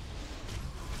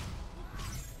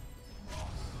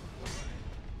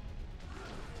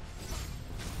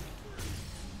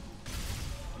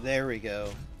 There we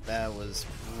go. That was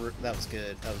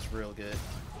good. That was real good.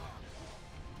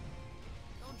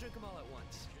 Don't drink them all at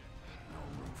once. No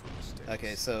room for mistakes.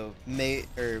 Okay, so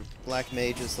Black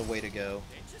Mage is the way to go.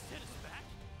 They just hit us back.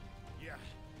 Yeah.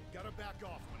 Gotta back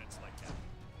off when it's like that.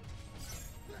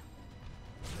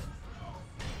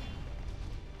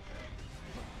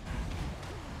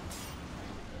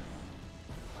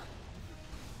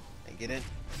 And get in.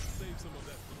 Save some of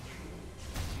that for later.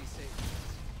 Be safe.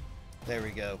 There we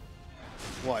go.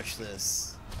 Watch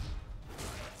this.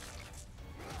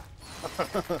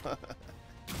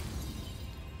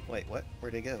 Wait, what?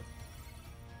 Where'd it go?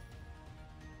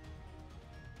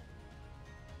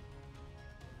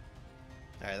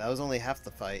 Alright, that was only half the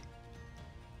fight.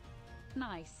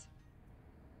 Nice.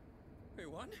 We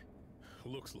won?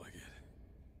 Looks like it.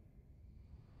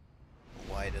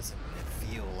 Why doesn't it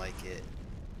feel like it?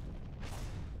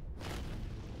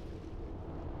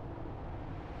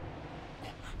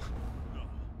 No.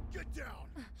 Get down.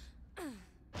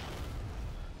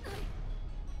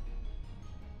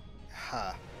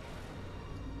 Ha.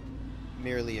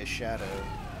 Merely a shadow.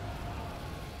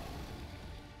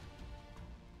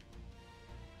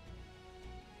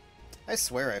 I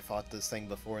swear I fought this thing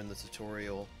before in the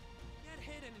tutorial. Get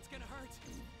hit and it's gonna hurt.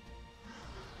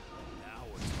 Now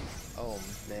it's Oh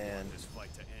man. this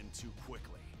fight to end too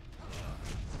quickly.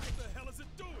 What the hell is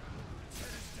it doing? Its head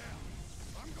is down.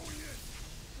 I'm going in.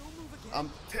 Don't move again. I'm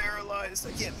paralyzed.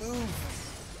 I can't move.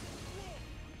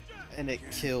 And it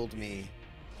killed me.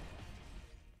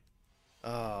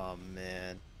 Oh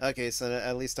man. Okay, so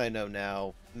at least I know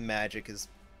now magic is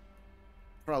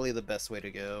probably the best way to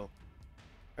go.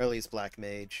 Or at least black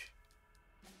mage.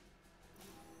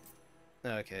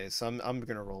 Okay, so I'm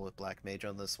gonna roll with black mage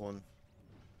on this one.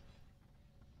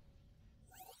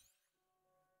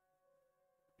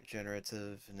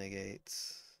 Generative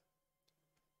negates.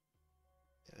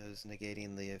 Is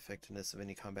negating the effectiveness of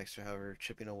any combat extra, however,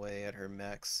 chipping away at her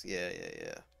max. Yeah.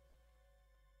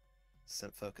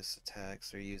 Scent focus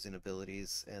attacks or using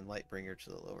abilities and Lightbringer to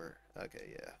the lower.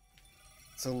 Okay, yeah.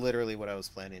 So literally what I was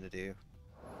planning to do.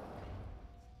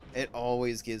 It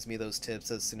always gives me those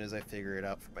tips as soon as I figure it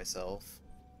out for myself.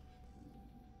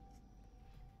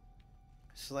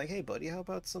 She's like, hey buddy, how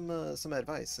about some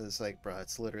advice? And it's like, bruh,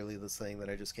 it's literally this thing that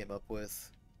I just came up with.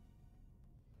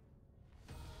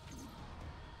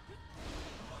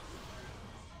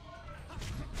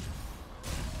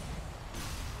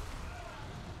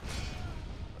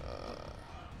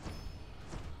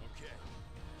 Okay.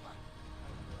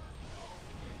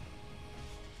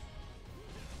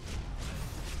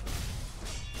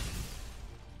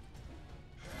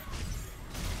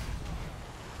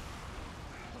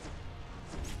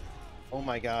 Oh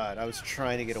my god, I was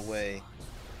trying to get away.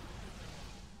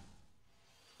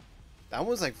 That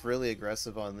was like really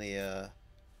aggressive on the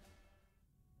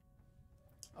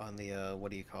what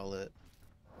do you call it?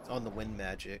 On the wind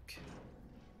magic.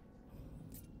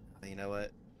 You know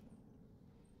what?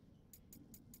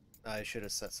 I should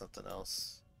have set something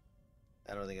else.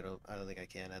 I don't think I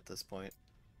can at this point.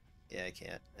 Yeah, I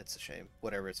can't. It's a shame.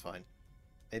 Whatever, it's fine.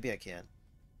 Maybe I can.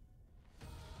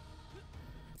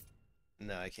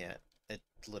 No, I can't. It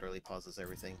literally pauses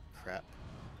everything. Crap.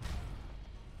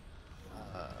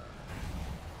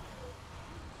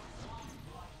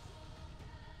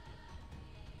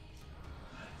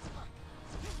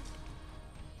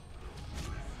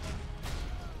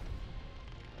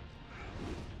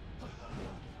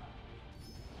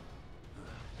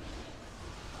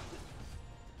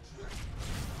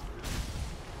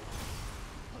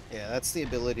 Yeah, that's the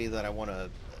ability that I want to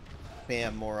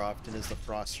spam more often is the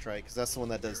Frost Strike, because that's the one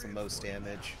that does the most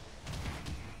damage.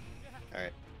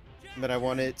 Alright. But I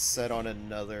want it set on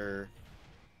another...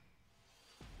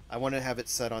 I want to have it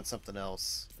set on something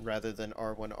else, rather than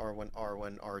R1, R1,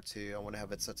 R1, R2. I want to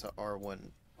have it set to R1,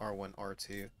 R1,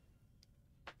 R2.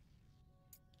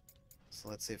 So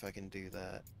let's see if I can do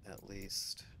that, at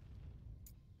least.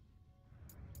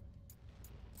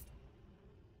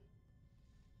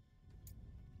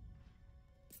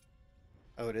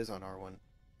 Oh, it is on R1,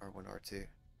 R1, R2.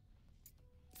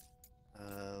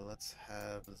 Let's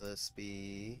have this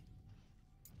be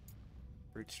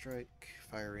Brute Strike,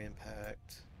 Fire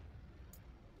Impact.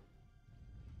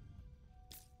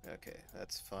 Okay,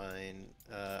 that's fine.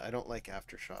 I don't like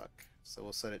Aftershock, so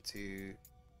we'll set it to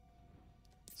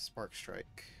Spark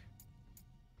Strike.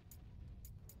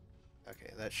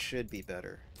 Okay, that should be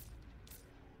better.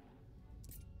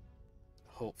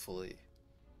 Hopefully.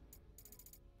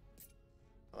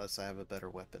 Unless I have a better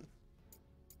weapon.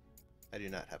 I do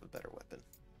not have a better weapon.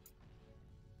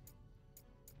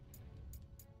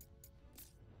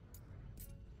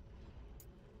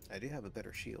 I do have a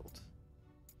better shield.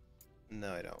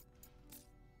 No, I don't.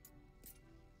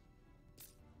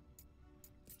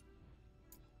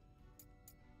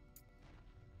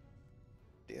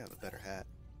 Do you have a better hat?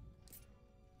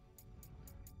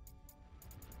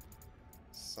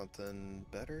 Something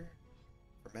better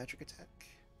for magic attack?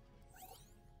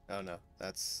 Oh no,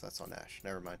 that's on Ash.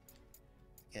 Never mind.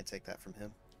 Can't take that from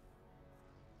him.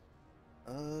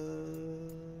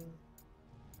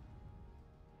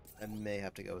 I may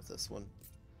have to go with this one.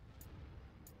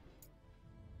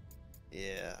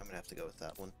 Yeah, I'm gonna have to go with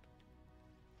that one.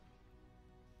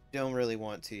 Don't really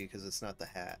want to because it's not the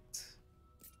hat.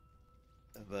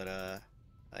 But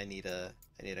I need to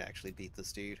actually beat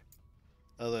this dude.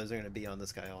 Otherwise, I'm gonna be on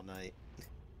this guy all night.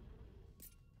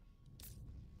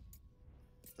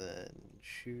 Then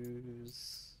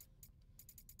shoes.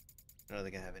 I don't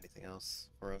think I have anything else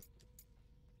for him.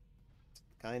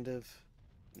 Kind of.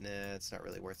 Nah, it's not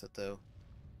really worth it though.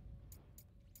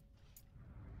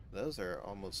 Those are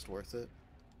almost worth it.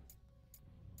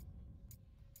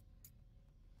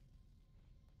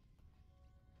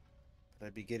 But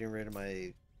I'd be getting rid of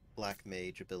my black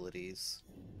mage abilities.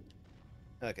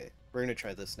 Okay, we're gonna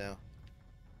try this now.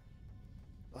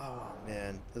 Oh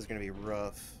man, this is gonna be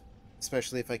rough.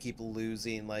 Especially if I keep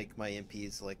losing like my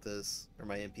MPs like this, or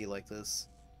my MP like this.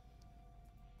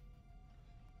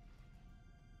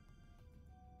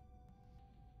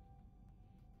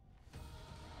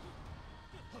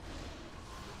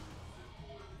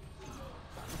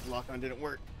 lock-on didn't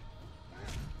work.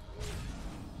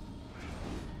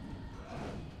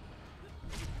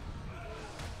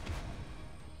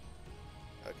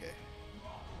 Okay.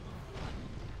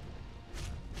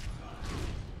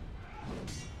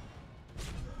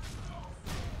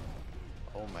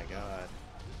 Oh my god.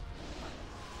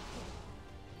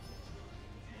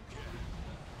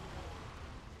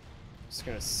 Just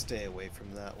gonna stay away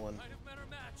from that one. Might have met our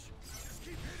match. Just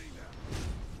keep hitting them.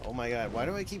 Oh my god, why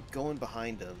do I keep going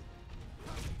behind him?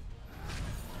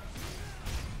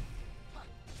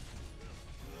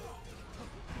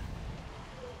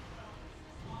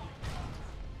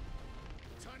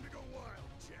 Time to go wild,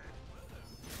 Chad.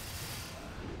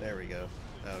 There we go.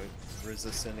 Oh,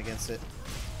 resistant against it.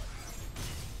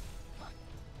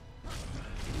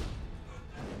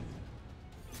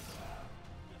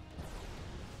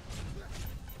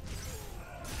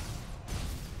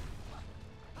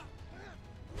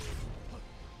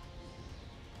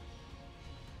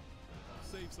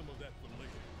 Save some of that for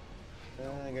later.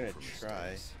 I'm gonna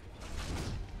try.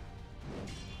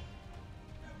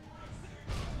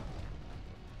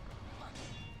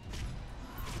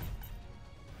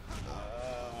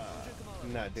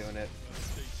 I'm not doing it.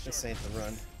 This ain't the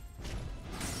run.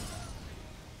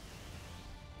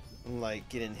 I'm like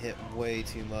getting hit way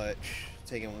too much,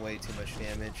 taking way too much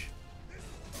damage.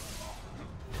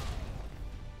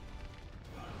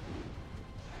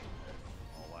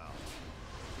 Oh wow.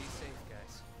 Be safe,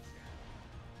 guys.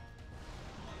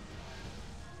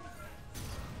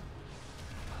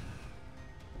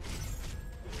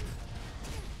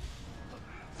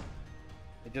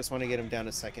 I just want to get him down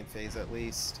to second phase at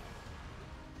least.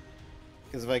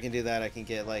 Because if I can do that, I can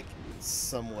get like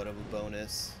somewhat of a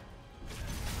bonus.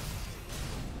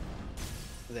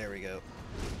 There we go.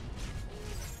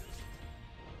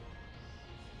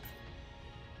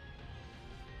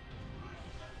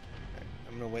 Alright,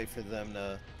 I'm gonna wait for them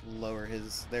to lower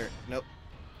his. There. Nope.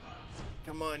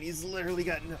 Come on, he's literally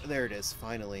got. No, there it is.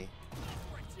 Finally.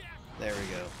 There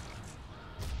we go.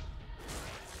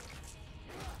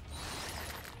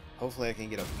 Hopefully, I can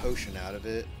get a potion out of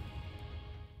it.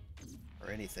 Or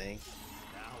anything.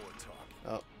 Now we're talking.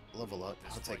 Oh, level up.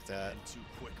 I'll take that. Too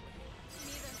quickly.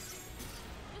 Neither.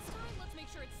 This time, let's make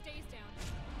sure it stays down.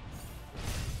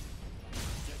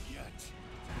 Dead yet.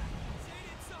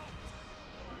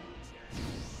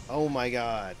 Oh my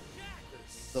god.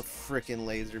 The frickin'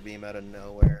 laser beam out of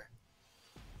nowhere.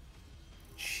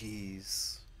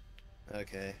 Jeez.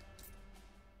 Okay.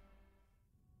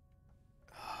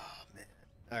 Oh man.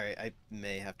 Alright, I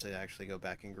may have to actually go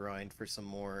back and grind for some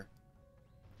more.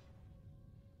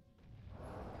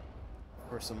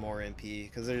 MP,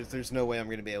 because there's no way I'm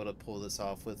going to be able to pull this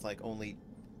off with like only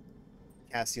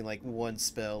casting like one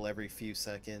spell every few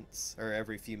seconds or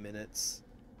every few minutes.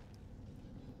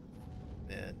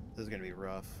 Man, this is going to be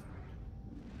rough.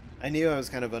 I knew I was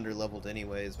kind of under leveled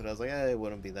anyways, but I was like, it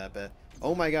wouldn't be that bad.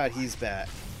 Oh my god, he's back.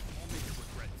 I'll make you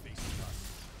regret facing us.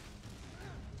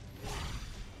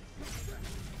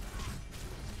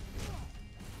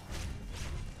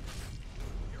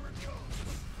 Here it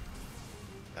comes.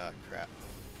 Oh crap.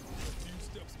 A few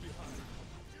steps behind.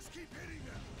 Just keep hitting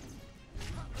them.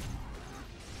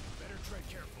 Better tread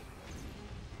carefully.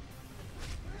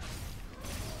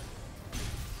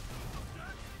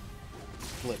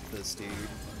 Flip this dude.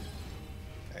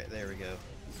 Alright, there we go.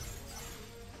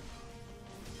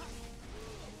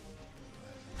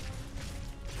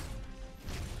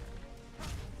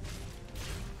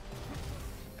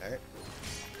 Alright.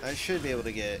 I should be able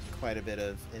to get quite a bit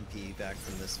of MP back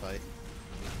from this fight.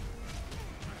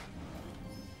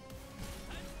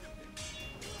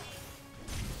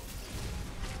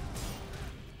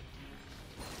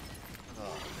 Oh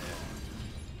man.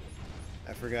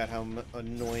 I forgot how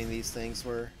annoying these things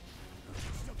were.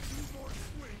 Just a few more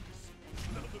swings.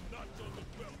 None of them knocked on the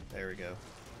belt. There we go.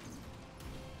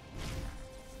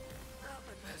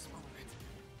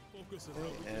 Focus on how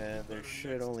to And there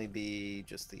should only be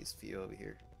just these few over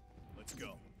here. Let's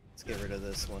go. Let's get rid of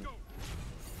this one.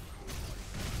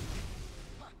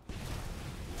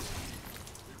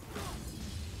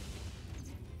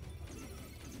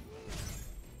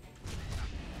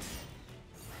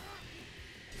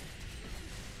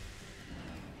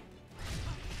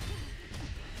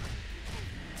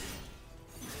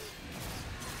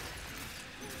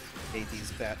 Hate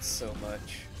these bats so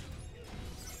much.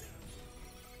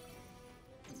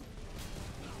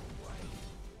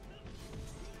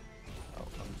 Oh,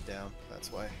 I'm down.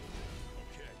 That's why.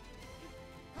 Okay.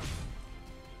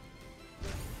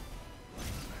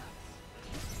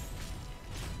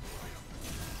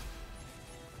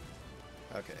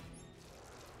 Okay.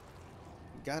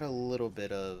 Got a little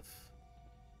bit of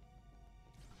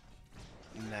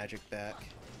magic back.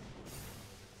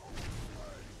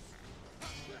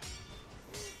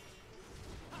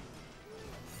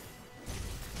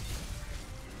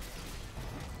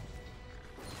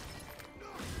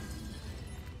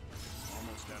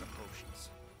 Almost out of potions.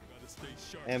 Gotta stay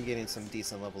sharp. I am getting some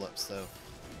decent level ups though.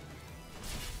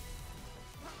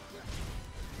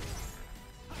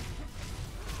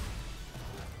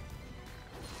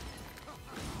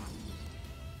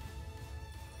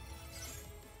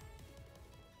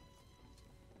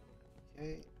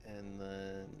 Okay, and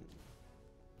then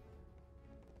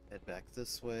head back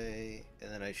this way,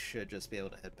 and then I should just be able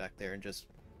to head back there and just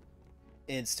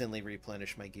instantly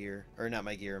replenish my gear. Or not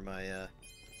my gear, my,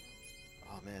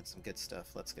 oh man, some good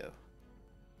stuff. Let's go.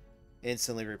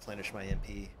 Instantly replenish my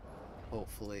MP,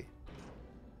 hopefully.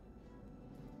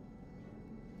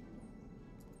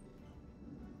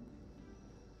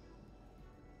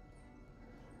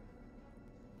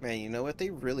 Man, you know what?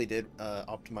 They really did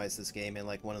optimize this game in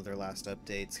like one of their last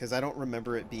updates, because I don't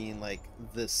remember it being like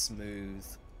this smooth.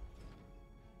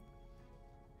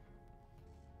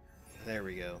 There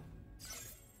we go.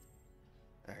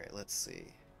 Alright, let's see.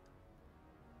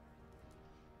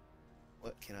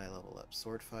 What can I level up?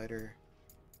 Sword Fighter?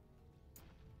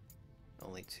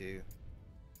 Only 2.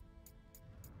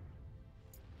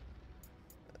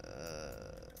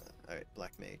 Alright,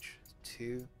 Black Mage.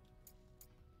 2.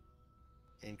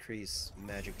 Increase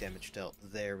magic damage dealt.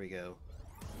 There we go.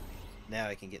 Now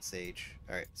I can get Sage.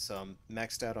 Alright, so I'm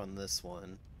maxed out on this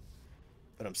one,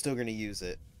 but I'm still going to use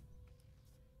it.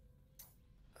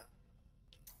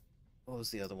 What was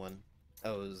the other one?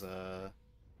 Oh, it was,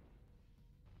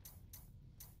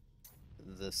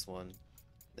 this one.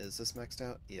 Is this maxed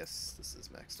out? Yes, this is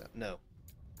maxed out. No.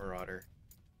 Marauder.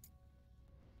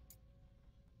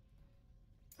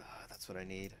 That's what I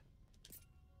need.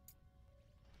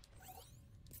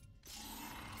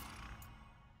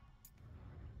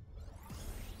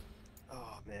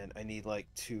 Oh man, I need like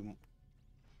two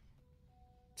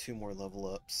more level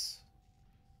ups.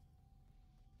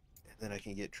 And then I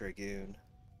can get Dragoon.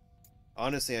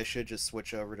 Honestly, I should just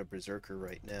switch over to Berserker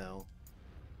right now.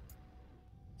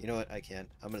 You know what? I can't.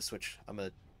 I'm gonna switch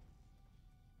over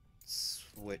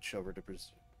to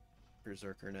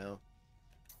Berserker now.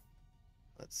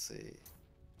 Let's see.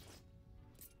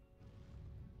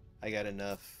 I got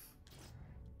enough.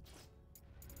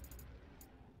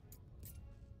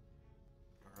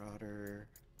 Marauder.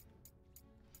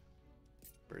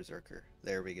 Berserker.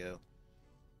 There we go.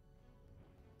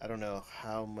 I don't know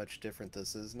how much different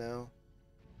this is now,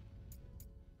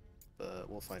 but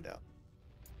we'll find out.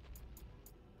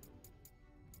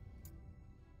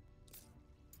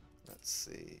 Let's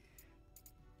see.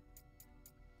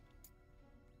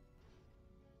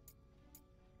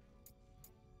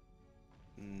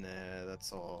 Nah,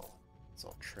 that's all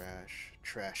trash.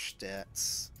 Trash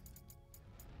stats.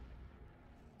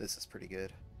 This is pretty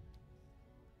good.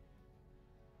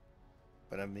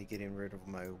 But I'm getting rid of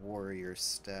my warrior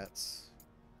stats.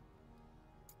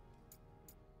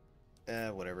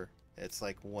 Whatever. It's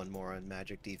like one more on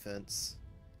magic defense.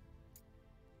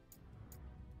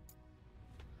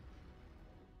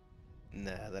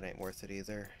 Nah, that ain't worth it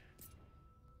either.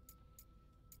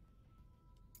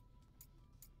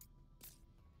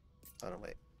 Oh no,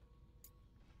 wait.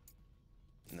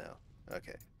 No.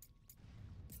 Okay.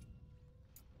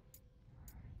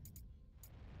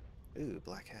 Ooh,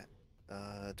 black hat.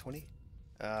 20?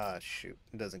 Ah, shoot.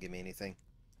 It doesn't give me anything.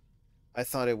 I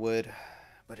thought it would,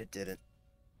 but it didn't.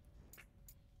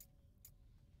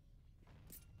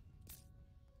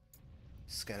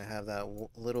 Just gotta have that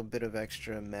little bit of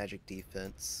extra magic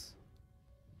defense.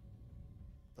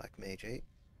 Black Mage 8.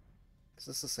 Is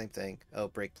this the same thing? Oh,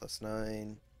 break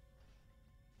 +9.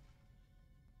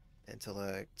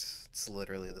 Intellect. It's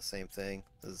literally the same thing.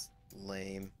 This is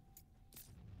lame.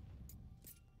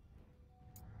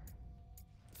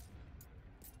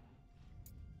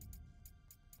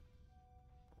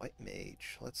 White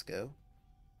Mage. Let's go.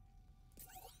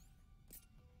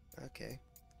 Okay.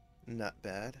 Not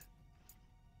bad.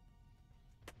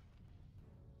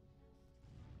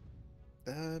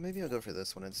 Maybe I'll go for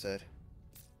this one instead.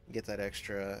 Get that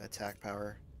extra attack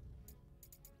power.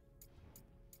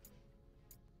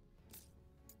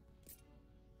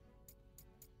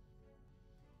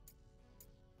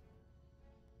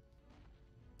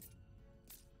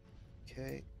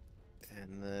 Okay.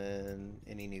 And then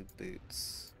any new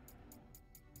boots?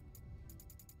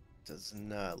 Does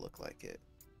not look like it.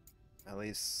 At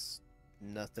least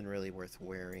nothing really worth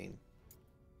wearing.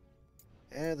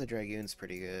 Eh, the Dragoon's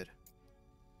pretty good.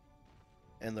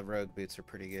 And the rogue boots are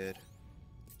pretty good.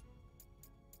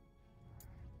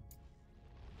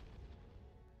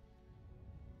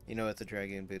 You know what? The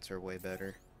Dragoon boots are way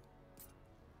better.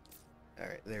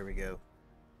 Alright, there we go.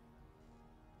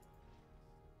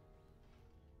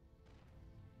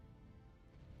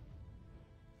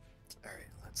 Alright,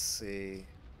 let's see.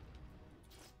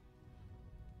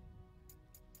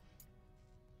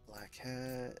 Black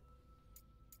hat.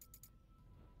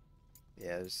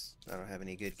 Yeah, I don't have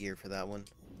any good gear for that one.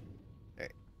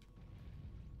 Alright.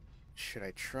 Should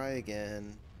I try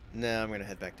again? No, I'm gonna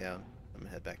head back down. I'm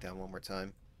gonna head back down one more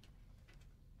time.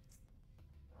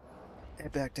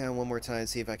 Head back down one more time,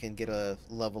 see if I can get a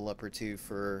level up or two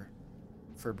for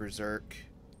Berserk.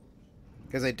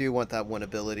 Because I do want that one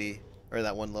ability, or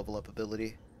that one level up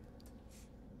ability.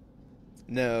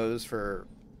 No, it was for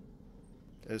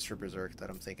Berserk that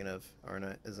I'm thinking of, aren't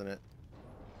I? Isn't it?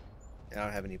 I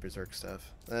don't have any Berserk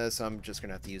stuff. So I'm just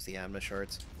gonna have to use the Amna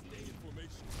shards. Stay in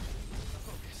formation.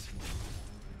 Focus.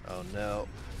 Oh no.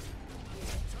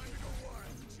 Time to go wild.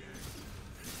 You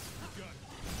got it.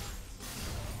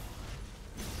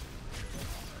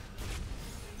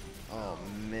 Oh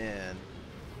man.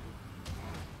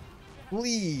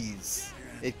 Please!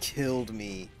 It killed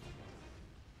me.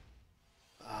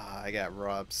 Ah, I got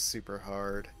robbed super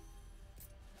hard.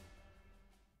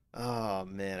 Oh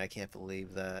man, I can't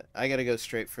believe that. I gotta go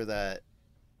straight for that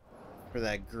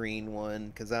green one,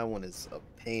 because that one is a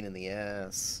pain in the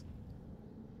ass.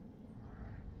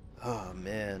 Oh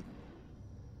man.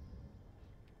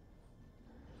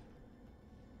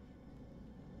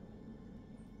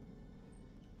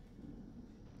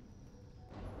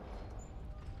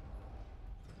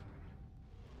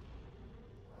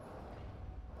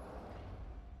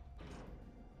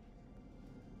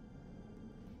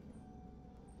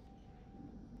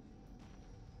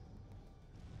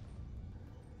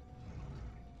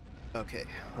 Okay,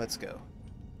 let's go.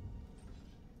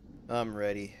 I'm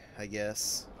ready, I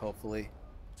guess. Hopefully.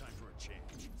 Time for a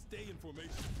change. Stay in formation.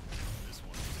 This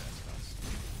one tests us.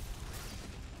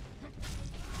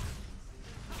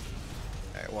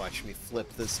 Alright, watch me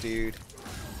flip this dude.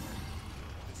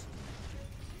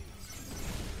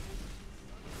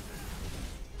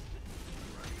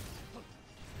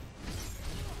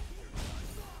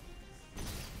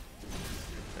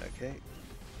 Okay.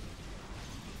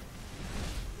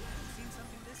 Seen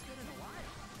something this good in a while.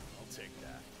 I'll take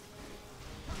that.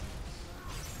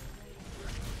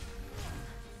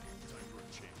 Time for a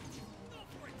change.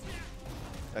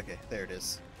 Okay, there it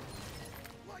is.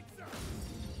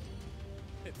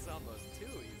 It's almost too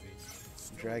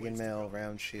easy. Dragon Mail,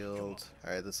 Round Shield.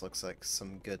 Alright, this looks like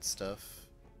some good stuff.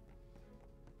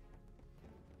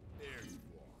 There you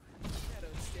are. I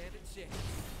don't stand a chance.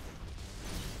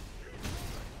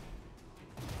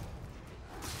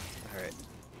 Alright.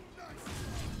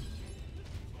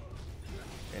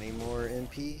 Any more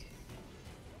MP?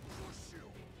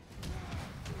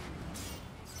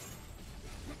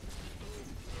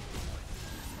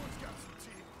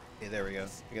 Okay, there we go.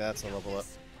 Yeah, that's a level up.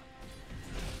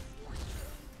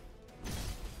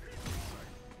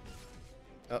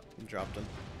 Oh, dropped him.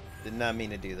 Did not mean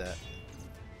to do that.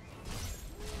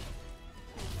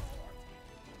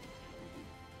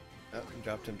 Oh,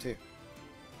 dropped him too.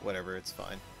 Whatever, it's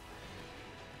fine.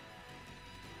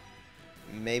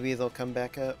 Maybe they'll come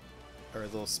back up, or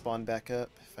they'll spawn back up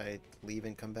if I leave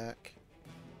and come back.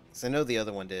 Because I know the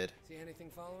other one did. See anything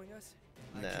following us?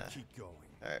 I Nah. can keep going.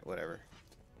 Alright, whatever.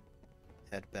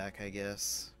 Head back, I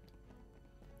guess.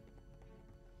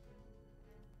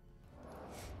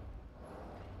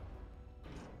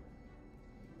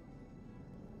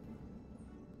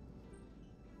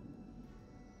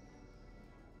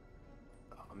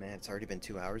 Oh man, it's already been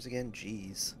 2 hours again?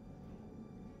 Jeez.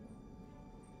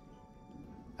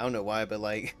 I don't know why, but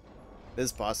like,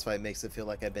 this boss fight makes it feel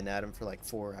like I've been at him for like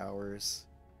 4 hours.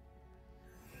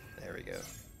 There we go.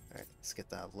 Alright, let's get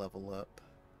that level up.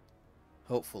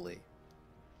 Hopefully.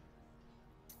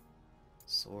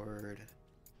 Sword.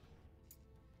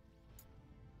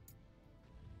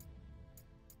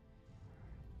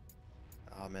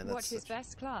 Oh man, that's What's his such...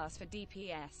 best class for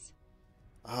DPS?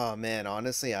 Oh man,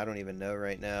 honestly, I don't even know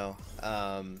right now.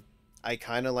 I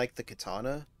kind of like the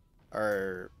katana,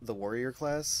 or the warrior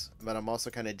class, but I'm also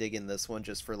kind of digging this one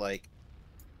just for like,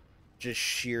 just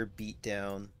sheer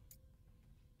beatdown.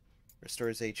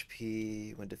 Restores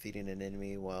HP when defeating an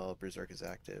enemy while Berserk is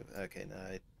active. Okay,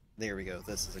 there we go.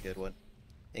 This is a good one.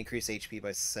 Increase HP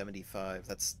by 75.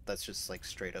 That's just like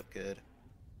straight up good.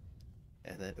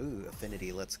 And then, ooh,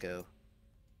 Affinity, let's go.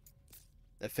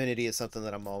 Affinity is something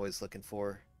that I'm always looking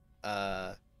for.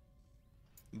 But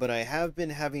I have been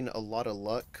having a lot of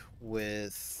luck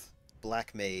with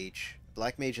Black Mage.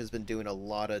 Black Mage has been doing a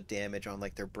lot of damage on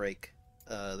like their break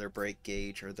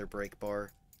gauge or their break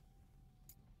bar.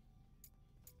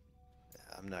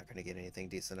 I'm not going to get anything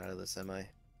decent out of this, am I?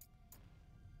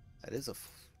 That is a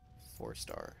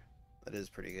 4-star. That is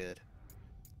pretty good.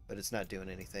 But it's not doing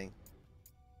anything.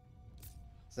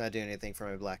 It's not doing anything for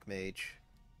my black mage.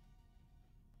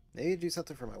 Maybe do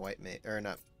something for my white mage. Or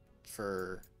not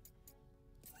for...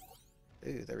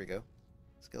 Ooh, there we go.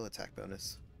 Skill attack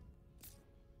bonus.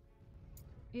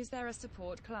 Is there a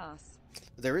support class?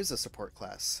 There is a support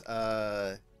class.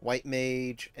 White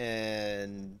mage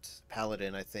and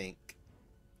paladin, I think,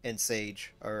 and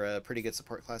sage are pretty good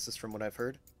support classes from what I've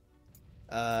heard.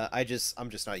 I'm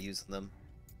just not using them.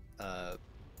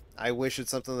 I wish it's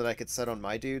something that I could set on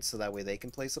my dudes so that way they can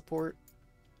play support.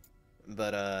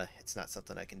 But it's not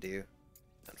something I can do,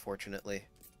 unfortunately.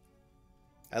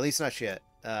 At least not yet.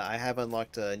 I have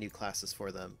unlocked new classes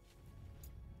for them.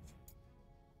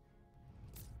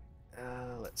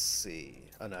 Let's see.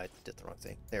 Oh no, I did the wrong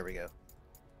thing. There we go.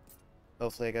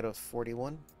 Hopefully I got a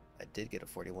 41. I did get a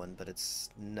 41, but it's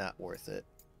not worth it.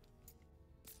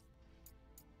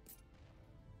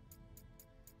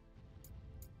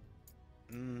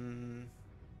 I'm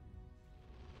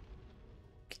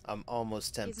almost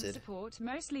Is tempted. support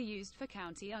mostly used for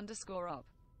county_op?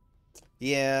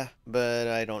 Yeah, but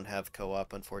I don't have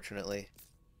co-op, unfortunately.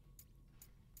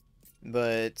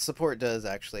 But support does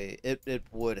actually, it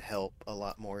would help a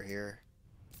lot more here.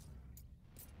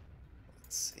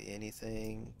 Let's see,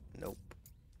 anything? Nope.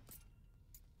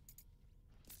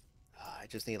 I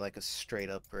just need like a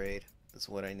straight upgrade. That's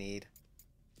what I need.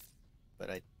 But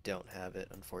I don't have it,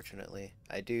 unfortunately.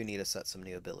 I do need to set some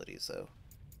new abilities, though.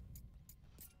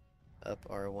 Up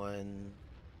R1, and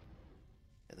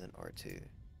then R2.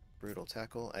 Brutal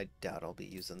Tackle. I doubt I'll be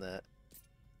using that.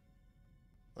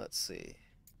 Let's see.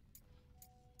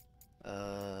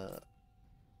 R1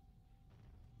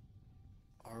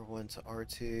 to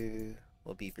R2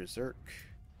 will be Berserk.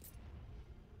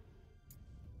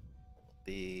 Will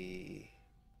be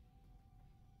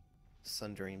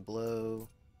Sundering Blow.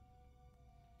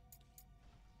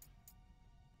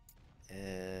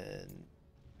 And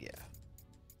yeah.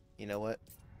 You know what?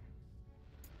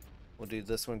 We'll do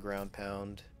this one Ground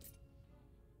Pound.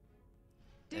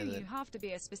 Do you have to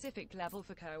be a specific level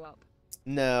for co-op?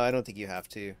 No, I don't think you have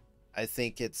to. I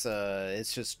think it's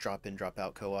just drop in, drop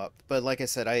out co-op. But like I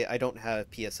said, I don't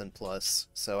have PSN Plus,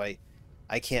 so I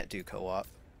can't do co-op.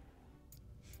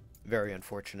 Very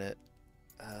unfortunate.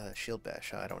 Shield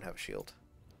bash. I don't have a shield.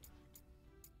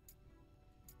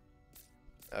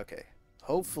 Okay.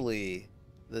 Hopefully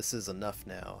this is enough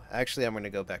now. Actually, I'm going to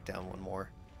go back down one more.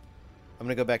 I'm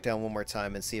going to go back down one more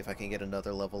time and see if I can get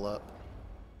another level up.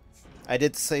 I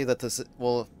did say that this,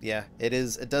 well, yeah, it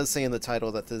is. It does say in the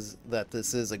title that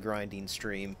this is a grinding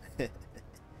stream.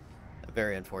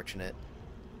 Very unfortunate.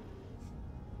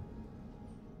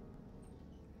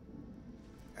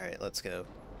 All right, let's go.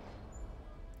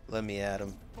 Let me at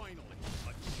him. Finally,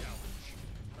 a challenge.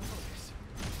 Focus.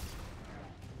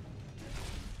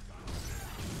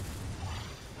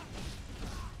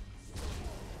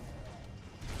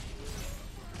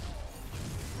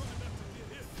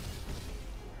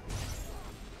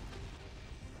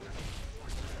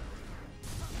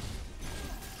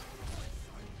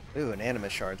 Ooh, an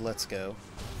Animus Shard. Let's go.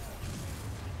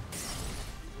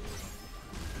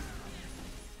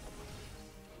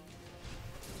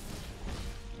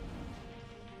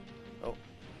 Oh,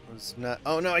 was not.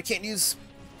 Oh no, I can't use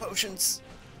potions.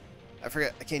 I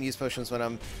forgot. I can't use potions when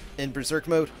I'm in Berserk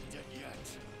mode.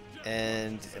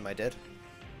 And am I dead?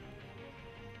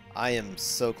 I am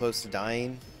so close to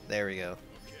dying. There we go.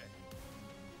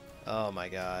 Oh my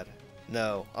god.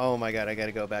 No. Oh my god, I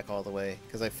gotta go back all the way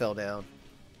because I fell down.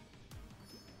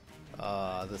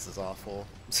 This is awful.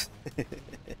 Okay,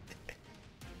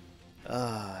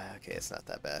 it's not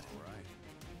that bad.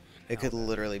 It could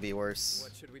literally be worse.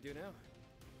 What should we do now?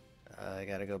 I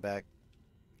gotta go back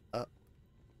up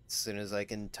as soon as I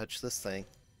can touch this thing.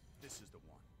 This is the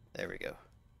one. There we go.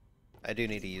 I do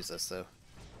need to use this though.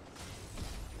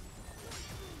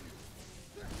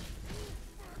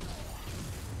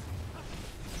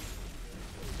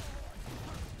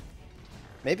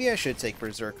 Maybe I should take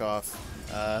Berserk off.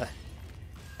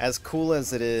 As cool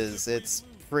as it is, it's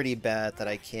pretty bad that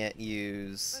I can't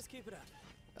use Let's keep it up.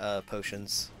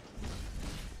 potions.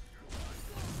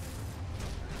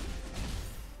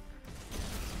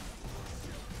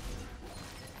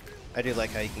 I do like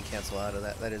how you can cancel out of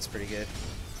that. That is pretty good.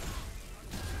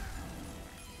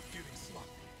 Getting sloppy.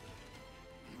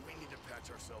 We need to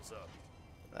patch ourselves up.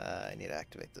 I need to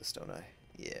activate this, don't I?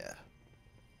 Yeah.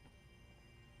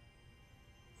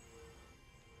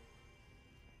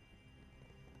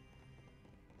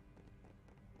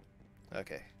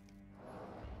 Okay.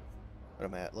 What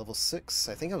am I at? Level 6?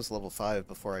 I think I was level 5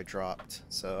 before I dropped.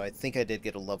 So I think I did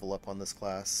get a level up on this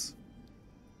class.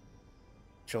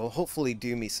 Which will hopefully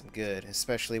do me some good,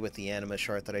 especially with the anima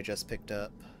shard that I just picked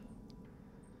up.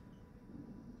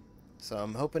 So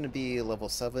I'm hoping to be level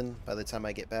 7 by the time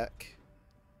I get back.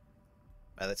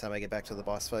 By the time I get back to the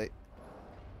boss fight.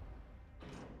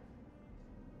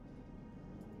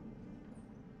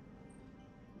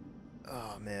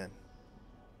 Oh man.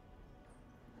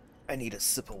 I need a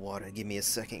sip of water. Give me a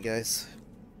second, guys.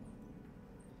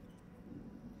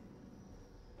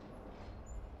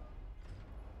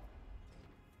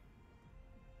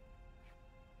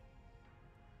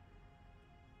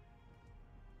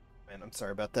 Man, I'm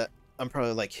sorry about that. I'm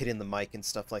probably like hitting the mic and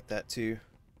stuff like that too.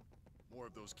 More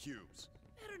of those cubes.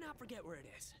 Better not forget where it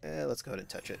is. Let's go ahead and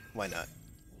touch it. Why not?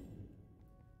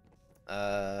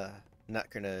 Not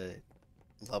gonna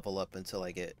level up until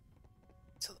I get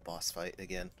to the boss fight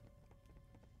again.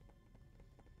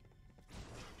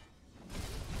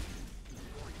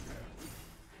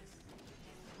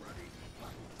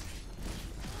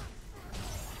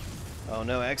 Oh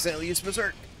no, I accidentally used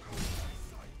Berserk!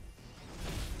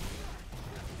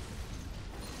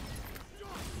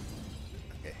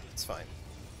 Okay, it's fine.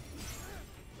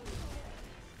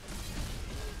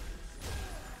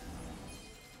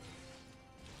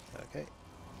 Okay.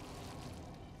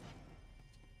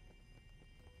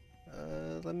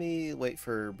 Let me wait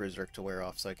for Berserk to wear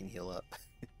off so I can heal up.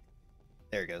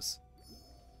 There it goes.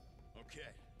 Okay.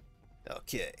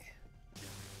 Okay.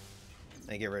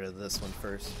 I get rid of this one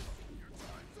first.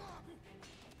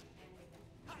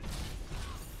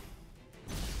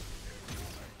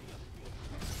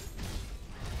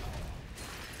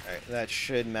 Alright, that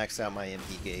should max out my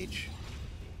MP gauge.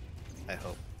 I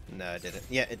hope. No, it didn't.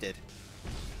 Yeah, it did.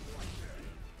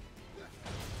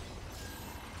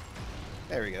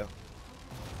 There we go.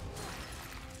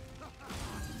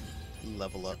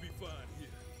 Level up. Be fine here.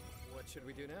 What should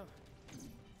we do now?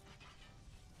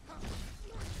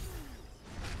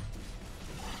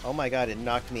 Oh my god, it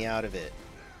knocked me out of it.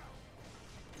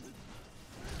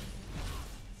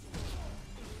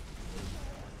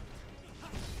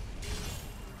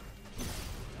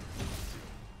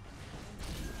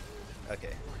 Okay.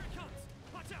 Here it comes!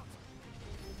 Watch out!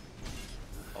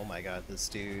 Oh my god, this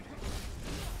dude.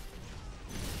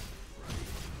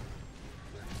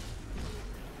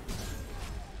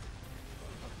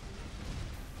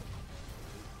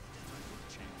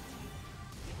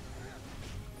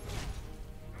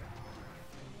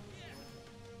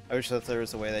 I wish that there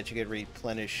was a way that you could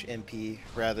replenish MP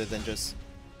rather than just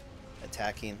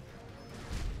attacking.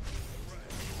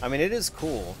 I mean, it is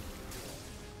cool.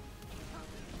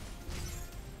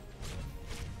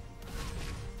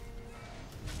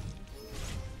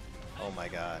 Oh my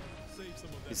god. Save some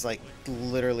of that He's like flavor.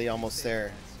 literally almost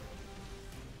there.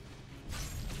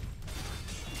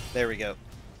 There we go.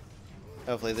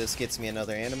 Hopefully this gets me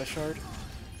another anima shard.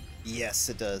 Yes,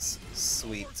 it does.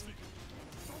 Sweet.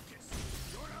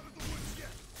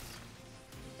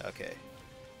 Okay.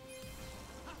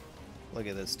 Look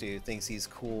at this dude. Thinks he's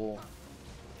cool.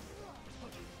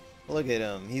 Look at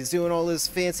him. He's doing all his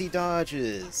fancy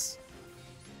dodges.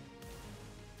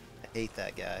 I hate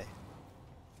that guy.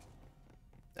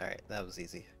 Alright, that was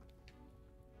easy.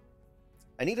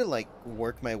 I need to like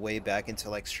work my way back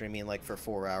into like streaming like for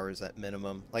 4 hours at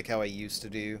minimum, like how I used to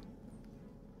do.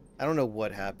 I don't know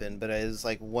what happened, but it was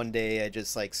like one day I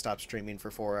just like stopped streaming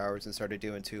for 4 hours and started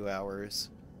doing 2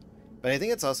 hours. But I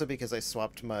think it's also because I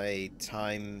swapped my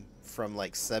time from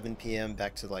like 7 p.m.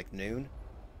 back to like noon.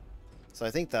 So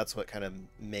I think that's what kind of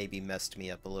maybe messed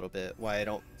me up a little bit. Why I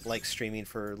don't like streaming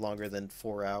for longer than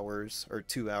 4 hours or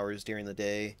 2 hours during the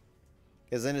day.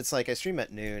 Because then it's like I stream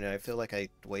at noon and I feel like I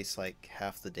waste like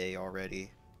half the day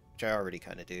already. Which I already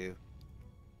kind of do.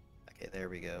 Okay, there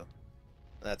we go.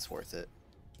 That's worth it.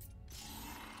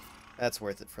 That's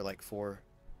worth it for like 4.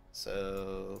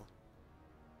 So...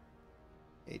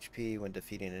 HP when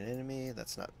defeating an enemy,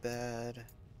 that's not bad.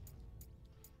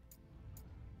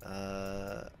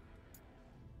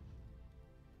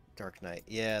 Dark Knight,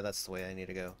 yeah, that's the way I need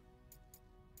to go.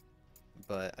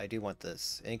 But I do want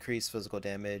this. Increase physical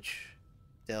damage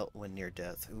dealt when near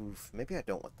death. Oof, maybe I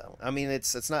don't want that one. I mean,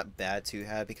 it's not bad to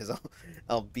have because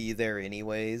I'll be there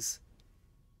anyways.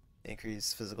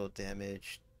 Increase physical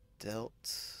damage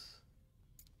dealt.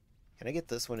 Can I get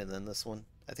this one and then this one?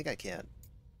 I think I can.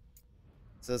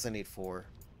 It says I need 4.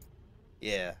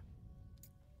 Yeah.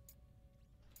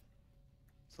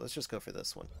 So let's just go for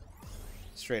this one.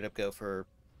 Straight up go for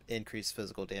increased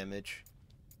physical damage.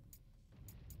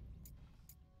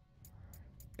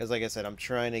 Because like I said, I'm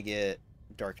trying to get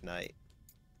Dark Knight.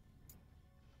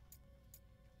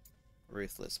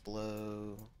 Ruthless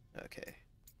Blow. Okay.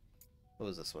 What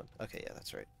was this one? Okay, yeah,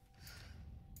 that's right.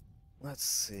 Let's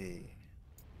see.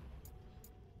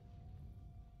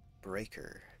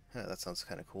 Breaker. Huh, that sounds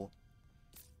kind of cool.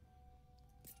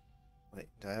 Wait,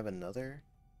 do I have another?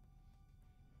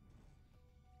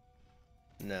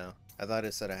 No. I thought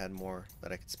it said I had more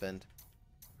that I could spend.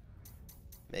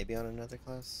 Maybe on another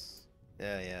class?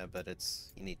 Yeah, but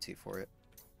it's... you need 2 for it.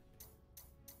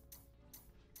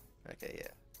 Okay, yeah.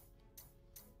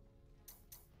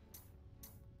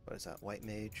 What is that? White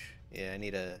Mage? Yeah, I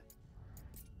need to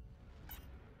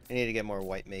get more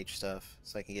White Mage stuff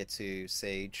so I can get to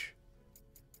Sage.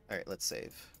 Alright, let's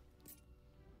save.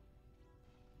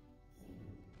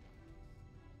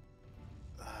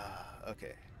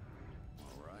 Okay.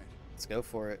 Alright. Let's go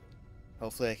for it.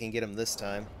 Hopefully I can get him this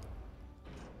time.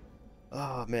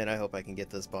 Oh man, I hope I can get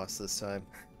this boss this time.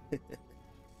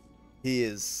 He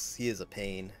is a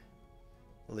pain.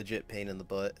 A legit pain in the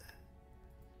butt.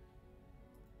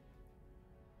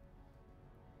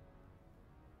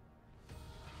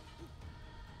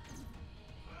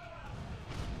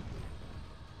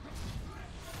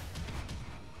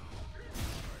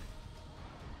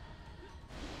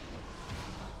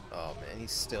 Oh man,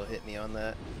 he's still hitting me on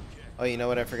that. Oh, you know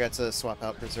what? I forgot to swap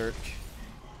out Berserk.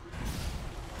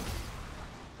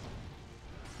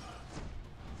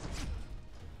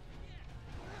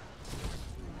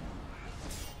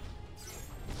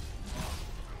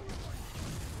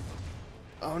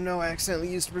 Oh no, I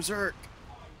accidentally used Berserk.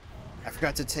 I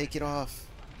forgot to take it off.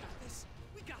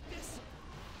 We got this.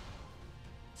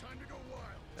 Time to go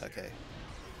wild. Okay.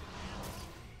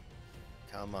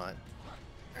 Come on.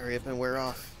 Hurry up and wear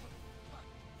off.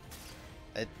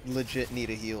 I legit need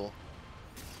a heal.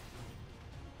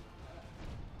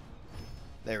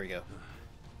 There we go.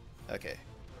 Okay.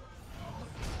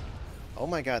 Oh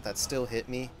my god, that still hit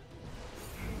me.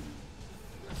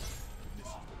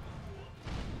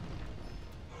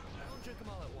 Don't drink them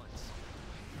all at once.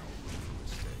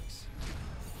 Mistakes.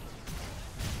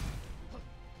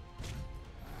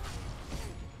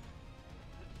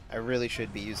 I really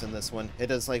should be using this one. It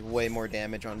does like way more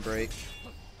damage on break.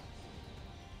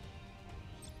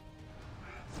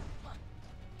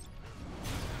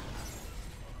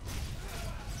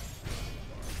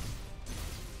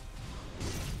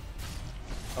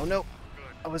 Oh no!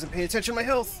 I wasn't paying attention to my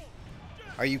health!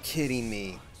 Are you kidding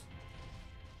me?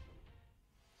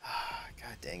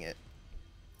 God dang it.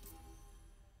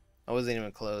 I wasn't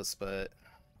even close, but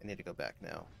I need to go back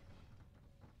now.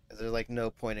 There's like no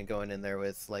point in going in there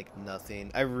with like nothing.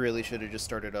 I really should have just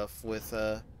started off with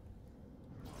Alright.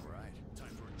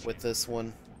 Time for a with this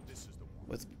one, This is the one.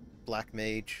 with Black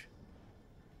Mage.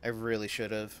 I really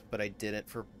should have, but I didn't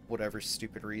for whatever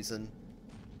stupid reason.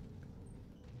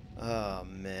 Oh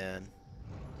man.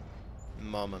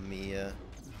 Mamma mia.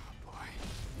 Boy.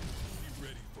 Be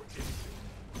ready for anything.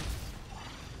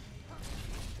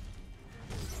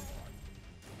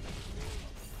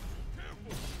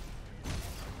 Careful.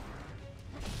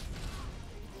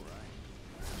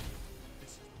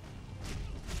 This is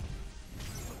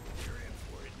You're in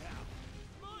for it now.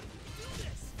 Come on, do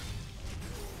this.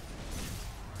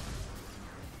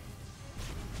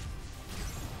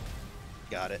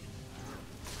 Got it.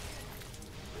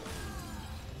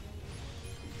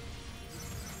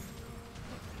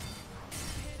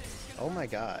 Oh my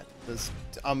god. This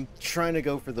I'm trying to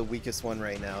go for the weakest one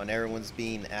right now and everyone's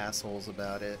being assholes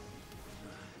about it.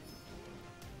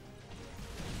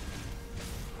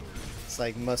 It's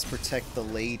like must protect the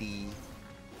lady.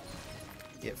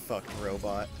 Get fucked,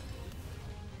 robot.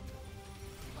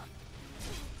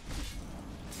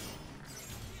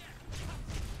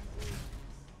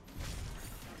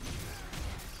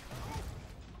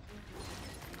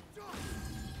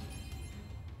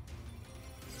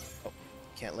 Oh,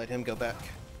 can't let him go back.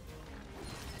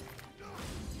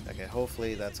 Okay,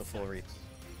 hopefully that's a full reap.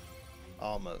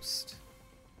 Almost.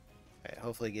 Okay,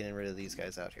 hopefully getting rid of these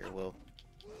guys out here will.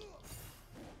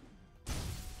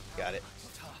 Got it.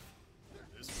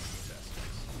 This was tested.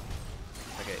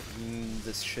 Okay,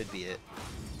 this should be it.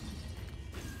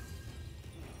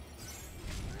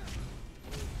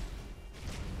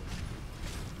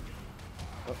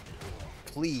 Oh,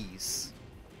 please.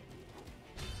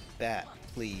 Bat,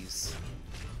 please.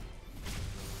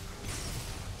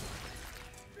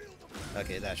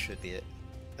 Okay, that should be it.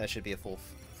 That should be a full.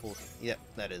 Yep,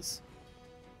 that is.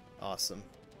 Awesome.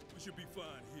 We should be fine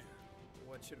here.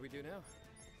 What should we do now?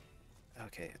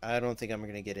 Okay, I don't think I'm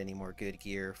gonna get any more good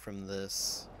gear from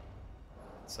this.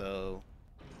 So,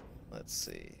 let's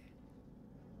see.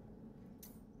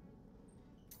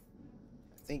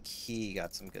 I think he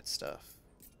got some good stuff.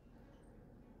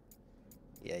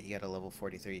 Yeah, you got a level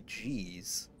 43.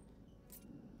 Jeez.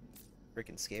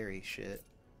 Freaking scary shit.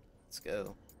 Let's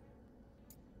go.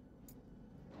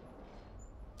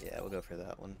 Yeah, we'll go for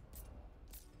that one.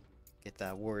 Get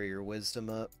that warrior wisdom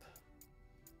up.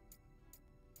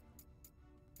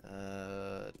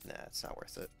 Nah, it's not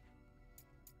worth it.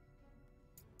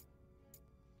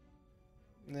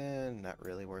 Nah, not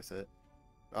really worth it.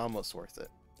 Almost worth it.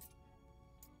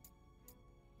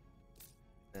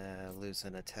 Lose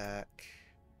an attack.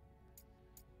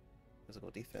 Physical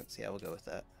defense. Yeah, we'll go with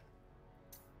that.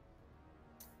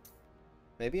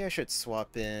 Maybe I should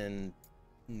swap in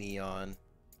Neon.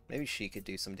 Maybe she could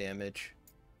do some damage.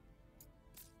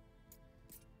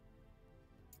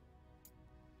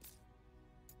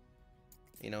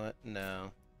 You know what?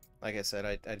 No. Like I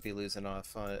said, I'd be losing out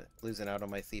on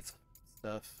my thief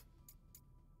stuff.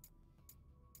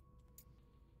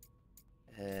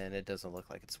 And it doesn't look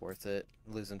like it's worth it.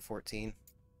 Losing 14.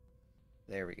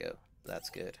 There we go. That's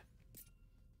good.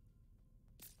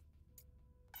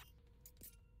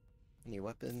 Any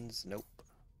weapons? Nope.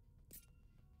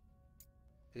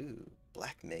 Ooh,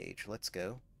 Black Mage. Let's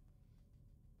go.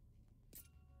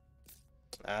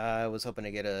 I was hoping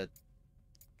to get a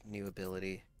new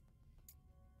ability.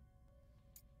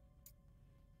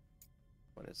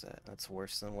 What is that? That's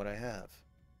worse than what I have.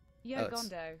 Yo, Oh, it's-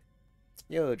 Gondo.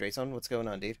 Yo, Drayson, what's going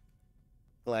on, dude?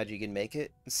 Glad you can make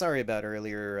it. Sorry about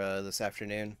earlier this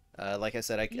afternoon. Like I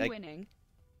said, You winning?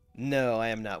 No, I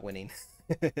am not winning.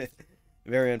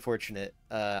 Very unfortunate.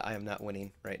 I am not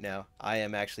winning right now. I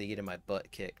am actually getting my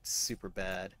butt kicked super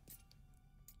bad.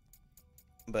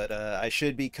 But I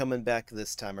should be coming back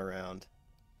this time around.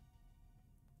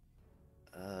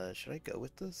 Should I go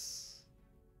with this?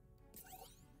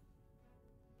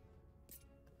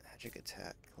 Magic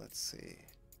attack. Let's see.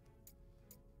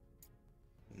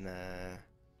 Nah.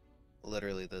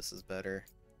 Literally, this is better.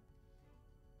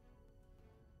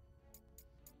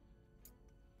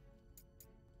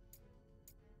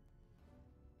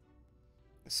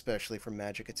 Especially for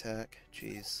magic attack.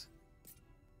 Jeez.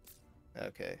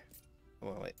 Okay.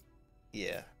 Oh, wait.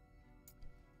 Yeah.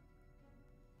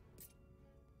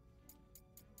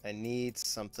 I need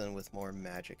something with more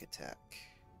magic attack.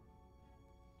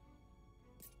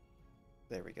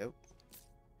 There we go.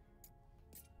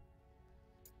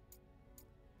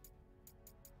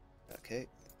 Okay.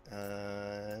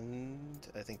 And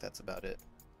I think that's about it.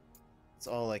 That's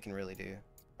all I can really do.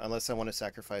 Unless I want to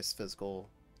sacrifice physical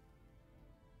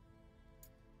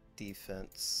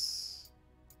defense.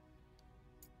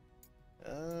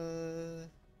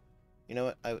 You know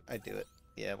what? I'd do it.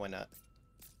 Yeah, why not?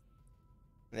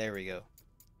 There we go.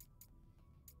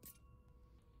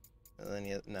 And then,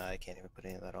 yeah, no, I can't even put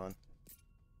any of that on.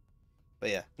 But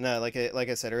yeah, no, like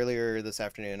I said earlier this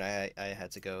afternoon, I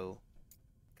had to go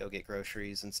get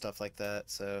groceries and stuff like that,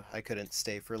 so I couldn't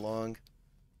stay for long.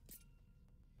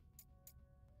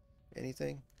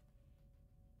 Anything?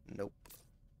 Nope.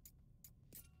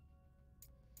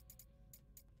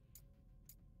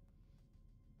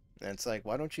 And it's like,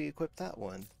 why don't you equip that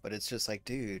one? But it's just like,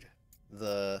 dude,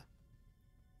 the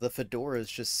fedora is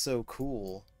just so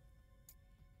cool.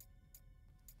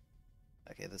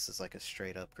 Okay, this is like a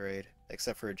straight upgrade,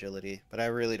 except for agility, but I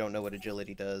really don't know what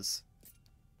agility does.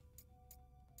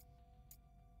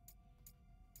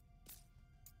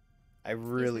 I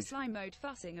really... Is the slime mode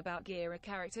fussing about gear a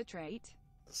character trait?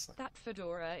 That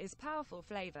fedora is powerful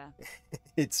flavor.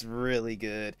 It's really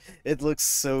good. It looks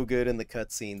so good in the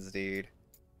cutscenes, dude.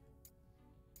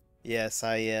 Yes,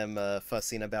 I am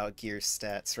fussing about gear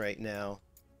stats right now.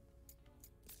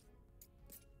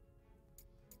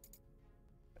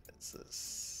 Is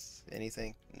this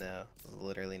anything? No,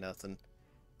 literally nothing.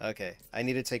 Okay, I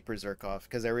need to take Berserk off,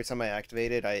 because every time I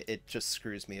activate it, it just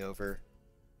screws me over.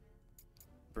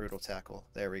 Brutal Tackle.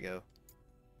 There we go.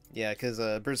 Yeah, because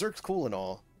Berserk's cool and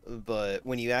all, but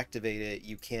when you activate it,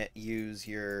 you can't use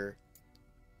your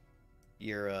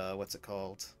what's it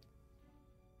called?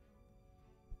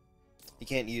 You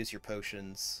can't use your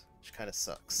potions, which kind of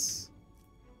sucks.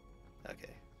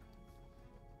 Okay.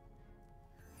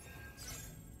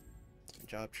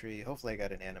 Job tree. Hopefully I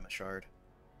got an anima shard.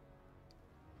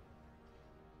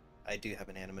 I do have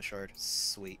an anima shard.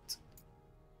 Sweet.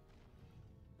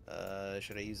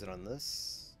 Should I use it on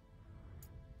this?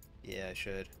 Yeah, I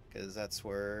should, because that's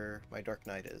where my Dark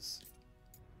Knight is.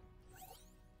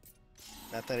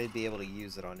 Not that I'd be able to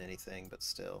use it on anything, but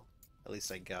still. At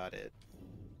least I got it.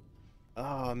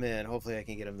 Oh man, hopefully I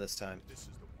can get him this time. This is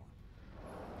the one.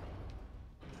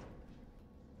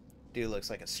 Dude looks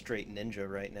like a straight ninja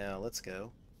right now. Let's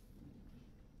go.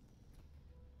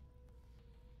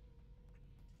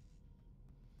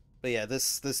 But yeah,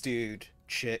 this dude,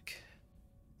 Chick,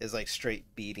 is like straight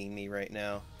beating me right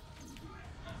now.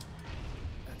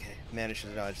 Okay, managed to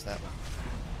dodge that one.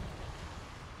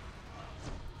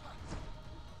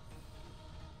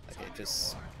 Okay,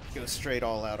 just go straight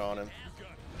all out on him.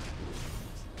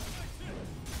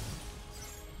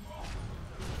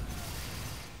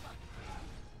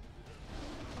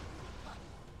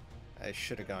 I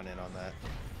should have gone in on that.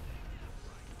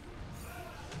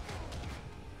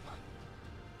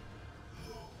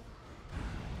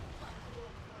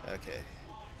 Okay.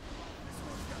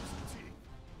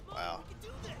 Wow.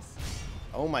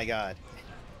 Oh my god.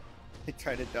 I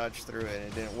tried to dodge through it and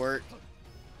it didn't work.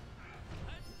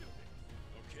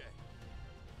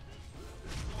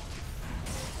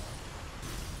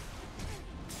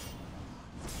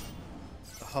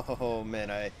 Oh man,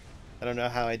 I don't know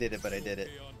how I did it, but I did it.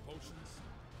 Hey,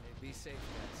 be safe,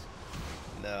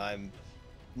 guys. No, I'm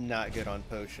not good on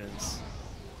potions.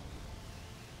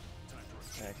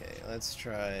 Okay, let's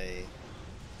try.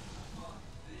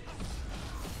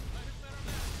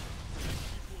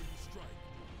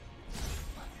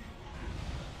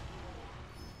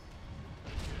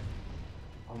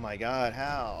 Oh my god,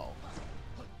 how?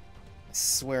 I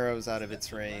swear I was out of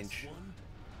its range.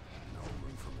 No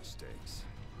room for mistakes.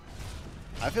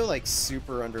 I feel like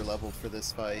super underleveled for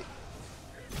this fight.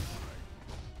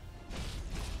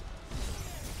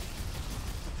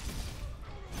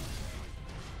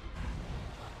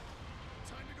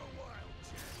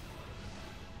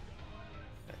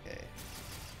 Okay.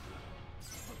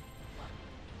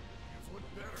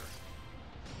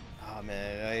 Oh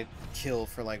man, I kill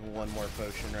for like one more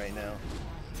potion right now.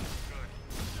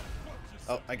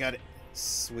 Oh, I got it.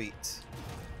 Sweet.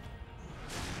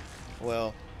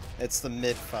 Well, it's the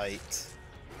mid fight.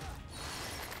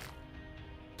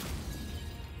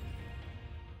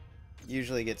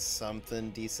 Usually get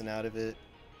something decent out of it.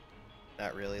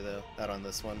 Not really though, not on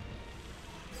this one.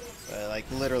 Like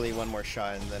literally one more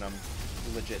shot and then I'm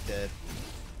legit dead.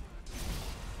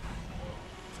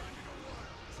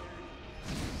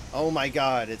 Oh my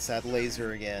god, it's that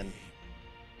laser again.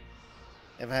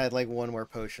 If I had like one more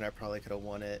potion, I probably could have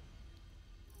won it.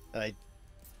 I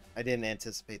didn't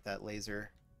anticipate that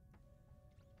laser.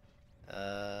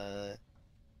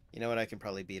 You know what? I can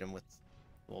probably beat him with...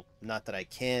 Well, not that I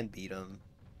can beat him,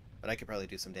 but I could probably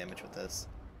do some damage with this.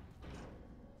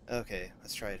 Okay,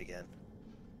 let's try it again.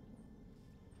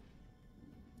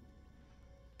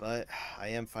 But I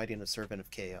am fighting a Servant of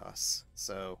Chaos,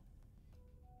 so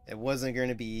it wasn't going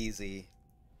to be easy.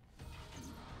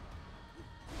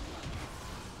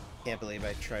 Can't believe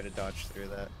I tried to dodge through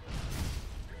that.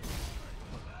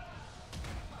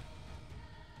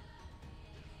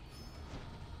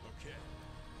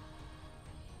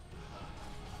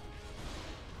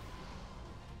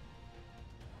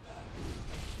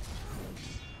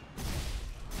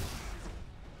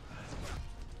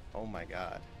 Oh my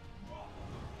god.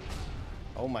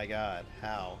 Oh my god,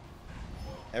 how?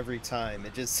 Every time,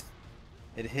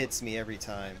 it hits me every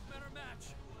time.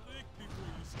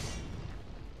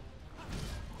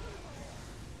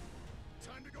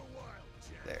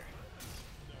 There.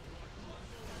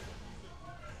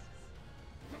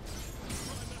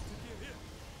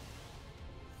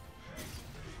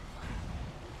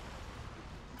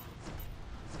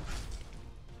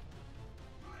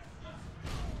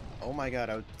 Oh my god,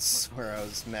 I would swear I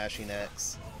was mashing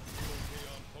X.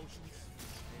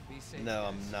 Hey, be safe, No,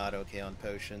 guys. I'm not okay on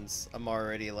potions. I'm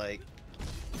already like...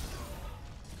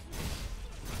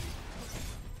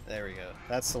 There we go.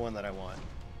 That's the one that I want.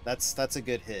 That's a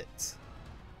good hit.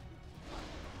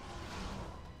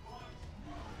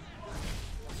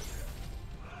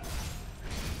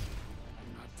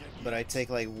 But I take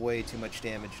like way too much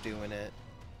damage doing it.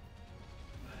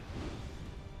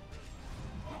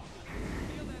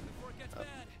 Feel that before it gets bad.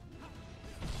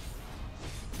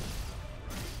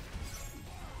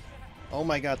 Oh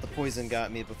my god, the poison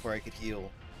got me before I could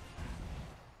heal.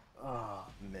 Oh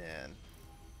man.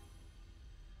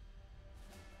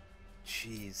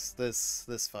 Jeez,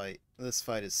 this fight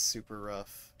is super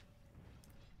rough.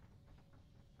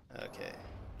 Okay,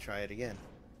 try it again.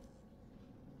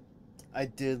 I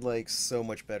did like so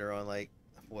much better on like,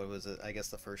 what was it? I guess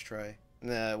the first try.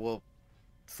 Nah, well,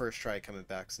 first try coming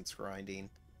back since grinding.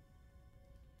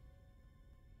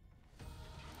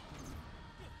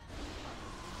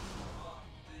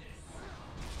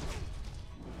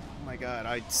 Oh my god,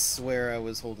 I swear I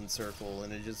was holding circle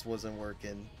and it just wasn't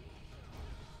working.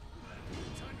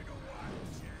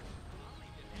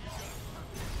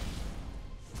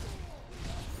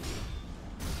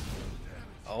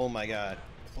 Oh my god.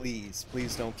 Please,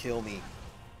 please don't kill me.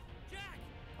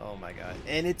 Oh my god.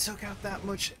 And it took out that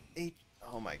much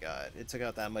Oh my god, it took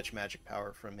out that much magic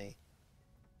power from me.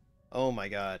 Oh my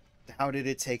god, how did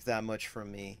it take that much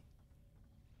from me?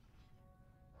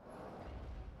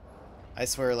 I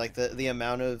swear, like, the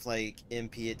amount of, like,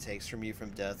 MP it takes from you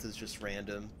from death is just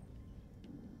random.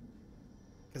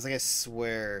 Because, like, I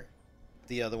swear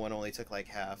the other one only took, like,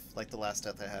 half. Like, the last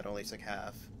death I had only took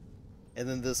half. And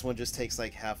then this one just takes,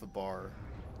 like, half a bar.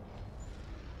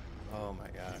 Oh my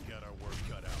god. We've got our work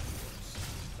cut out for us.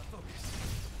 Focus.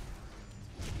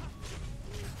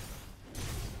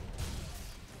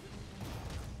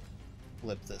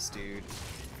 Flip this, dude. We're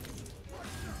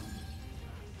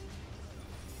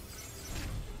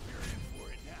in for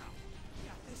it now. We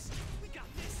got this. We got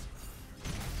this.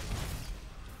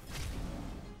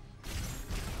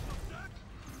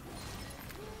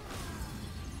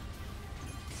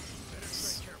 Better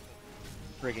tread careful.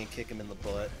 Friggin' kick him in the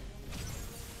butt.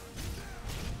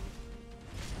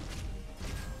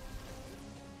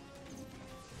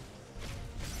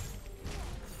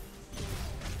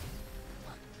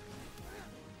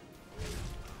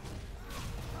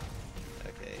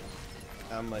 Okay.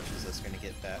 How much is this gonna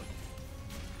get back?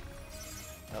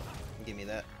 Oh, give me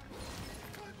that.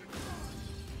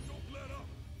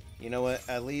 You know what?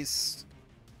 At least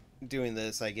doing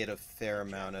this, I get a fair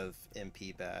amount of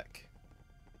MP back.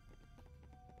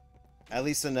 At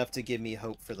least enough to give me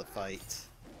hope for the fight.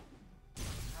 That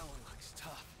one looks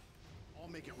tough. I'll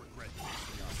make it regret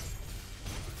facing up.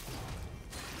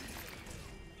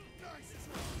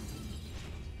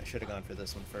 I should have gone for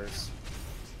this one first.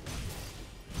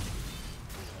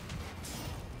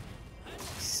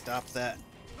 Stop that.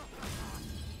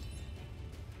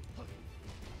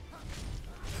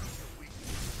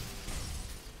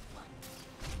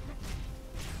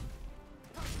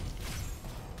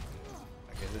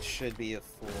 Okay, this should be a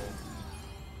full...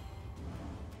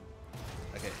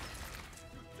 Okay.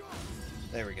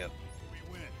 There we go. We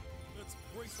win. Let's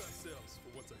brace ourselves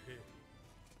for what's ahead.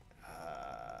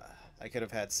 I could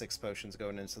have had 6 potions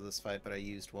going into this fight, but I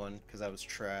used one because I was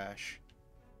trash.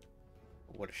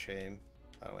 What a shame.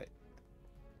 Oh, wait.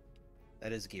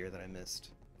 That is gear that I missed.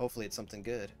 Hopefully it's something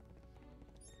good.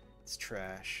 It's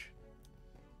trash.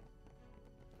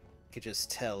 Could just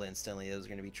tell instantly it was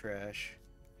going to be trash.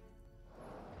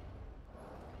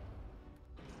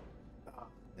 Oh,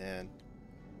 man.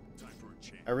 Time for a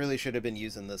change. I really should have been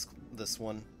using this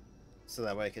one, so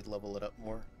that way I could level it up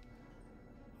more.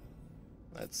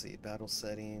 Let's see, battle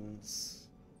settings.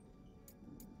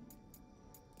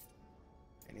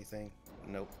 Anything?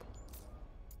 Nope.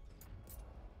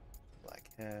 Black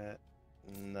hat.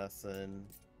 Nothing.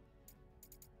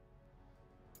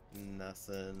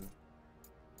 Nothing.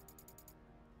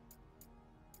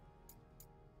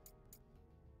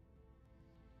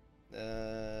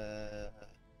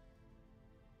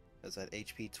 Is that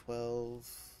HP 12?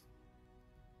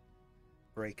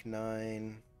 Break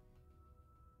 9.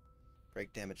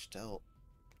 Break damage dealt.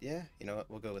 Yeah, you know what?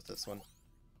 We'll go with this one.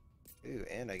 Ooh,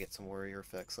 and I get some warrior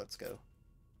effects. Let's go.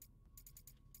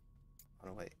 Oh,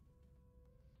 no, wait.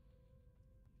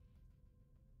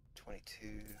 22.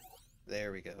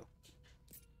 There we go.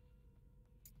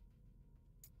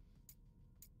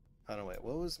 Oh, no, wait.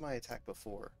 What was my attack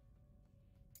before?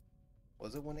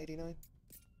 Was it 189?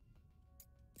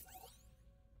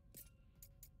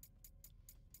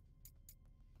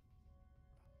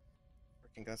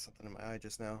 Freaking got something in my eye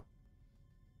just now.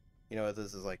 You know what?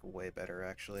 This is like way better,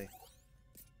 actually.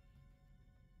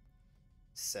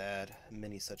 Sad.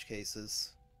 Many such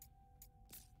cases.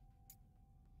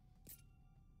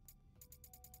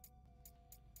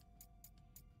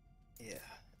 Yeah,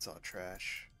 it's all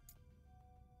trash.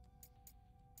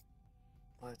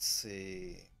 Let's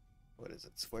see. What is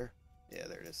it? Square? Yeah,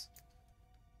 there it is.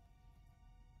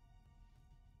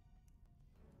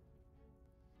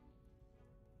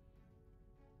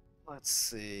 Let's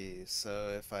see.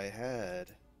 So if I had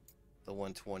the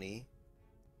 120,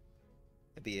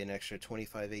 it'd be an extra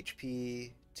 25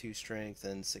 HP, 2 strength,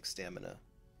 and 6 stamina.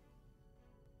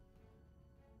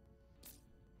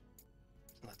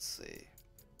 Let's see.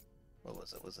 What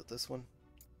was it? Was it this one?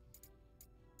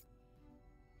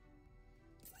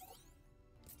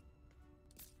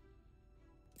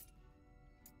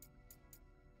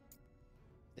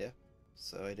 Yeah.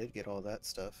 So I did get all that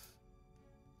stuff.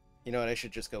 You know what, I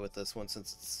should just go with this one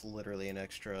since it's literally an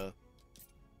extra...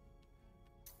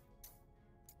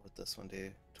 What'd this one do?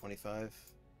 25?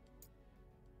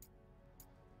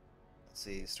 Let's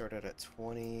see, start out at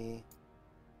 20...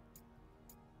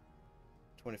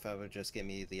 25 would just give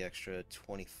me the extra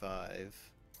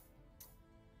 25.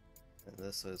 And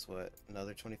this is what?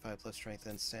 Another 25 plus strength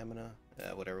and stamina?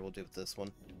 Yeah, whatever, we'll do with this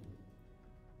one.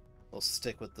 We'll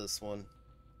stick with this one.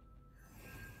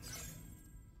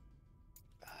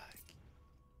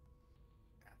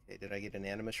 did I get an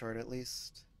anima shard at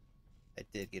least? I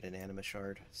did get an anima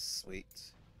shard. Sweet.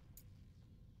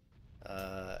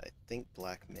 I think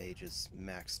Black Mage is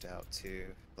maxed out too.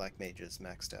 Black Mage is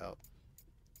maxed out.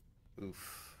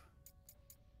 Oof.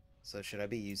 So should I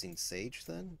be using Sage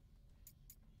then?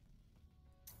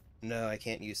 No, I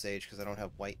can't use Sage because I don't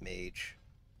have White Mage.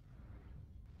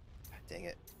 God dang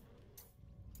it.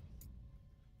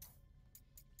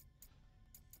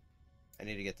 I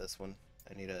need to get this one.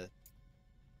 I need to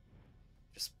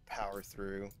just power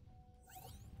through.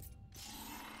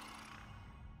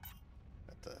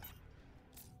 At the...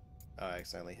 Oh, I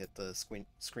accidentally hit the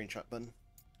screenshot button.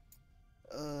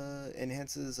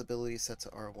 Enhances ability set to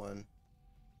R1.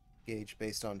 Gauge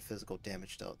based on physical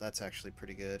damage dealt. That's actually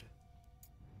pretty good.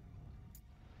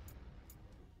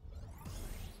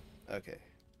 Okay.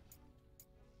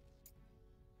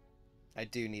 I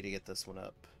do need to get this one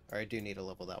up. Or I do need to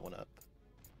level that one up.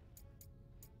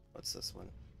 What's this one?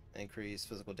 Increase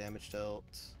physical damage dealt.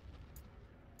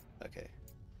 Okay.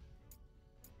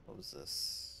 What was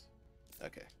this?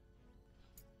 Okay.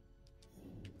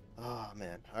 Oh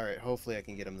man. Alright, hopefully I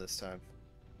can get him this time.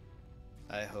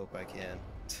 I hope I can.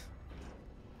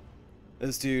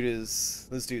 This dude's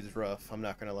rough, I'm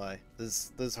not gonna lie.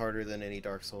 This is harder than any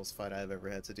Dark Souls fight I've ever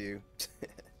had to do.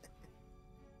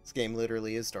 This game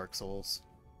literally is Dark Souls.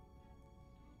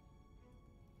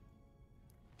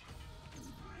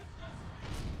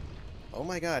 Oh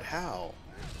my god, how?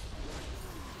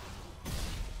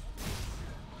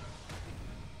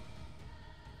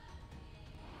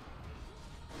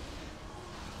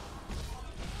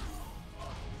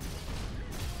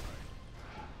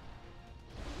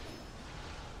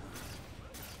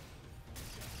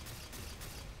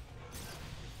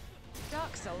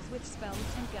 Dark Souls with spells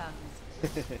and guns.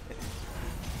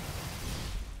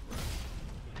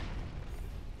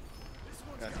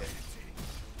 Okay.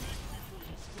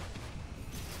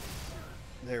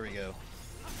 There we go.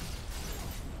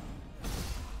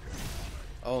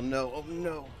 Oh no, oh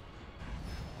no.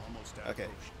 Almost out Okay. of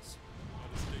potions.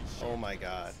 Oh my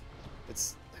god.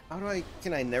 It's...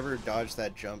 can I never dodge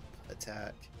that jump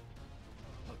attack?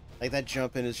 Like, that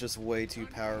jump in is just way too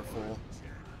powerful.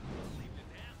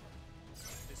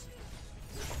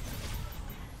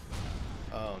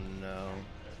 Oh no.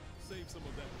 Save some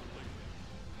of that for later.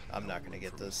 I'm not gonna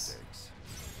get this.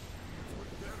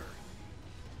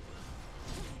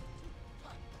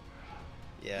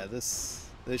 Yeah, this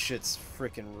shit's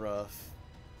freaking rough.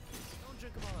 Don't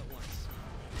drink them all at once.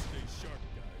 Stay sharp,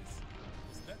 guys.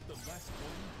 Is that the last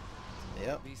one?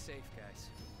 Yep. Be safe, guys.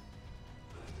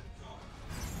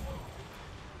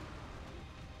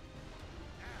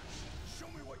 Show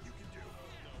me what you can do.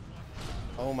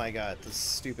 Oh my god, this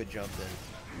stupid jump in.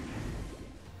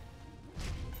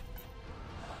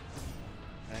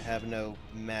 I have no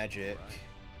magic.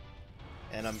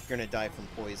 And I'm gonna die from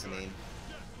poisoning.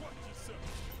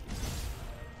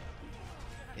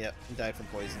 Yep, died from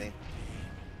poisoning.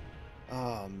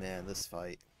 Oh man, this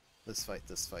fight. This fight.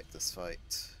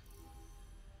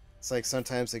 It's like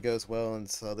sometimes it goes well and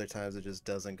so other times it just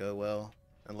doesn't go well.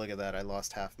 And look at that, I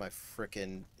lost half my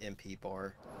frickin' MP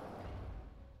bar.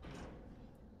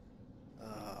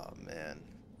 Oh man,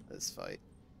 this fight.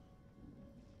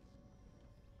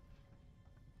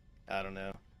 I don't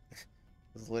know.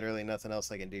 There's literally nothing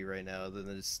else I can do right now other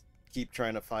than just keep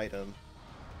trying to fight him.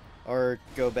 Or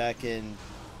go back and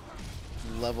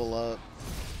level up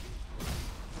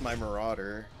my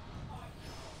Marauder.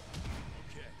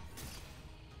 Okay.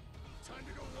 Time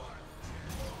to go wild.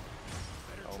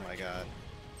 Oh my god.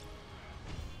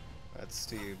 Let's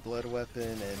do Blood Weapon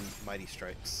and Mighty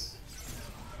Strikes.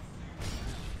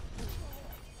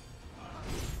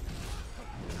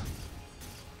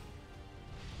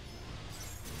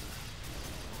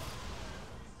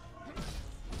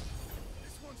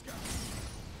 This one's got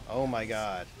Oh my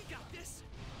god. We got this.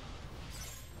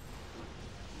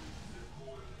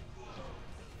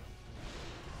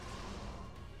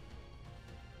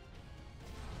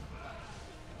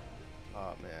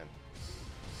 Oh man.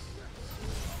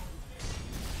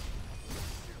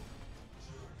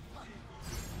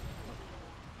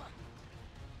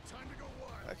 time to go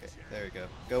wild. Okay, there we go.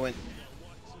 Go in.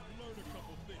 Learn a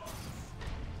couple things.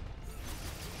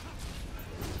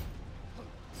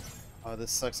 Oh,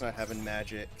 this sucks not having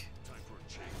magic. Time for a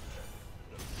change.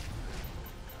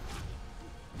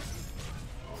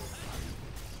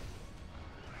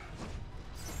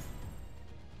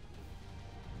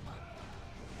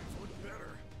 Look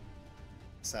better.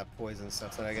 It's that poison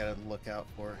stuff that I gotta look out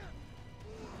for.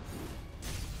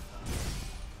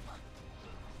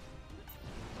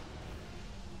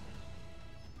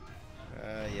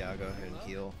 Yeah, I'll go ahead and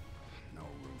heal. No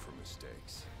room for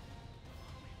mistakes.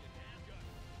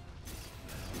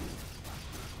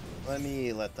 Let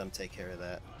me let them take care of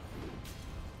that.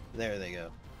 There they go.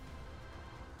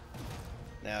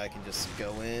 Now I can just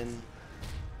go in,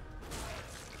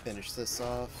 finish this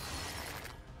off.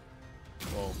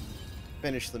 Well,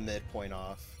 finish the midpoint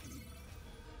off.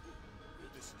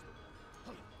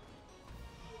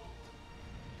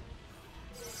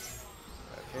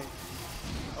 Okay.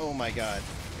 Oh my god.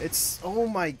 Oh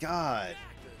my god.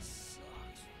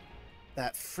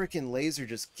 That freaking laser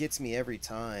just gets me every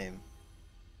time.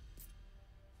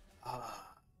 Ah.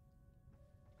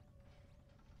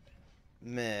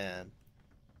 Man.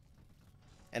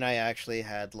 And I actually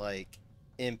had like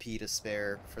MP to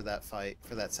spare for that fight,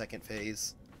 for that second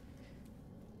phase.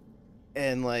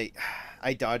 And like,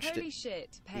 I dodged Holy it.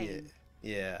 shit, pain.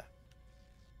 Yeah.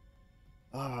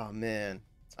 Oh man.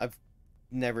 I've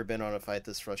never been on a fight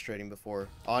this frustrating before.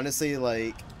 Honestly,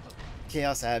 like,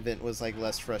 Chaos Advent was like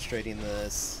less frustrating than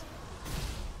this.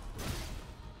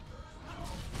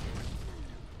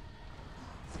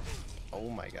 Oh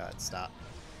my god, stop.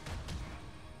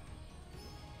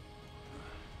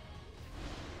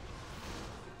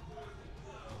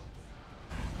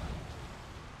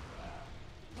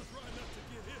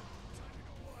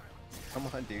 Come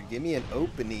on, dude, give me an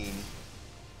opening.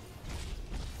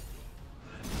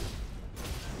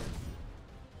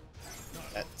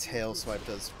 That tail swipe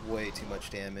does way too much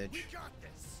damage.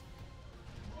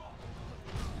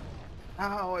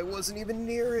 Ow, I wasn't even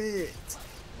near it!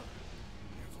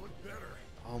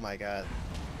 Oh my god.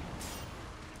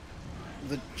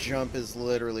 The jump is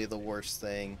literally the worst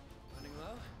thing.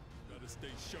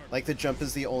 Like, the jump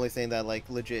is the only thing that, like,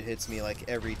 legit hits me, like,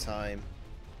 every time.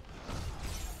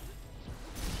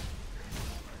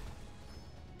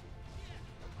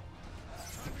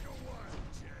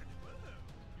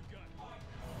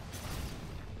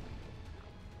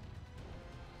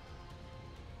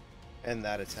 And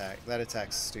that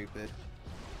attack's stupid.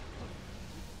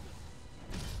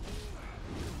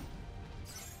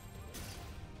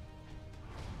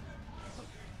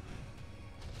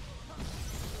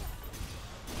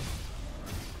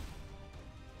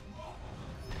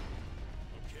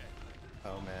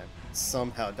 Oh man,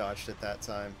 somehow dodged it that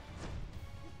time.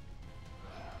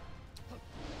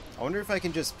 I wonder if I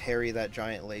can just parry that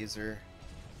giant laser.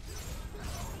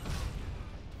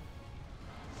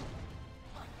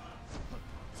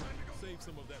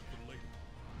 Some of that for later.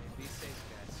 Be safe,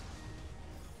 guys.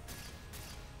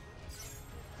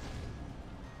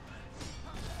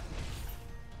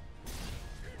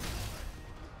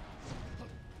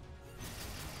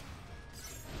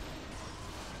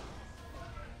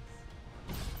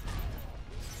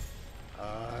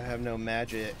 I have no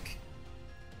magic.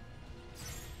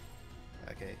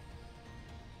 Okay.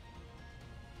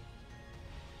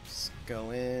 Just go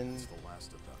in. It's the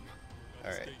last of them.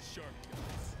 Alright. Stay sharp,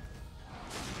 guys.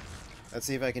 Let's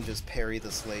see if I can just parry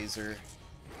this laser.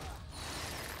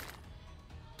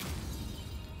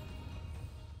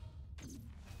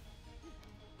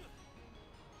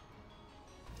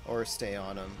 Or stay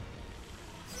on him.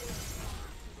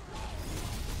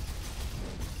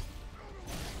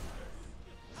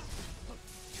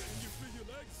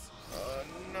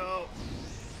 No.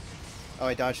 Oh,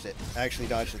 I dodged it. I actually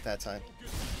dodged it that time.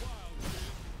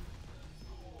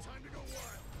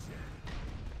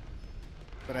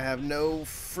 But I have no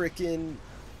freaking...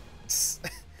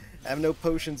 I have no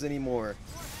potions anymore.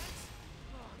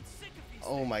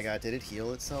 Oh my god, did it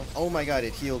heal itself? Oh my god,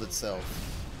 it healed itself.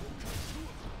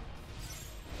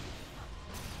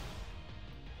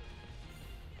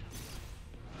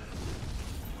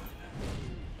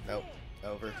 Nope,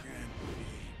 over.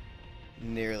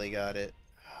 Nearly got it.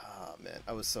 Oh man,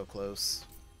 I was so close.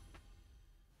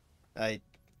 I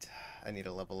need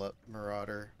to level up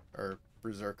Marauder or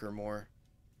Berserker more.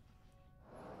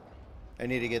 I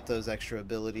need to get those extra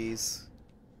abilities.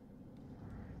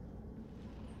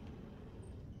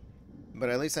 But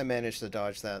at least I managed to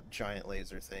dodge that giant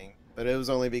laser thing. But it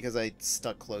was only because I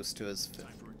stuck close to his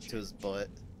butt.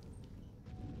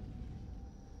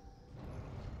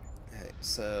 Okay,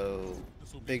 so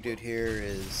big dude here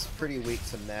is pretty weak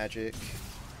to magic.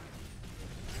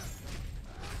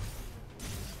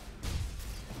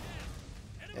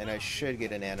 And I should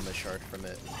get an anima shard from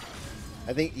it.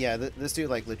 I think, yeah, this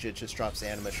dude like legit just drops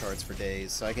anima shards for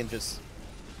days, so I can just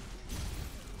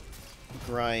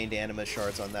grind anima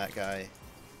shards on that guy.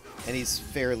 And he's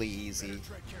fairly easy.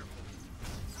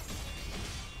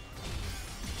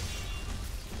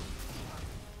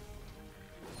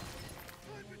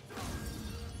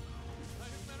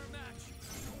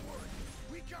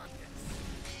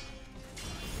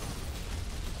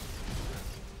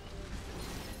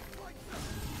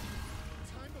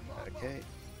 Okay.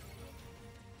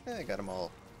 I got them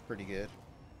all pretty good.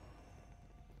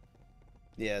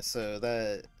 Yeah, so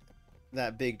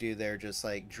that big dude there just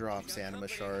like drops anima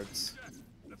shards.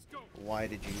 Let's go. Why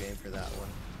did you aim for that one?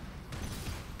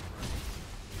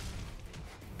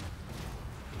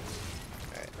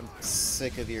 Alright, I'm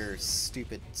sick of your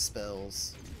stupid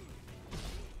spells.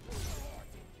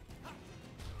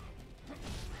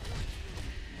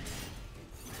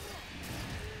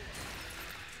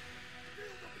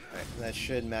 Alright, that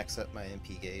should max up my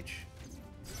MP gauge.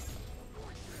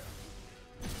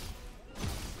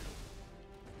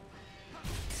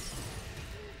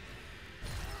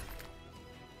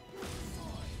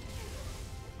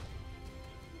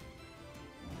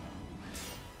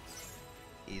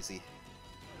 Easy.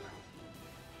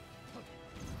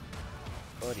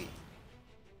 Buddy.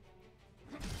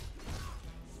 No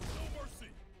mercy.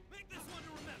 Make this one to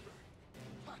remember.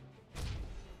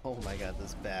 Oh my god,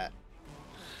 this bat.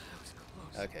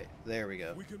 Okay, there we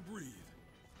go. We can breathe.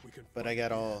 We can. But I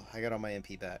got all my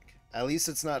MP back. At least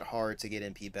it's not hard to get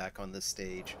MP back on this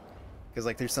stage. Because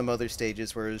like there's some other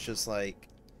stages where it's just like,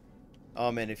 oh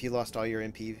man, if you lost all your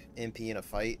MP in a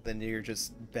fight, then you're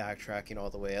just backtracking all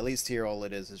the way. At least here all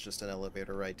it is just an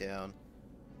elevator ride down.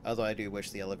 Although I do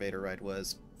wish the elevator ride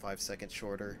was 5 seconds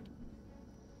shorter.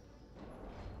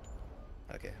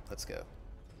 Okay, let's go.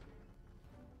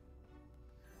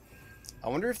 I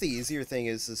wonder if the easier thing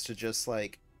is to just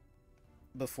like,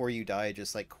 before you die,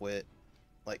 just like quit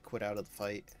out of the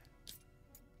fight.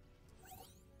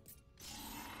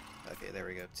 Okay, there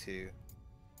we go, 2.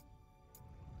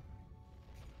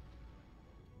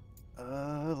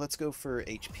 Let's go for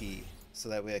HP, so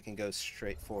that way I can go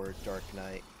straight for Dark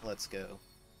Knight. Let's go.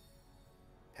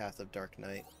 Path of Dark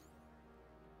Knight.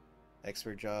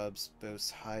 Expert jobs boasts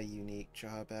high unique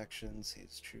job actions.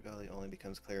 His true value only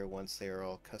becomes clear once they are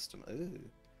all custom. Ooh.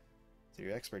 Through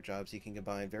your expert jobs, you can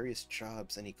combine various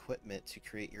jobs and equipment to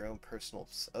create your own personal.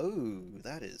 Oh,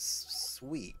 that is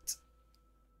sweet.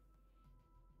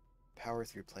 Power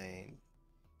through plane.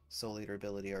 Soul Eater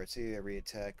ability R2. Every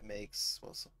attack makes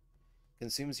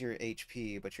consumes your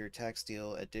HP, but your attacks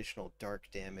deal additional dark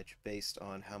damage based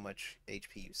on how much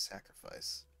HP you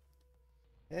sacrifice.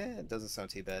 It doesn't sound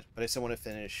too bad, but I still want to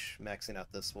finish maxing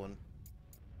out this one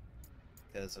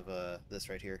because of this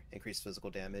right here, increased physical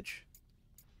damage.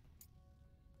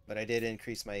 But I did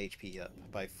increase my HP up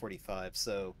by 45,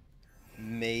 so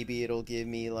maybe it'll give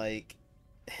me like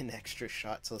an extra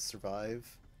shot to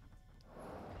survive.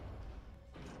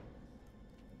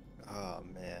 Oh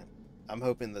man, I'm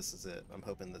hoping this is it. I'm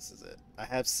hoping this is it. I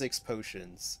have 6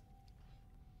 potions.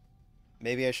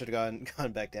 Maybe I should have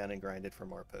gone back down and grinded for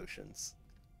more potions.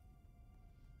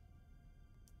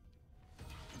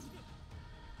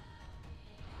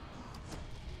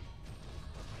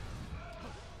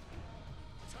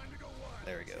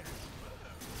 There we go.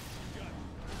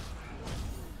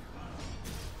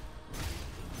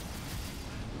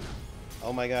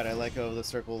 Oh my god, I let go of the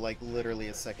circle like literally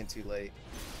a second too late.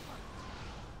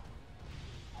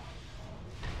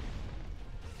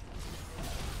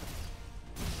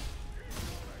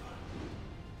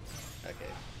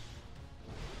 Okay.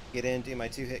 Get in, do my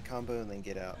 2-hit combo, and then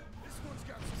get out.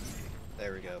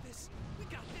 There we go. We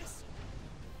got this.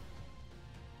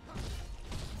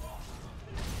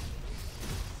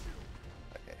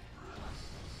 Okay.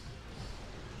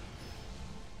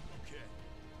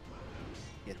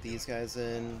 Get these guys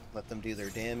in, let them do their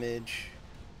damage.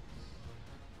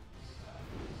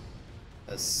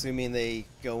 Assuming they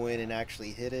go in and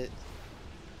actually hit it.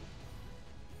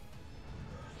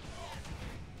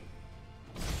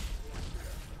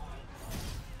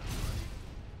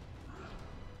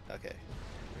 Okay.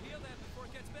 Heal that before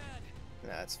it gets bad.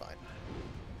 Nah, that's fine.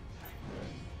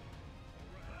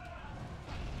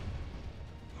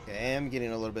 Okay, I am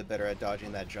getting a little bit better at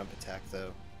dodging that jump attack,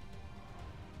 though.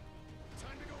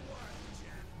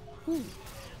 Whew.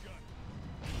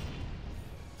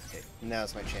 Okay,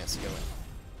 now's my chance to go in.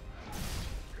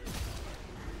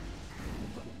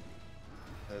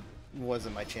 That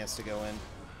wasn't my chance to go in.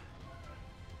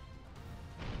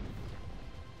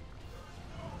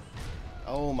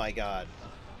 Oh my god.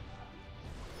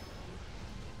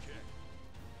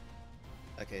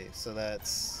 Okay, so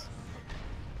that's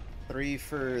 3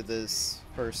 for this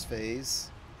first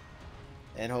phase,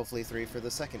 and hopefully 3 for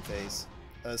the second phase.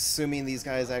 Assuming these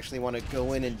guys actually want to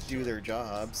go in and do their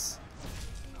jobs.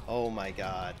 Oh my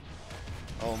god.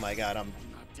 Oh my god, I'm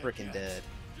freaking dead.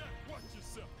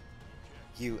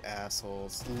 You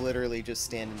assholes. Literally just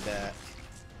standing back.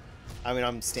 I mean,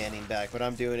 I'm standing back, but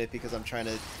I'm doing it because I'm trying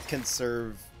to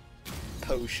conserve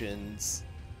potions.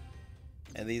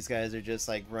 And these guys are just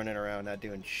like running around not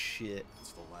doing shit.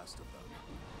 It's the last of them.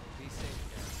 Be safe,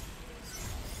 guys.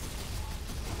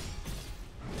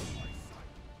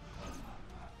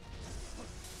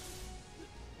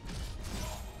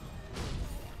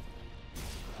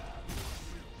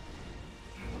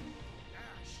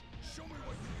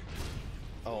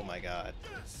 my god.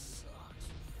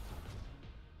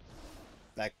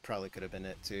 That probably could have been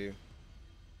it too.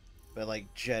 But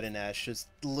like Jet and Ash just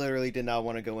literally did not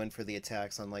want to go in for the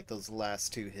attacks on like those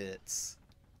last 2 hits.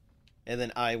 And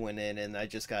then I went in and I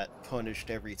just got punished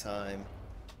every time.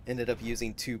 Ended up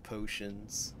using 2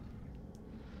 potions.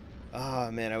 Ah,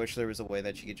 man, I wish there was a way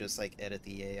that you could just like edit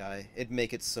the AI. It'd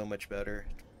make it so much better.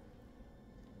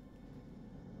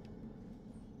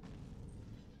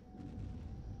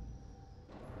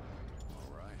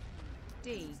 All right.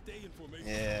 D. Stay in formation.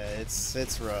 Yeah,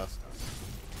 it's rough.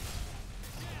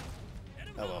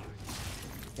 Oh well.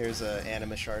 Here's a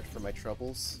anima shard for my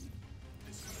troubles.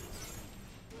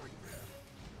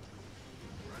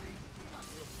 We're a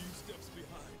few steps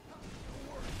behind.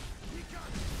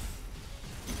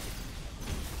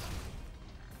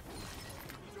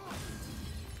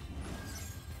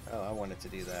 Oh, I wanted to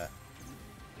do that.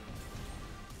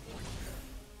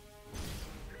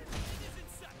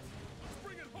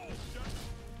 Bring it home, Jet.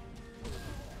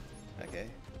 Okay.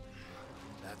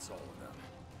 That's all of them.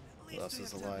 Who else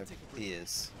is alive? He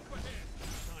is. Up ahead.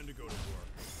 Time to go to work.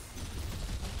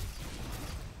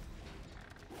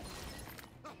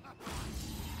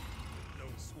 No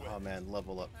sweat. Oh man,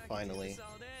 level up, I can do finally. this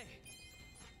all day.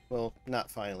 Well, not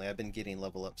finally. I've been getting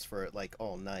level ups for it like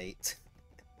all night.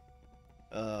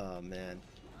 Oh man.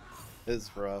 This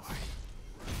is rough.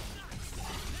 Now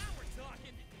we're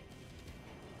talking.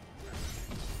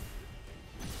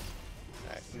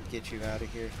 Alright, can get you out of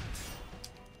here.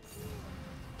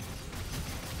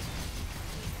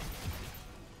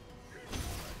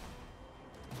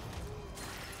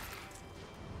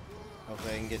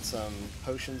 Hopefully I can get some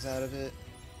potions out of it.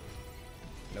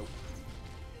 Nope.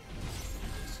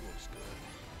 This looks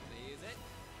good. Use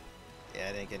it. Yeah,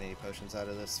 I didn't get any potions out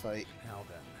of this fight. Now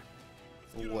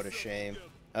then. What a shame.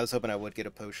 I was hoping I would get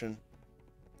a potion.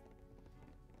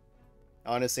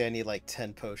 Honestly, I need like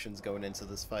 10 potions going into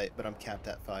this fight, but I'm capped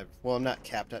at 5. Well, I'm not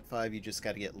capped at 5, you just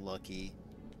gotta get lucky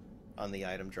on the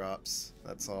item drops.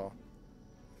 That's all.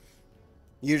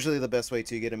 Usually the best way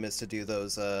to get them is to do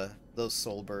those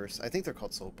soul bursts. I think they're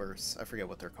called soul bursts. I forget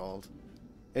what they're called.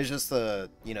 It's just the,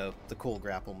 you know, the cool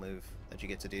grapple move that you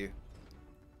get to do.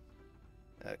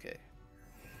 Okay.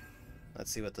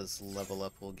 Let's see what this level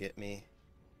up will get me.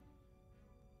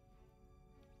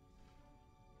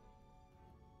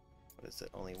 What is it?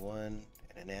 Only 1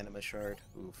 and an anima shard.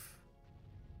 Oof.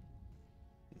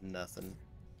 Nothing.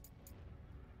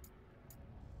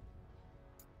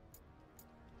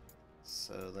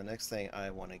 So the next thing I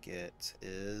want to get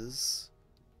is...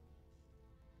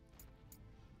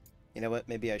 You know what?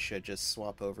 Maybe I should just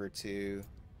swap over to...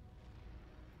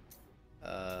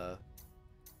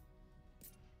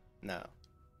 No.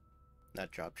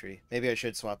 Not Drop Tree. Maybe I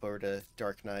should swap over to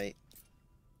Dark Knight.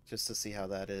 Just to see how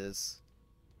that is.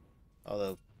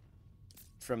 Although,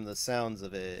 from the sounds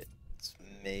of it, it's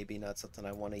maybe not something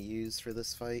I want to use for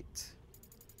this fight.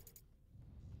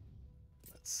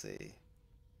 Let's see.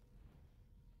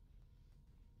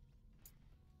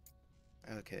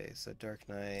 Okay, so Dark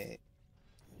Knight...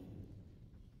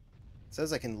 It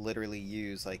says I can literally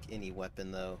use, like, any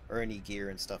weapon, though. Or any gear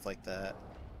and stuff like that.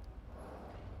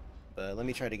 But let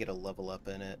me try to get a level up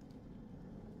in it.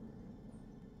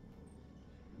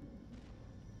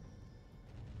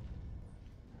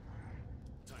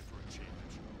 Time for a change.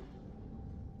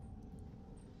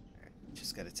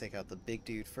 Just gotta take out the big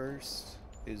dude first,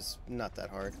 who's not that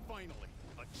hard. Finally,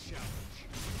 a challenge.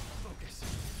 Focus.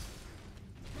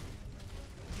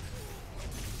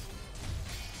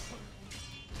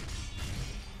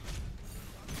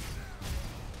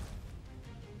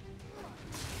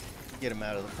 Get him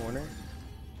out of the corner.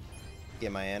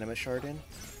 Get my anima shard in.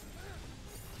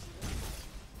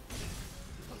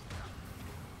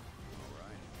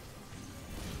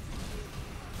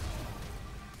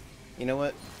 You know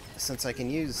what? Since I can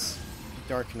use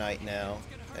Dark Knight now...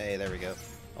 Hey, there we go.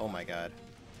 Oh my god.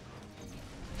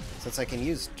 Since I can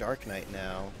use Dark Knight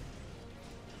now...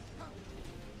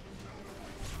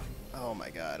 Oh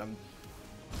my god, I'm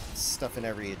stuffing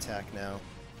every attack now.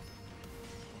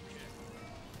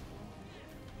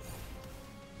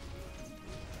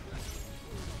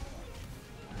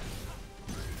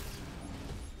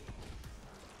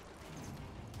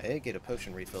 I did get a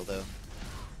potion refill though.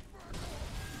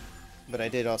 But I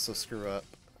did also screw up.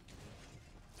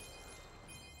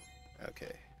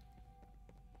 Okay.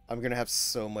 I'm gonna have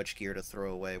so much gear to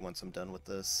throw away once I'm done with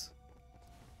this.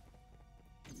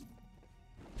 We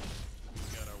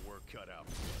got our work cut out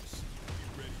for us.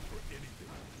 Be ready for anything.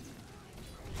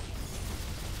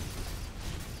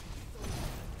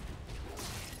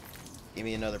 Give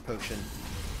me another potion.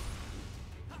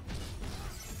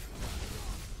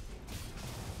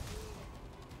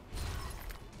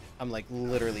 I'm like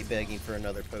literally begging for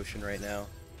another potion right now.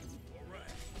 Alright.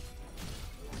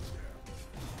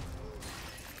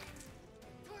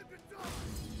 Time to die!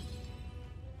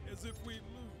 As if we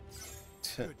lose.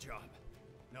 Good job.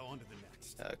 Now on to the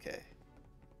next. Okay.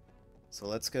 So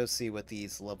let's go see what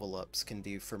these level ups can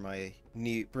do for my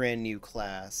brand new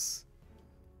class.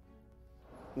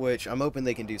 Which I'm hoping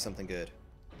they can do something good.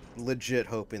 Legit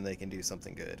hoping they can do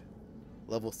something good.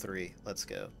 Level 3, let's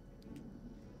go.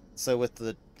 So with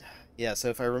the... Yeah, so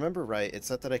if I remember right, it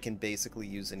said that I can basically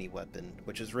use any weapon,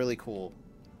 which is really cool.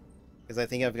 Because I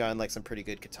think I've gotten like some pretty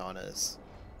good katanas.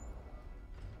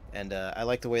 And I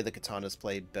like the way the katanas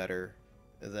played better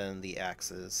than the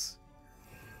axes.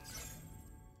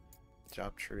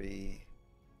 Job tree.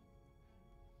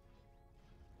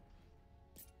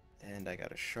 And I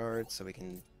got a shard, so we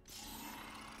can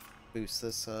boost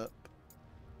this up.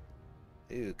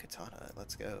 Ooh, katana,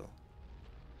 let's go.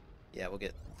 Yeah, we'll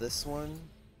get this one, and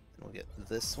we'll get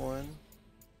this one.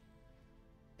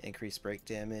 Increase break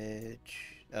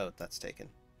damage. Oh, that's taken.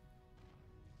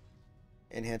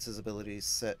 Enhances abilities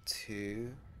set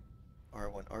to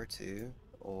R1, R2,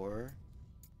 or...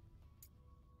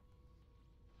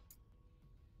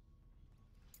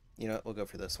 You know what, we'll go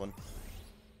for this one.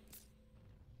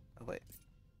 Oh wait.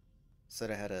 Said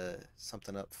I had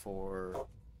something up for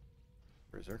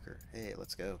Berserker. Hey,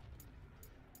 let's go.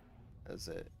 Is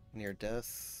it near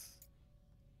death?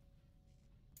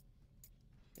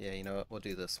 Yeah, you know what, we'll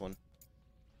do this one.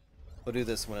 We'll do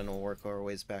this one and we'll work our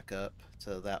ways back up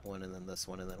to that one and then this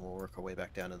one and then we'll work our way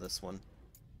back down to this one.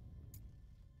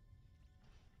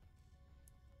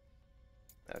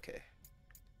 Okay.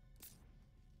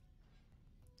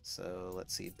 So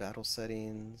let's see, battle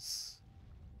settings.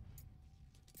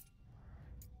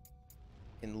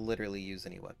 Can literally use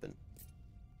any weapon.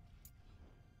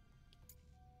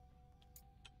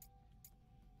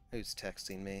 Who's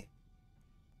texting me?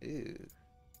 Ooh.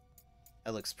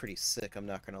 That looks pretty sick, I'm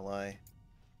not gonna lie.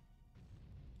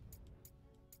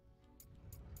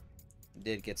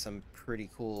 Did get some pretty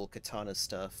cool katana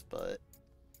stuff, but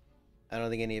I don't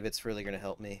think any of it's really gonna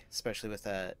help me, especially with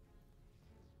that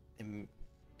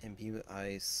Imbue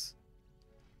Ice.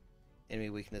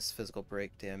 Enemy weakness, physical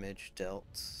break damage dealt.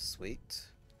 Sweet.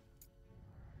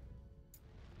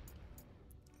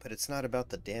 But it's not about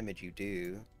the damage you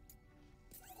do.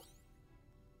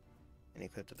 Any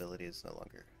equipped ability is no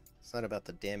longer. It's not about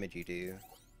the damage you do.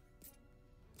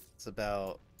 It's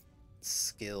about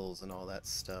skills and all that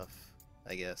stuff,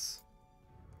 I guess.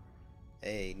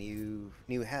 Hey, new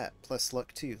hat, plus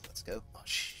luck 2. Let's go. Oh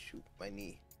shoot, my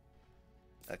knee.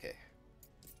 Okay.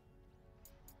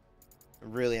 I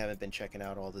really haven't been checking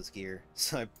out all this gear,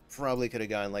 so I probably could have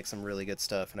gotten like some really good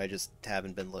stuff and I just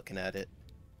haven't been looking at it.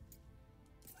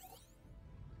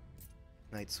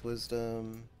 Knight's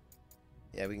Wisdom.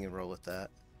 Yeah, we can roll with that.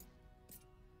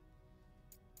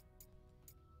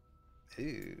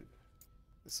 Ooh,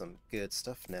 some good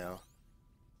stuff now.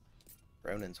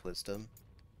 Ronin's Wisdom.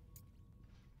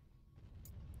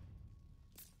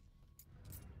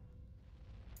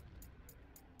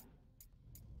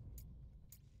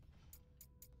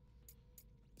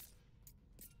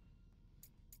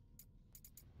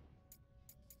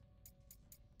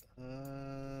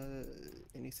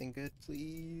 Anything good,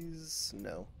 please?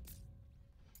 No.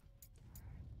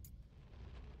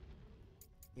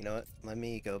 You know what? Let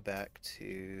me go back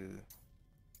to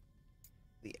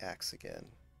the axe again.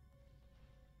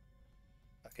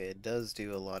 Okay, it does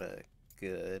do a lot of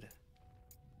good.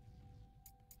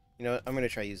 You know what? I'm gonna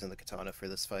try using the katana for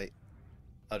this fight.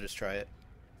 I'll just try it.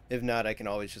 If not, I can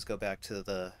always just go back to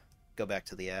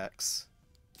the axe.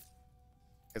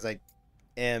 Because I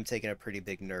am taking a pretty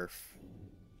big nerf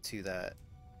to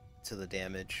the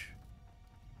damage.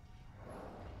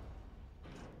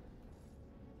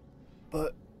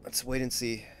 But let's wait and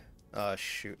see. Oh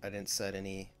shoot, I didn't set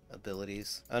any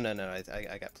abilities. Oh no,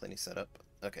 I got plenty set up.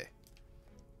 Okay.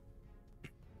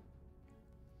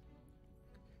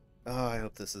 Oh, I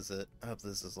hope this is it. I hope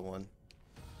this is the one.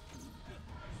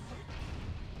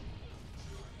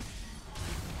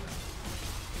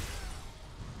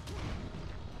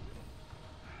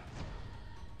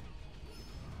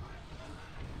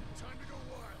 Time to go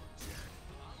wild, Jack.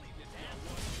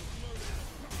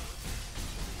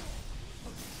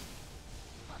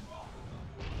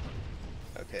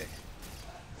 Okay.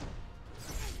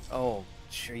 Oh,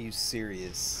 are you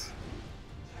serious?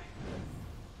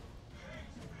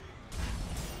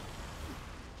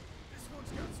 This one's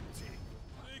got some teeth.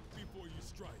 Think before you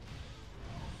strike.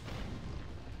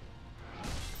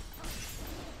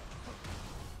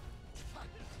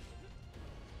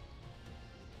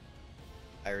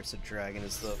 Iris of Dragon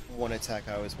is the one attack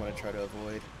I always want to try to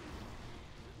avoid.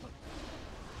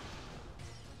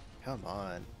 Come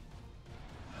on.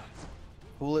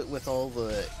 Pull it with all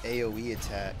the AoE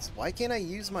attacks. Why can't I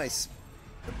use my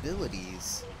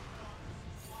abilities?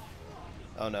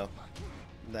 Oh no.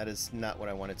 That is not what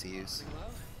I wanted to use.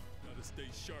 Gotta stay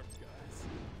sharp, guys.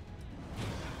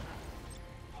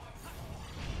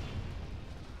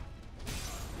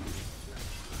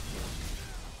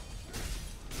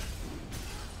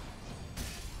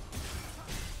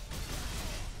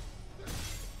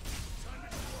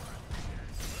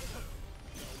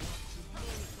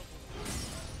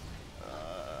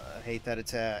 I hate that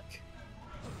attack.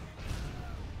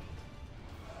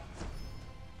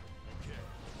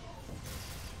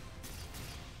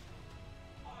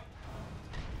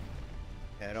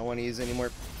 Okay, I don't want to use any more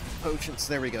potions.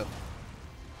 There we go.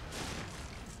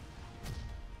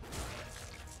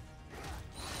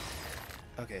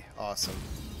 Okay, awesome.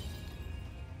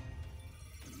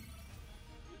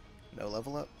 No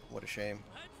level up? What a shame.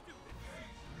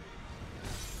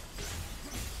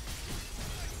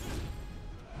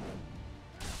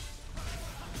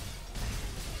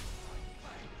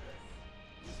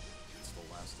 It's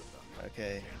the last of them.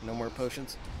 Okay, no more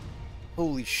potions.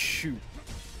 Holy shoot.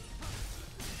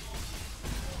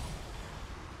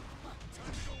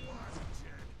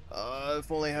 If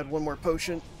only I had one more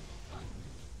potion.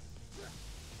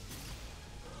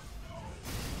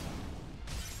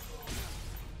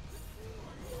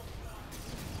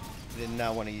 Did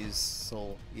not want to use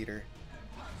Soul Eater.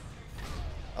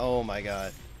 Oh my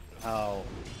god. How?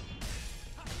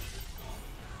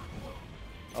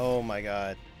 Oh my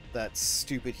god. That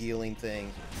stupid healing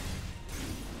thing.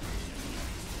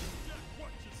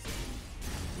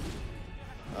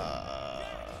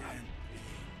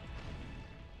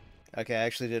 Okay, I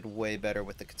actually did way better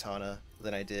with the katana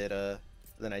than I did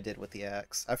with the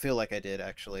axe. I feel like I did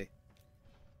actually.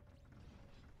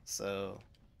 So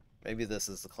maybe this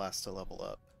is the class to level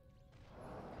up.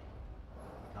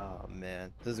 Oh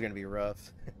man, this is gonna be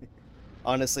rough.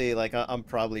 Honestly, like I'm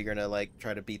probably gonna like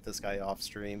try to beat this guy off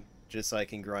stream just so I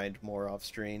can grind more off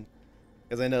stream.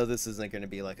 Because I know this isn't gonna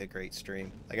be like a great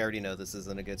stream. Like I already know this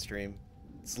isn't a good stream.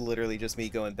 It's literally just me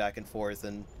going back and forth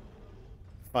and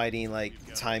fighting like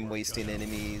time-wasting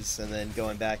enemies and then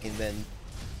going back and then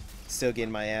still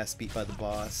getting my ass beat by the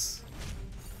boss.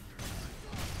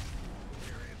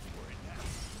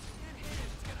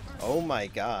 Oh my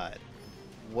god.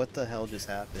 What the hell just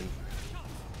happened?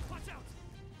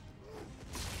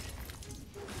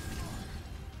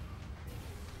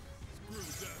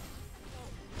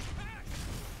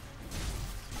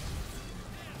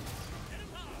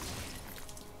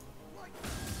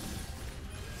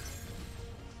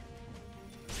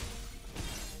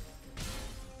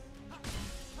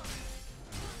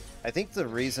 I think the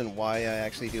reason why I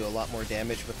actually do a lot more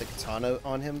damage with the katana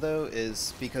on him though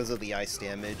is because of the ice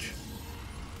damage.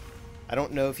 I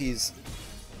don't know if he's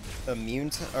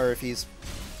immune to, or if he's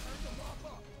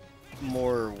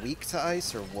more weak to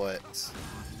ice or what,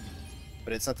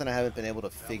 but it's something I haven't been able to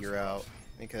figure out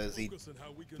because he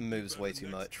moves way too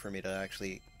much for me to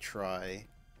actually try.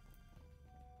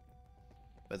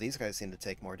 But these guys seem to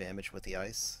take more damage with the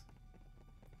ice.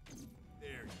 There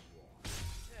you are.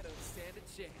 I don't stand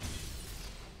a chance.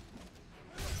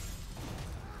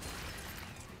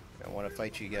 I want to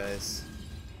fight you guys.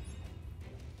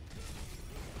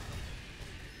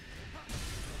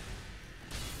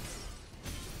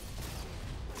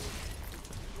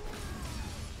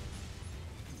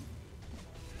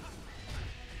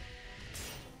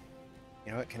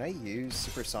 You know what, can I use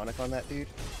Supersonic on that dude?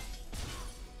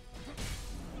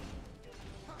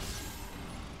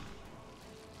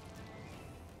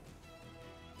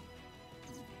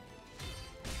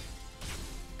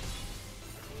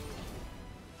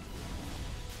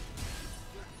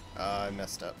 I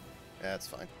messed up. Yeah, that's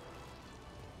fine.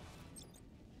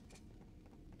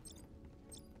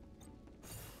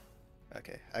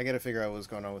 Okay, I gotta figure out what's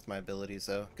going on with my abilities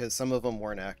though, because some of them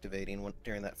weren't activating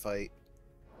during that fight.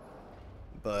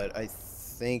 But I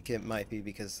think it might be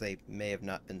because they may have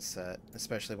not been set,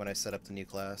 especially when I set up the new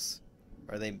class.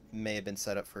 Or they may have been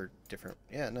set up for different...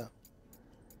 Yeah, no.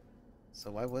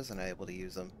 So why wasn't I able to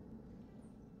use them?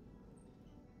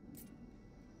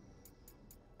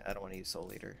 I don't want to use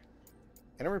Soul Eater.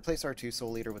 Can I replace R2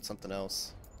 Soul Eater with something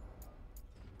else?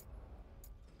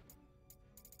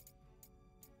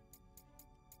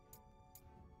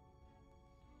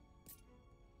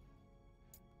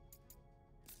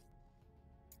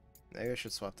 Maybe I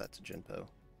should swap that to Jinpo.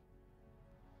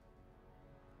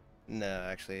 No,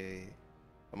 actually,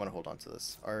 I'm gonna hold on to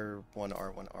this. R1,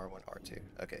 R1, R1, R2.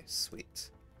 Okay, sweet.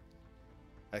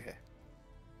 Okay.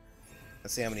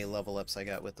 Let's see how many level ups I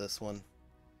got with this one.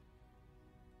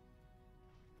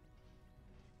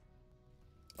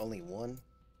 Only one?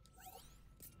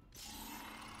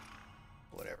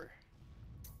 Whatever.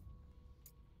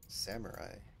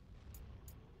 Samurai.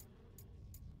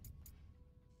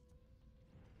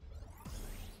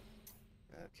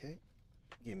 Okay.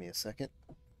 Give me a second.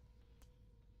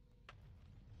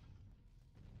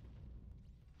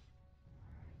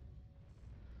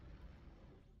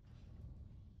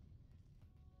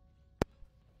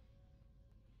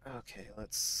 Okay,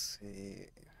 let's see.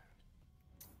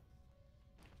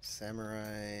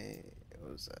 Samurai.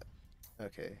 What was that?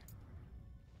 Okay.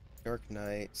 Dark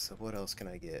Knight. So what else can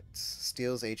I get?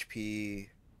 Steals HP.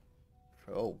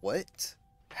 Oh, what?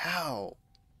 How?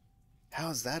 How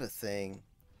is that a thing?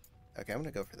 Okay, I'm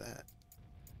gonna go for that.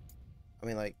 I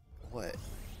mean, like, what?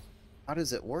 How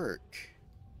does it work?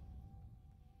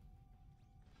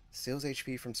 Steals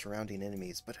HP from surrounding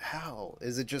enemies, but how?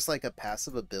 Is it just like a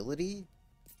passive ability?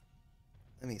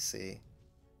 Let me see.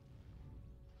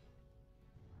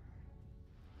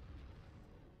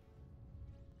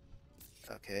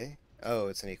 Okay. Oh,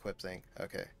 it's an equip thing.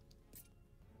 Okay.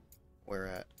 Where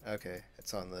at? Okay,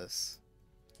 it's on this.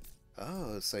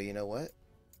 Oh, so you know what?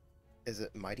 Is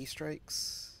it Mighty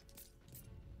Strikes?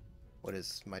 What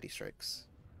is Mighty Strikes?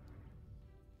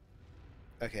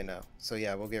 Okay, no. So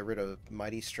yeah, we'll get rid of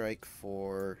Mighty Strike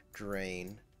for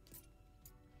Drain.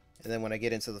 And then when I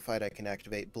get into the fight, I can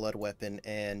activate Blood Weapon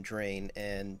and Drain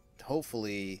and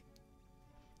hopefully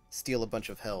steal a bunch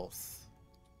of health.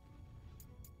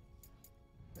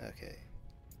 Okay.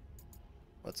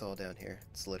 What's all down here?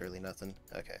 It's literally nothing.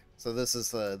 Okay. So this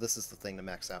is the thing to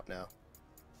max out now.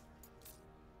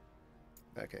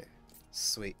 Okay.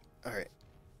 Sweet. Alright.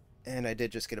 And I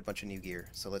did just get a bunch of new gear,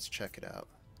 so let's check it out.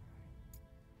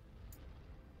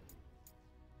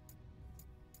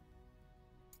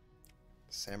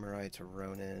 Samurai to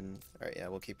Ronin. Alright, yeah,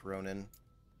 we'll keep Ronin.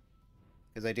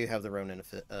 Because I do have the Ronin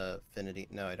affinity.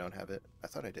 No, I don't have it. I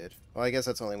thought I did. Well, I guess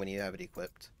that's only when you have it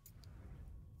equipped.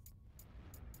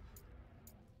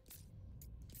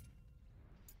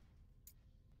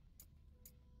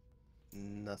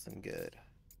 Nothing good.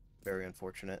 Very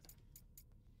unfortunate.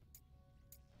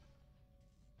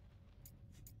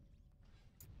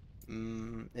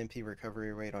 MP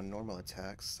recovery rate on normal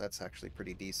attacks. That's actually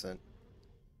pretty decent.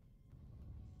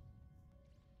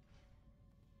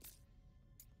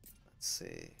 Let's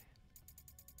see.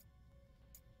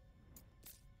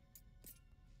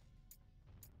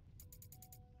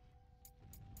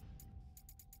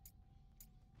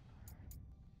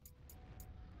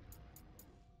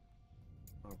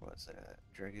 Or what's that?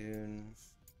 Dragoon.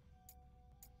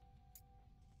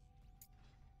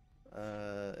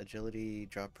 Agility,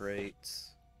 drop rate,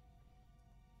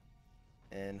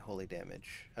 and holy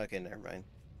damage. Okay, never mind.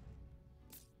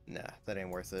 Nah, that ain't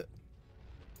worth it.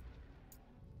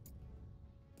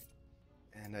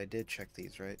 And I did check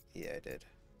these, right? Yeah, I did.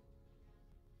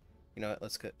 You know what?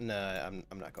 Let's go. Nah, I'm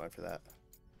not going for that.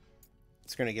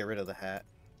 It's gonna get rid of the hat.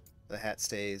 The hat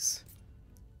stays.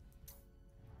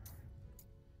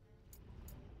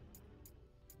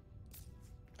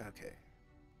 Okay.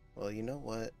 Well, you know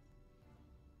what?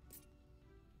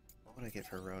 What would I get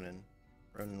for Ronin?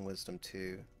 Ronin Wisdom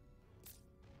 2.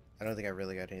 I don't think I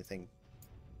really got anything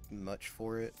much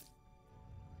for it.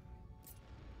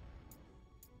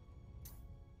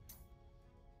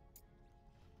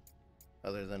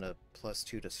 Other than a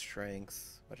 +2 to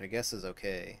strength, which I guess is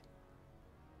okay.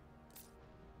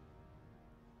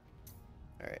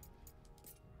 Alright.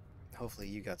 Hopefully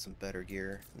you got some better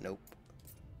gear. Nope.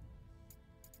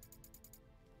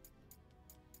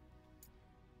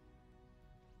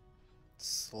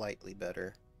 Slightly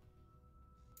better.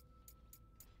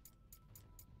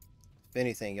 If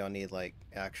anything, y'all need like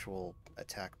actual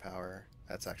attack power.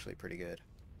 That's actually pretty good.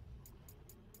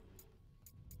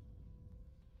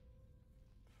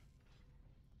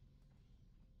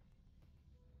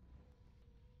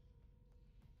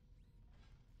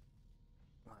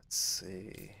 Let's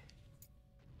see.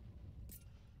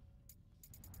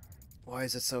 Why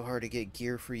is it so hard to get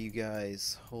gear for you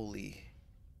guys? Holy.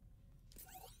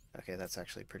 Okay, that's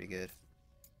actually pretty good.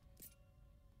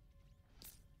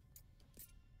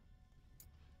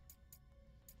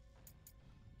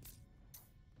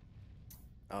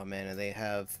 Oh man, and they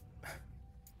have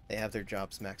their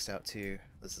jobs maxed out too.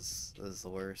 This is the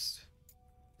worst.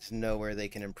 There's nowhere they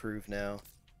can improve now.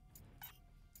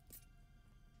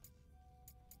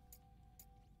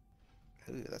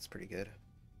 Ooh, that's pretty good.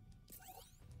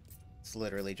 It's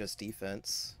literally just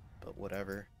defense, but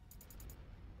whatever.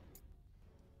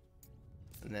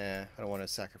 Nah, I don't want to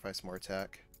sacrifice more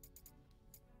attack.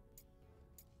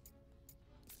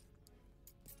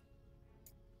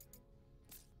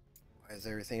 Why is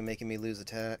everything making me lose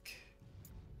attack?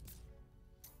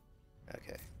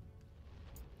 Okay.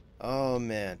 Oh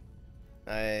man.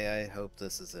 I hope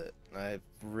this is it. I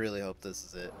really hope this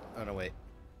is it. Oh no, wait.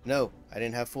 No, I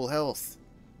didn't have full health.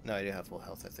 No, I do have full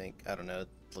health, I think. I don't know, it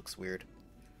looks weird.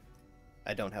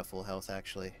 I don't have full health,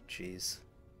 actually. Jeez.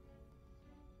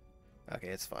 Okay,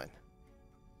 it's fine.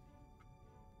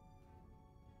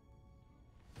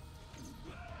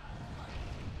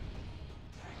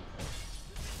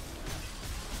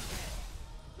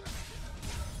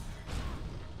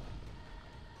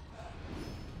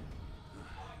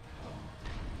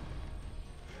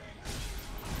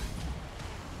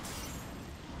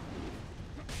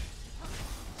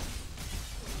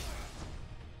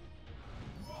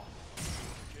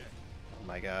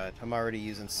 Oh my god, I'm already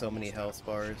using so many health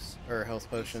bars, or health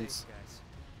potions. Guys.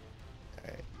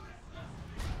 Alright.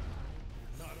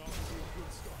 Not off to a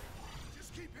good start.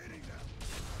 Just keep hitting them.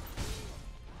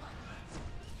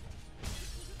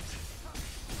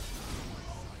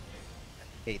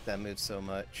 Hate that move so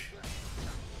much.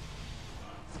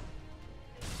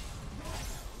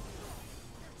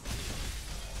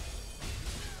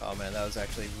 Oh man, that was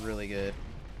actually really good.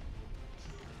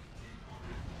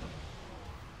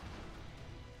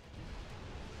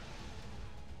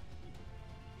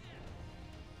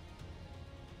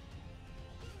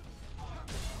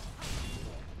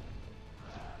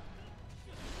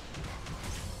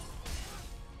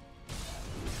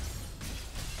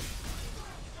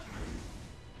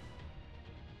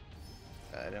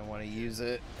 I didn't want to use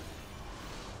it.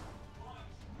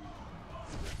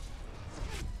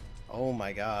 Oh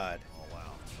my god. Oh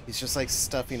wow. He's just like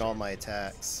stuffing all my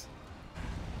attacks.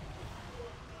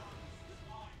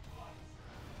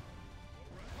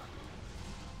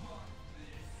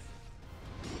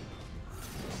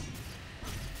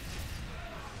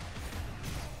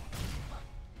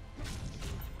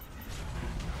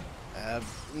 I have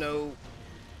no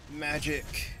magic.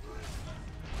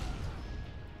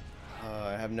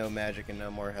 I have no magic and no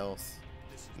more health.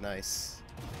 Nice.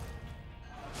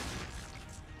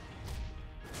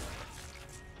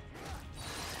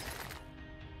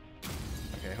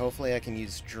 Okay, hopefully I can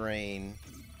use Drain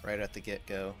right at the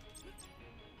get-go.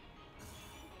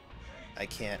 I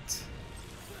can't.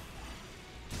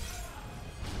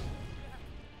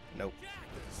 Nope.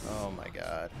 Oh my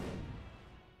god.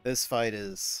 This fight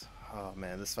is... Oh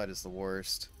man, this fight is the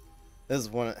worst. This is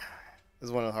one of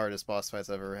the hardest boss fights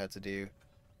I've ever had to do.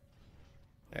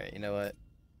 Alright, you know what?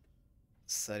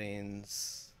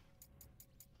 Settings...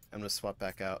 I'm gonna swap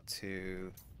back out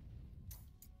to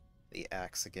the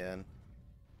axe again.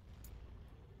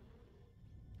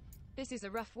 This is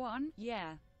a rough one,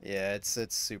 yeah. Yeah, it's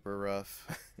super rough.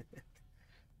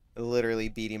 Literally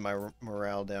beating my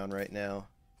morale down right now.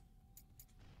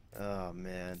 Oh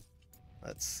man.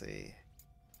 Let's see.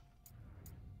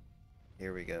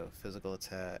 Here we go. Physical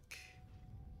attack.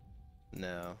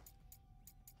 No.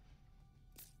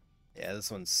 Yeah,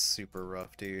 this one's super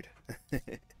rough, dude.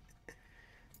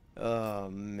 Oh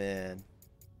man.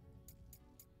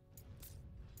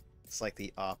 It's like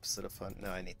the opposite of fun. No,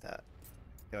 I need that.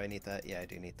 Do I need that? Yeah, I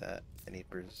do need that. I need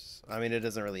Bruce. I mean, it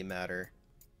doesn't really matter.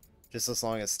 Just as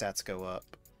long as stats go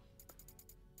up.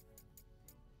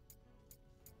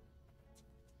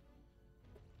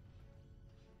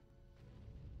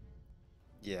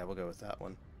 Yeah, we'll go with that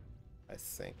one. I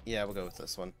think. Yeah, we'll go with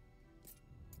this one.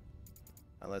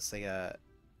 Unless they got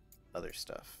other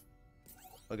stuff.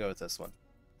 We'll go with this one.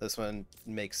 This one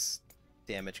makes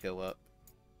damage go up.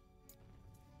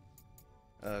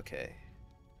 Okay.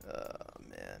 Oh,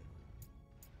 man.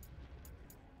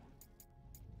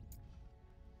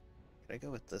 Could I go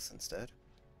with this instead?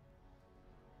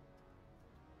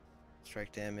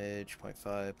 Strike damage,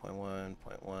 0.5, 0.1,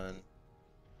 0.1.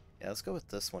 Yeah, let's go with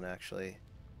this one, actually.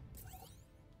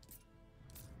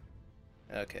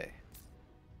 Okay.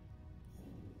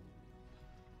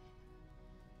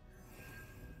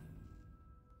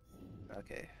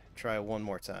 Okay, try one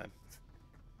more time.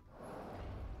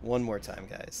 One more time,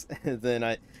 guys. Then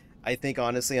I think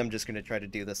honestly I'm just gonna try to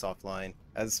do this offline,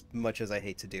 as much as I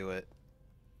hate to do it.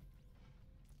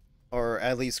 Or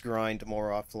at least grind more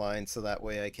offline so that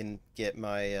way I can get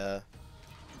my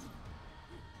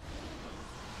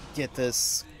get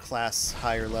this class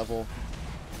higher level.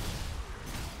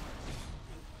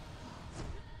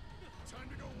 Time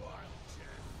to go wild, Chad.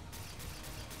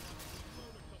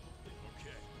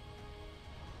 Okay.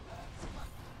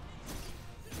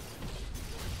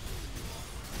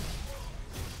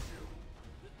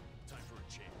 Time for a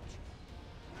change.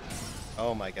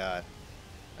 Oh my god.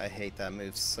 I hate that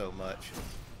move so much.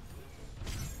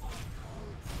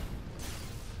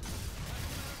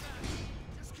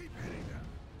 Just keep hitting them.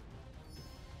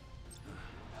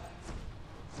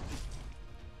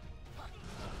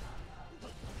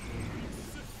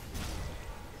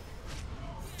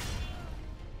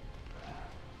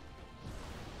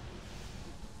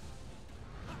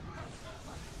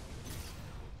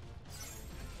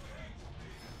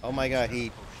 Oh my god,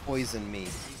 he poisoned me. Be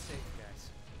safe, guys.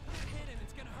 Hit him,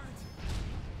 it's gonna hurt.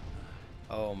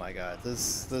 Oh my god,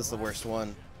 this is the worst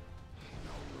one.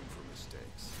 No room for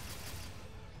mistakes.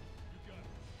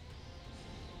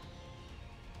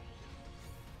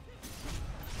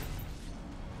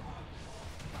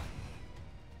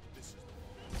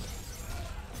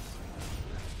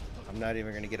 I'm not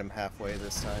even gonna get him halfway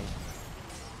this time.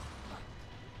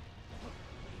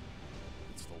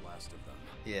 It's the last of them.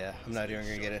 Yeah, I'm not even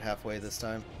gonna get it halfway this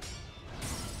time.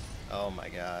 Oh my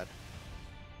god.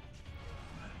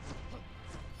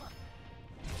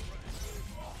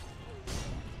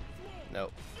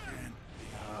 Nope.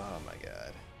 Oh my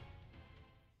god.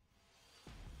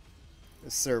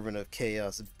 The Servant of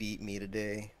Chaos beat me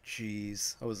today.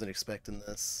 Jeez, I wasn't expecting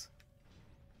this.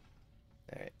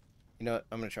 Alright. You know what?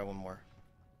 I'm gonna try one more.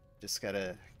 Just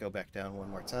gotta go back down one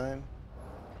more time.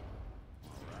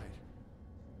 Alright.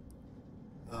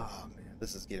 Oh man,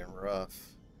 this is getting rough.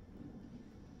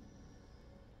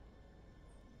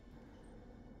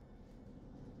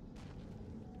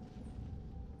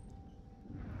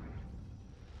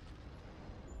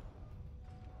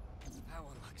 That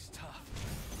one looks tough.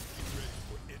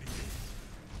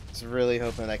 I was really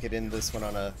hoping I could end this one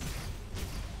on a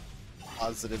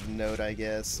positive note, I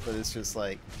guess, but it's just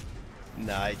like,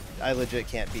 nah, I legit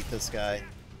can't beat this guy.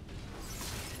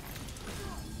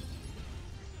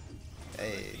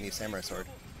 Hey, new samurai sword.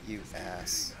 You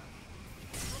ass.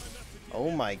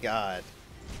 Oh my god.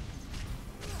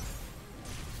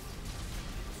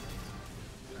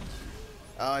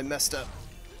 Oh, I messed up.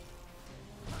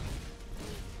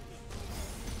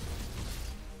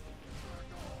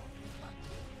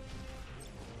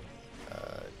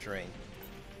 Drain.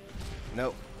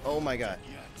 Nope. Oh my god.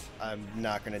 I'm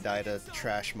not gonna die to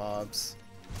trash mobs.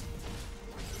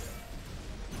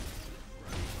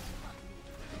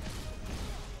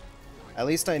 At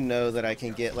least I know that I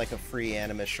can get like a free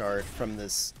anima shard from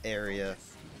this area.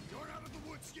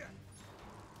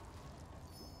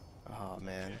 Oh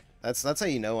man. That's how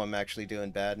you know I'm actually doing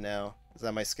bad now. Is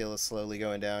that my skill is slowly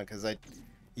going down because I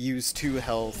use 2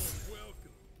 health.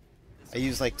 I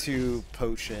used like 2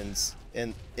 potions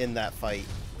in that fight,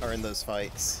 or in those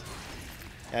fights.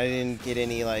 I didn't get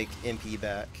any like MP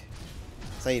back.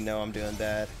 That's how you know I'm doing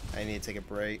bad. I need to take a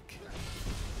break.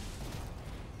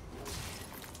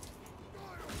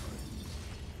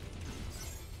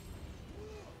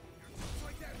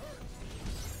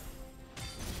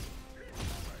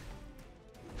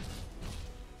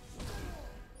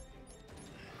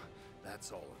 That's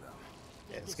all of them.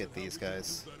 Yeah, let's get these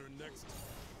guys. Better next time.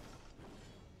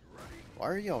 Why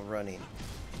are y'all running?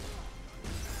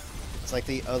 It's like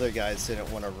the other guys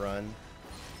didn't want to run.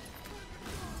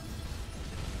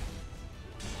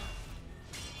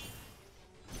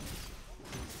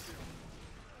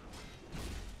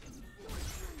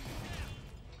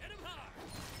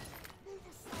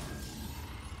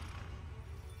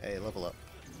 Hey, level up.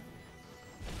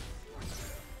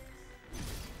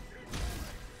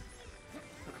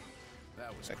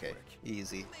 That was Okay, quick.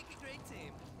 easy. Make a great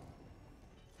team.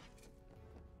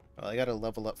 Well, I gotta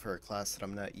level up for a class that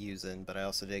I'm not using, but I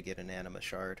also did get an anima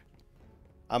shard.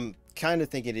 I'm kind of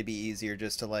thinking it'd be easier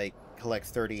just to like collect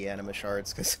 30 anima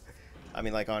shards, because I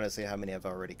mean, like, honestly, how many I've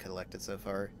already collected so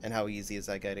far, and how easy is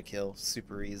that guy to kill?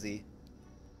 Super easy.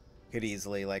 Could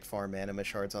easily like farm anima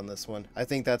shards on this one. I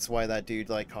think that's why that dude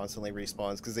like constantly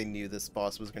respawns, because they knew this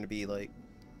boss was going to be like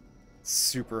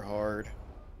super hard.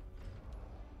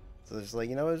 So they're just like,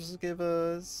 you know what, just give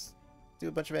us do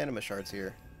a bunch of anima shards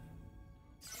here.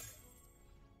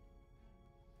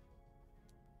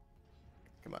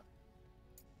 Come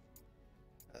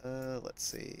on. Let's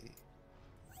see.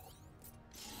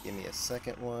 Give me a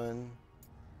second one.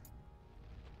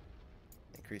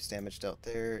 Increase damage dealt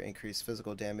there. Increase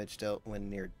physical damage dealt when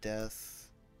near death.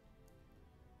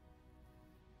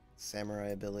 Samurai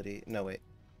ability. No, wait.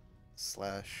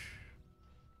 Slash.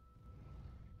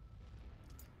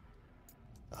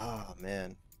 Oh,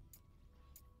 man.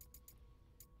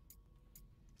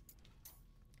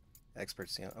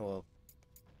 Expert's the only, oh, well,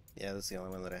 yeah, this is the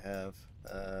only one that I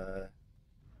have.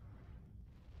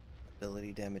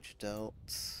 Ability damage dealt.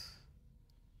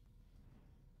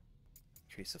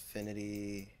 Increase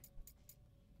affinity.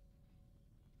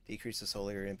 Decrease the soul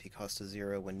area MP cost to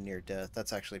 0 when near death.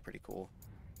 That's actually pretty cool.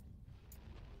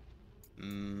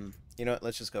 You know what?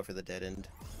 Let's just go for the dead end.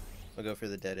 We'll go for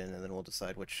the dead end and then we'll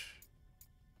decide which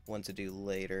one to do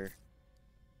later.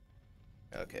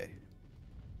 Okay.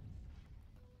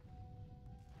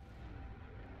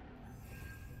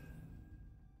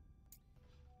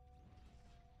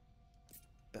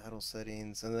 Battle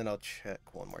settings, and then I'll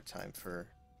check one more time for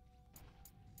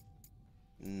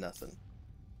Nothing.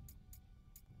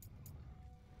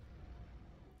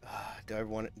 Do I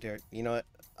want it? You know what?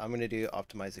 I'm gonna do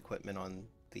optimize equipment on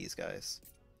these guys.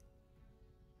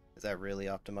 Is that really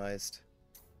optimized?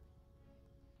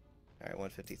 Alright,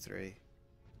 153.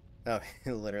 Oh,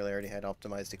 he literally already had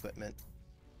optimized equipment.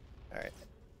 Alright,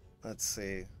 let's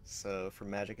see. So for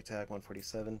magic attack,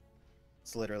 147.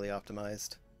 It's literally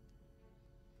optimized.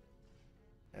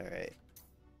 Alright.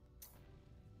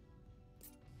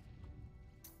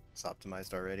 It's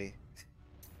optimized already.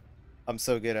 I'm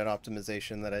so good at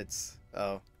optimization that it's...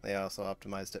 Oh, they also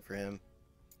optimized it for him.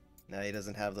 Now he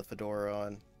doesn't have the fedora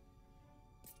on.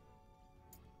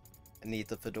 I need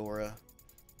the fedora.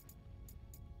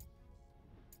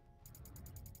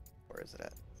 Where is it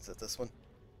at? Is it this one?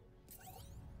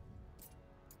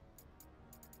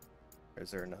 Or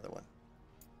is there another one?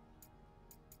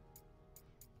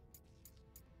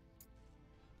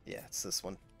 Yeah, it's this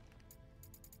one.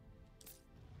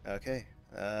 Okay.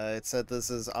 It said this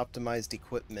is optimized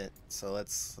equipment, so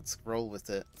let's roll with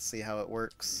it. See how it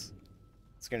works.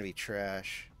 It's gonna be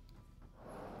trash.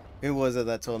 Who was it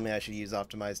that told me I should use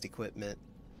optimized equipment?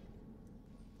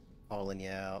 Calling you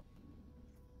out.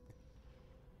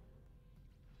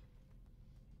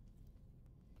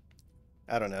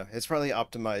 I don't know. It's probably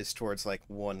optimized towards like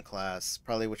one class.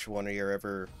 Probably which one you're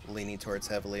ever leaning towards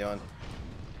heavily on.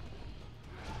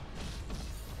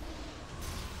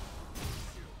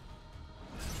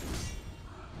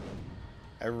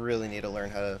 I really need to learn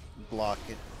how to block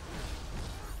it.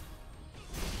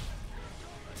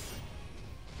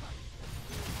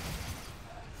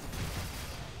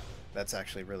 That's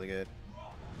actually really good.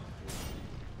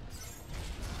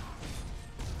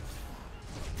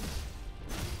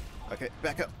 Okay,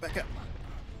 back up, back up.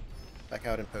 Back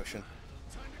out in potion.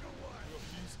 Time to go wild. You're a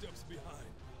few steps behind.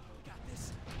 We got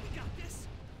this. We got this.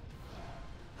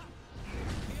 Ha!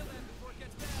 Feel that before it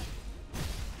gets bad.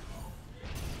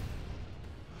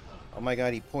 Oh my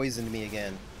god, he poisoned me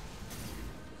again.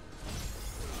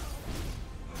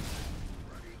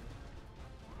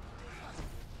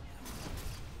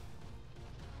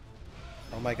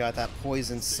 Oh my god, that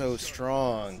poison's so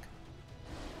strong.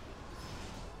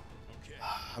 Okay.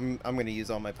 I'm gonna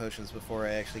use all my potions before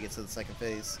I actually get to the second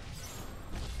phase.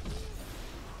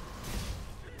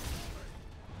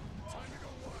 Time to go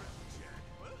wild, Jack.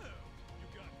 Whoa. You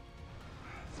got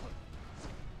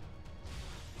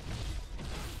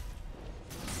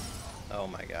Oh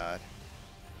my god.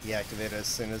 He activated as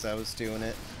soon as I was doing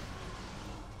it.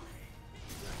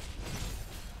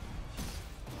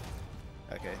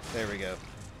 Okay, there we go.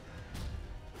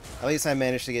 At least I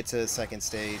managed to get to the second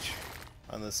stage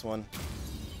on this one.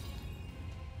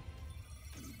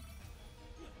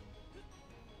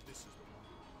 This is the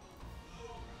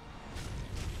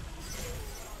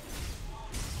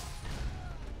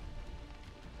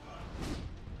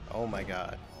one. Oh my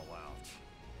god. All out.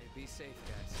 Hey, be safe,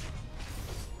 guys.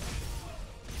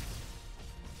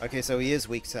 Okay, so he is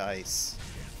weak to ice.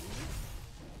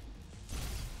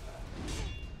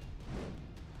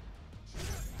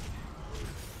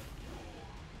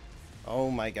 Oh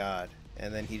my god.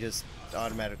 And then he just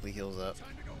automatically heals up.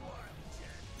 time to go wild,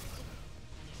 Jack.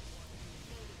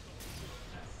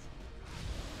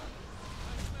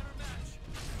 Better match.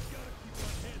 Gotta keep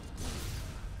our heads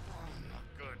cool. Not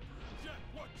good. Jack,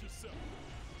 watch yourself.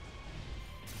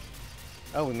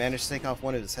 Oh, we managed to take off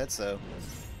one of his heads though.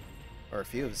 Or a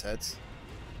few of his heads.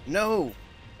 No!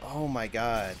 Oh my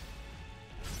god.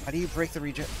 How do you break the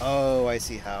regen? Oh, I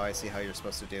see how. I see how you're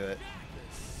supposed to do it.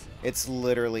 It's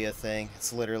literally a thing.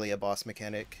 It's literally a boss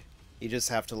mechanic. You just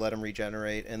have to let him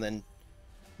regenerate and then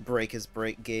break his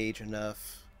break gauge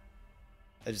enough.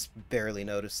 I just barely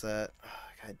noticed that.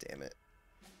 Oh, god damn it.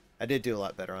 I did do a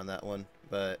lot better on that one,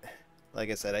 but like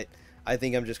I said, I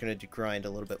think I'm just going to grind a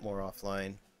little bit more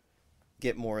offline.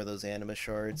 Get more of those anima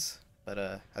shards. But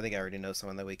I think I already know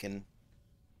someone that we can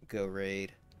go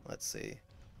raid. Let's see.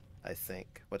 I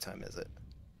think. What time is it?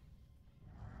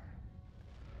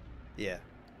 Yeah.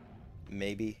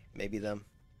 Maybe them.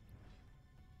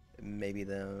 Maybe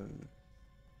them.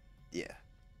 Yeah.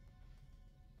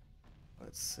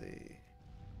 Let's see.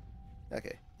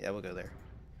 Okay. Yeah, we'll go there.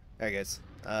 Alright, guys.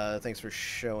 Thanks for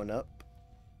showing up.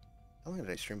 How long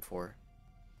did I stream for?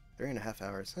 3.5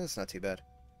 hours. That's not too bad.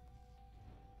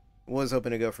 Was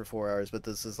hoping to go for 4 hours, but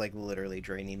this is like literally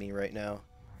draining me right now.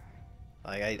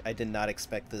 Like I did not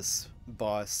expect this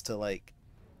boss to like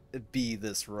be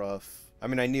this rough. I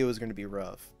mean, I knew it was going to be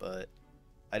rough, but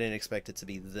I didn't expect it to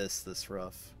be this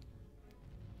rough.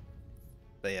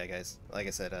 But yeah, guys, like I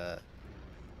said,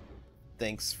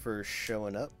 thanks for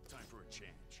showing up, Time for a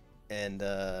change. and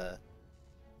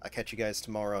I'll catch you guys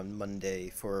tomorrow on Monday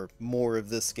for more of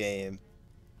this game.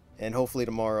 And hopefully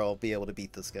tomorrow I'll be able to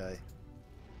beat this guy.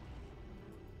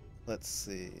 Let's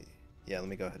see. Yeah, let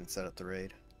me go ahead and set up the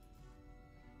raid.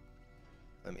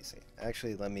 Let me see.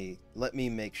 Actually, let me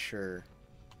make sure.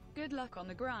 Good luck on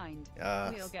the grind.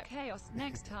 We'll get chaos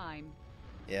next time.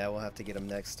 Yeah, we'll have to get him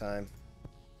next time.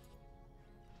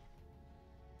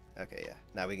 Okay, yeah.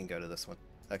 Now we can go to this one.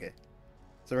 Okay.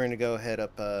 So we're gonna go head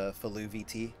up Falu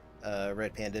VT,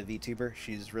 Red Panda VTuber.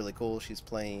 She's really cool. She's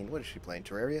playing, what is she playing?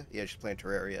 Terraria? Yeah, she's playing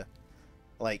Terraria.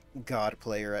 Like, god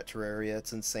player at Terraria.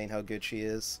 It's insane how good she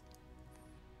is.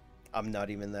 I'm not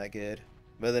even that good.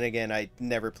 But then again, I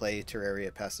never play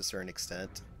Terraria past a certain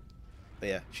extent. But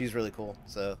yeah, she's really cool.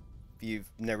 So if you've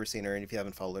never seen her and if you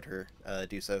haven't followed her,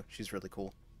 do so. She's really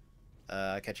cool.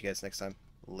 I'll catch you guys next time.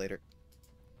 Later.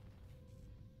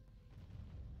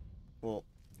 Well,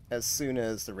 as soon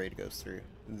as the raid goes through,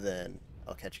 then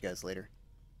I'll catch you guys later.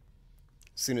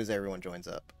 As soon as everyone joins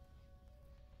up.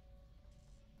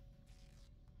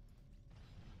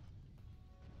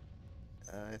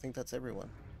 I think that's everyone.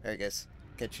 Alright guys,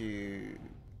 catch you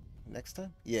next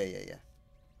time? Yeah.